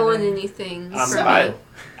one's together. stolen anything from I- me.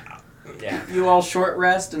 Yeah. You all short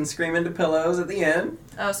rest and scream into pillows at the end.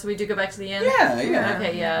 Oh, so we do go back to the end? Yeah.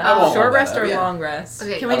 Okay, yeah. I won't Short hold that rest up, or yeah. long rest?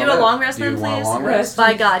 Okay. Can we I do don't a know. long rest Do then, you want a please? long rest?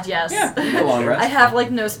 By God, yes. Yeah, you can do a long rest. I have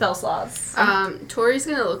like no spell slots. Tori's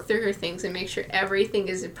gonna look through her things and make sure everything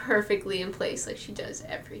is perfectly in place like she does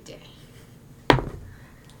every day.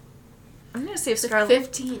 I'm gonna see if It's Scarlet.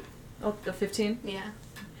 15. Oh, a 15. Yeah.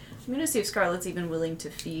 I'm gonna see if Scarlet's even willing to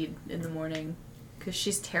feed in the morning, because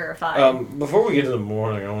she's terrified. Before we get to the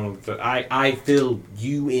morning, I fill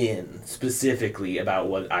you in specifically about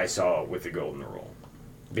what I saw with the golden rule.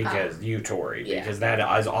 Because you, Tori, yeah. because that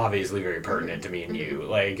is obviously very pertinent to me and you.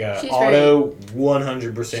 Like, She's Otto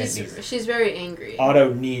 100% needs She's very angry.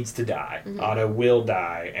 Otto needs to die. Mhm. Otto will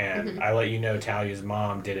die, and Mhm. I let you know Talia's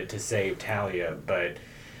mom did it to save Talia, but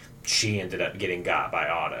she ended up getting got by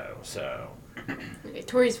Otto, so... Okay,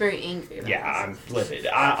 Tori's very angry about Yeah, this. I'm livid.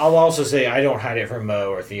 I'll also say I don't hide it from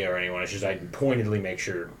Mo or Theo or anyone. It's just I pointedly make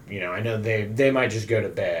sure, I know they might just go to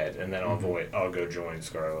bed, and then I'll go join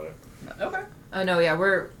Scarlet. Okay. Oh no, yeah,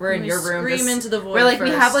 we're in We your room. Scream just- into the void. We're like we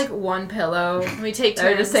first. have like one pillow. We take That we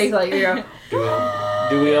turns. just take like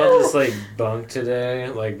Do we all just like bunk today?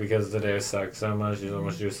 Like because today sucked so much, you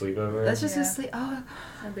almost do a sleepover? Let's just Yeah. sleep. Oh,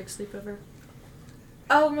 a big sleepover.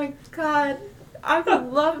 oh my god, I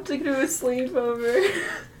would love to do a sleepover.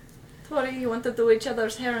 Tori, you want to do each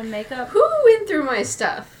other's hair and makeup? Who went through my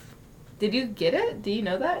stuff? Did you get it? Do you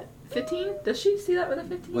know that? 15? Does she see that with a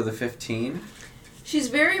 15? With a 15, She's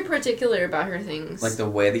very particular about her things. like the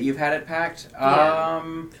way that you've had it packed. Yeah.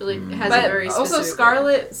 She like, has But a very also specific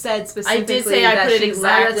Scarlet said I specifically did say I that put it she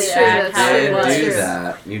exactly liked true, at that's how true. it did was. do true.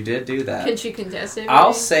 that. You did do that. Can she contest it? I'll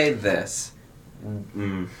maybe? say this.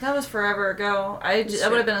 That was forever ago. I would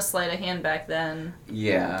have been a sleight of hand back then.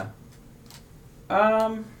 Yeah.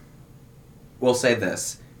 We'll say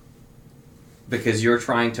this. Because you're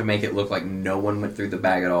trying to make it look like no one went through the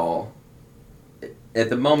bag at all. At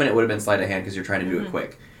the moment, it would have been sleight of hand because you're trying to do it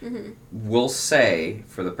quick. Mhm. We'll say,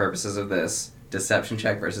 for the purposes of this, deception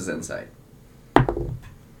check versus insight.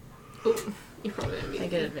 Ooh, you're probably gonna be I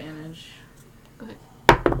get advantage. Go ahead.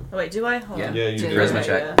 Oh wait, do I? Hold Yeah. on. Yeah, you do. Charisma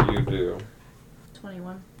check. Yeah. You do.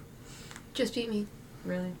 21. Just beat me.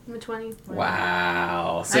 Really? I'm a 20.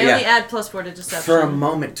 Wow. So I yeah, only add +4 to deception. for a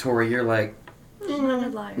moment, Tori, you're like, She's not a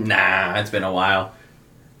liar. nah, it's been a while.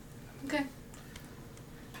 Okay.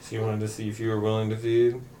 So you wanted to see if you were willing to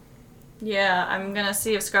feed? Yeah, I'm gonna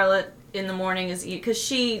see if Scarlet in the morning is because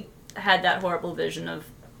she had that horrible vision of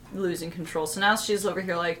losing control. So now she's over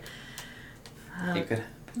here like, You could.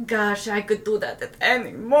 gosh, I could do that at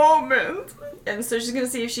any moment. And so she's gonna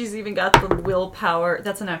see if she's even got the willpower.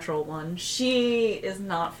 That's a natural one. She is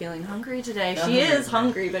not feeling hungry today. She is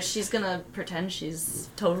hungry, but she's gonna pretend she's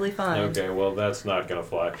totally fine. Okay, well that's not gonna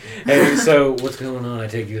fly. Hey, so what's going on? I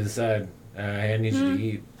take you to the side. I need you to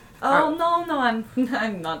eat. Oh no,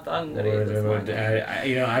 I'm not hungry. this morning.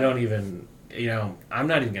 I don't even. I'm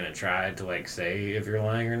not even gonna try to like say if you're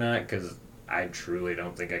lying or not because I truly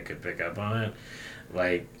don't think I could pick up on it.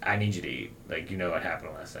 Like, I need you to eat. Like, you know what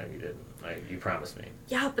happened last time you didn't. Like, you promised me.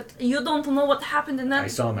 Yeah, but you don't know what happened in that. I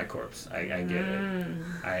saw my corpse. I get it.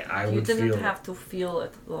 I You would didn't feel. have to feel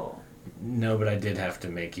it though. No, but I did have to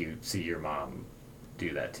make you see your mom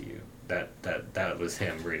do that to you. That was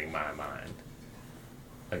him reading my mind.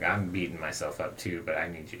 Like, I'm beating myself up too, but I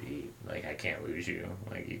need you to eat. Like, I can't lose you.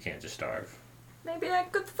 Like, you can't just starve. Maybe I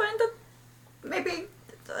could find it. Maybe.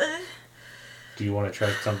 Do you want to try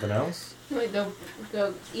something else? Wait, go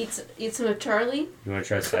eat some of Charlie. You want to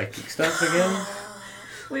try psychic stuff again?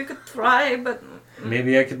 We could try, but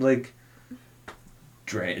Maybe I could, like,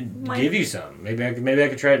 give you some. Maybe I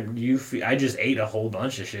could try. I just ate a whole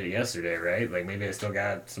bunch of shit yesterday, right? Like maybe I still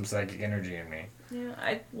got some psychic energy in me.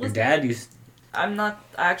 Yeah, Your dad used. I'm not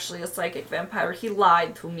actually a psychic vampire. He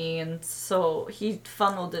lied to me, and so he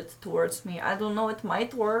funneled it towards me. I don't know. It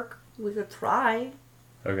might work. We could try.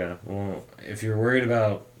 Okay. Well, if you're worried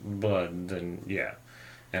about blood, then yeah,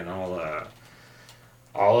 and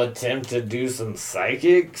I'll attempt to do some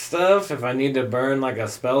psychic stuff. If I need to burn like a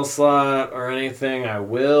spell slot or anything, I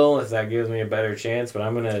will, if that gives me a better chance. But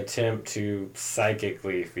I'm going to attempt to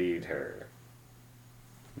psychically feed her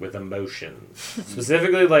with emotions.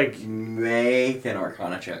 Specifically, like... Make an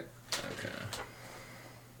Arcana check. Okay.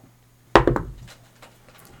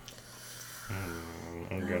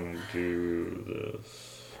 I'm going to do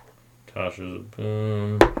this. Tasha's a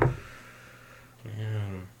boom.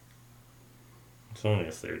 Man. It's only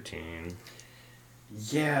a 13.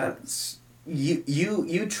 Yeah,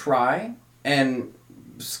 you try, and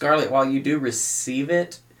Scarlet, while you do receive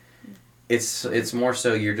it, it's more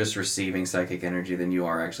so you're just receiving psychic energy than you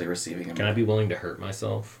are actually receiving it. Can I be willing to hurt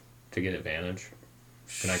myself to get advantage?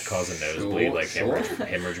 Can I cause a nosebleed,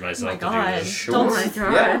 hemorrhage myself to do this? Sure. Oh my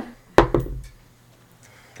god. Yeah.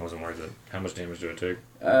 It wasn't worth it. How much damage do I take?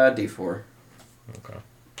 D4. Okay.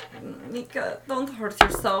 Nika, don't hurt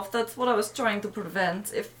yourself. That's what I was trying to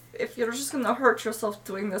prevent. If you're just gonna hurt yourself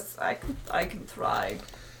doing this, I can try.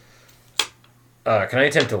 Can I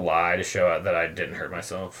attempt to lie to show out that I didn't hurt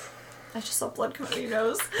myself? I just saw blood come out of your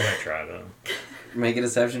nose. Can I try that? Make a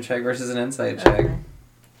deception check versus an insight check.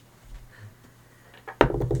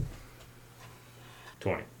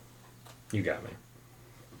 20. You got me.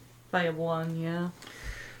 By a 1, yeah.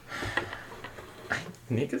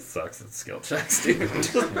 Nika sucks at skill checks, dude.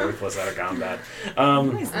 Just worthless out of combat.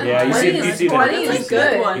 Yeah, you see the 20 is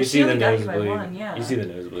good. You see the got you by nosebleed. 1, yeah. You see the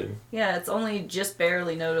nosebleed. Yeah, it's only just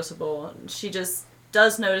barely noticeable. She just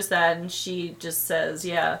does notice that, and she just says,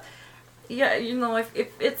 yeah, you know, if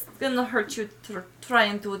it's gonna hurt you to try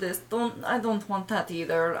and do this, I don't want that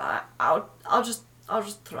either. I'll just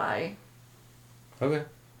try. Okay.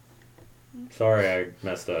 Sorry, I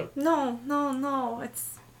messed up. No,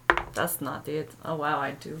 that's not it. Oh wow,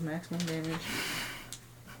 I do maximum damage.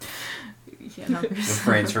 You can't help yourself.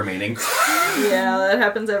 Refrains from eating. Yeah, that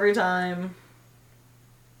happens every time.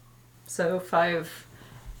 So 5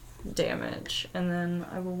 damage, and then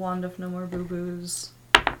I will wand of no more boo-boos.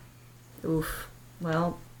 Oof.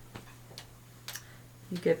 Well,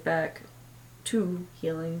 you get back 2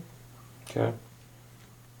 healing. Okay.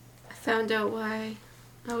 I found out why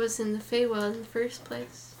I was in the Feywild in the first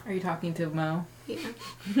place. Are you talking to Mo? Yeah.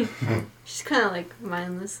 She's kind of like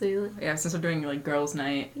mindlessly. Yeah, since we're doing like girls'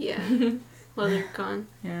 night. Yeah. While they're gone.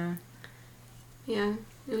 Yeah. Yeah.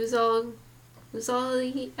 It was all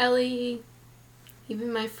LE.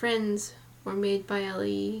 Even my friends were made by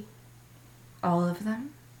LE. All of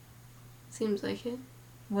them? Seems like it.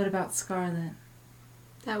 What about Scarlet?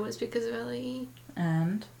 That was because of LE.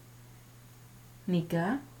 And?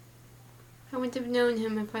 Nika? I wouldn't have known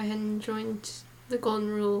him if I hadn't joined the Golden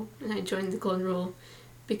Rule, and I joined the Golden Rule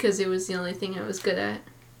because it was the only thing I was good at.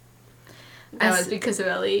 That was because of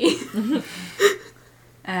LE.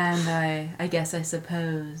 And I guess I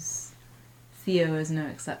suppose Theo is no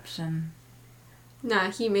exception.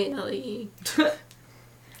 Nah, he made LE.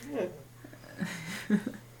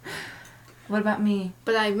 What about me?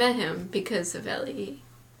 But I met him because of LE.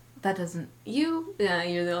 That doesn't... You? Nah,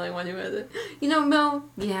 you're the only one who has it. You know, Mo,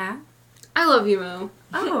 Yeah? I love you, Mo.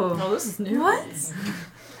 Oh. Oh, this is new. What?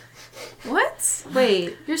 What?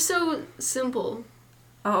 Wait. You're so simple.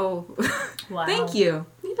 Oh. Wow. Thank you.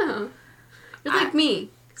 Yeah. You're like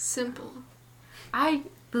me. Simple. I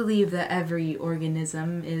believe that every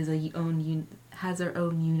organism is has their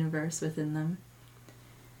own universe within them.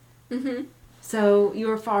 Mm-hmm. So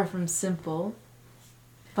you're far from simple.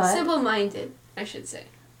 But Simple-minded, I should say.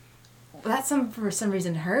 that for some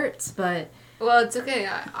reason hurts, but Well, it's okay.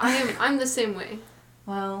 I'm the same way.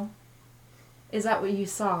 well, is that what you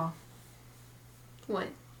saw What?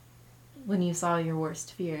 when you saw your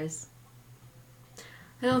worst fears?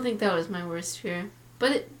 I don't think that was my worst fear.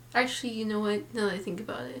 But it, actually, you know what? Now that I think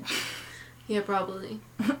about it. Yeah, probably.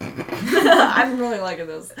 I'm really liking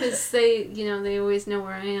this. Because they always know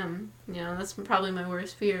where I am. That's probably my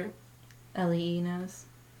worst fear. LEE knows.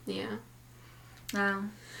 Yeah. Wow.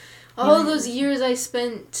 All those years I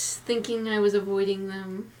spent thinking I was avoiding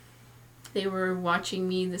them. They were watching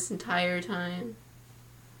me this entire time.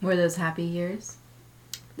 Were those happy years?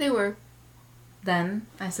 They were. Then,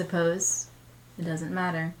 I suppose, it doesn't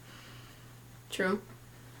matter. True.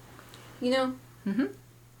 Mm-hmm.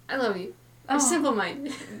 I love you. Oh. You're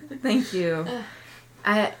simple-minded. Thank you.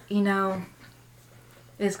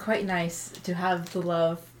 It is quite nice to have the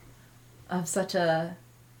love of such a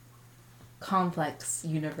complex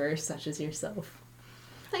universe such as yourself.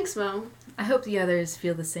 Thanks, Mo. I hope the others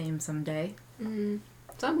feel the same someday.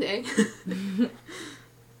 Someday.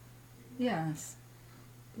 Yes.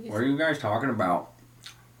 What are you guys talking about?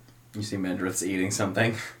 You see Mindrith's eating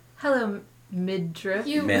something. Hello, Midriff.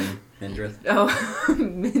 You- Mindrith. Oh,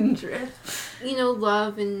 Mindriff. You know,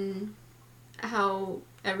 love and how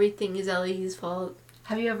everything is Ellie's fault.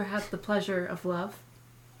 Have you ever had the pleasure of love?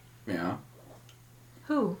 Yeah.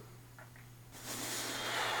 Who?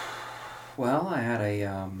 Well, I had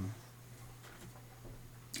a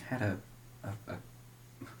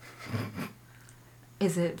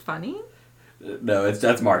Is it funny? No,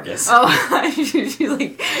 that's Marcus. Oh, she's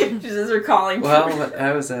just recalling. Well, when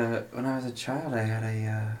I was a child, I had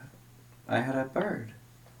a bird.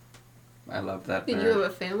 I loved that Did bird. you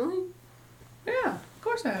have a family? Yeah, of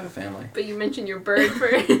course I have a family. But you mentioned your bird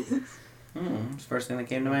first. It's the first thing that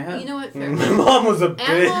came to my head. You know what? Fair My enough. mom was a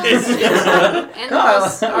bitch.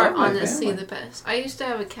 Animals I are love my honestly family. the best. I used to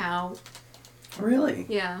have a cow. Really?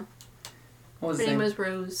 Yeah. What was Her the name name? was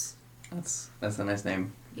Rose. That's a nice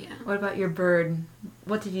name. Yeah. What about your bird?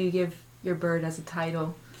 What did you give your bird as a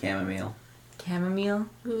title? Chamomile. Chamomile?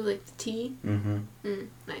 Who, like the tea? Mm-hmm.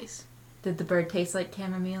 Nice. Did the bird taste like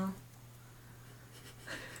chamomile?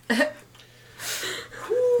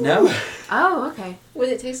 No, Oh, okay. What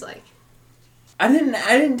did it taste like? I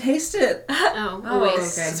didn't taste it. Oh, Oh,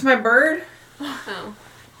 waste. okay. It's my bird. Oh.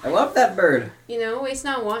 I love that bird. You know, waste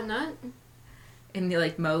not, want not. And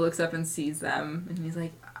Mo looks up and sees them, and he's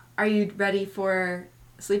like, "Are you ready for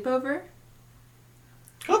sleepover?"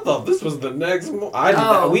 I thought this was the next. We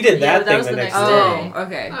did yeah, that that thing was the the next next day. Oh,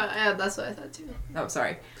 okay. Yeah, that's what I thought too. Oh,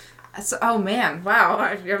 sorry. So, oh man, wow.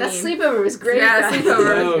 That sleepover was great. Yeah, guys.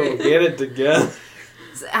 sleepover. No, get it together.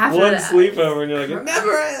 After One that- sleepover and you're like, it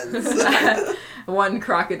never ends. One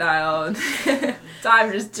crocodile.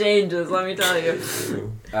 Time just changes, let me tell you. It's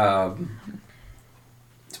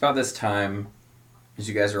about this time as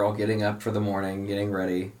you guys are all getting up for the morning, getting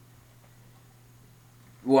ready.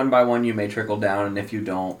 One by one, you may trickle down, and if you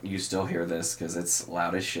don't, you still hear this because it's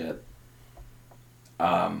loud as shit.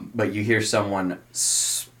 But you hear someone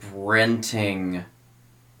sprinting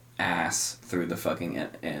ass through the fucking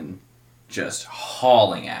inn, just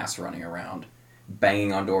hauling ass, running around,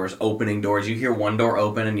 banging on doors, opening doors. You hear one door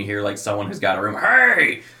open, and you hear like someone who's got a room.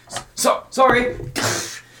 Hey, sorry.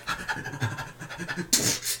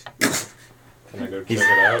 Can I go check it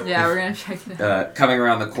out? Yeah, we're gonna check it out. Coming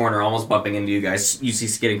around the corner, almost bumping into you guys, you see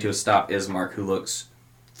skidding to a stop Ismark, who looks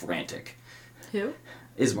frantic. Who?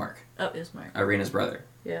 Ismark, Oh, Ismark. Irina's brother.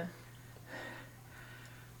 Yeah.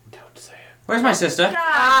 Don't say it. Where's my sister?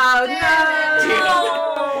 Oh,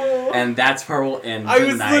 no! And that's where we'll end I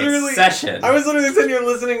was tonight's literally- session. I was literally sitting here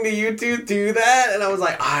listening to you two do that, and I was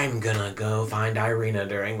like, I'm gonna go find Irina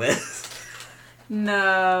during this.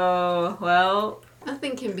 No. Well,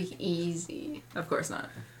 Nothing can be easy. of course not.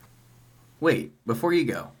 Wait, before you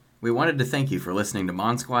go, we wanted to thank you for listening to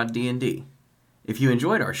MonSquad D&D. If you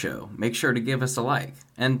enjoyed our show, make sure to give us a like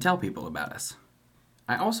and tell people about us.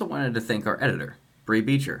 I also wanted to thank our editor, Bree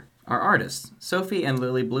Beecher, our artists, Sophie and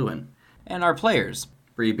Lily Bluen, and our players,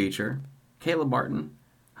 Bree Beecher, Caleb Barton,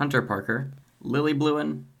 Hunter Parker, Lily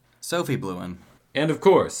Bluen, Sophie Bluen. And of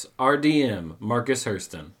course, our DM, Marcus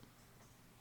Hurston.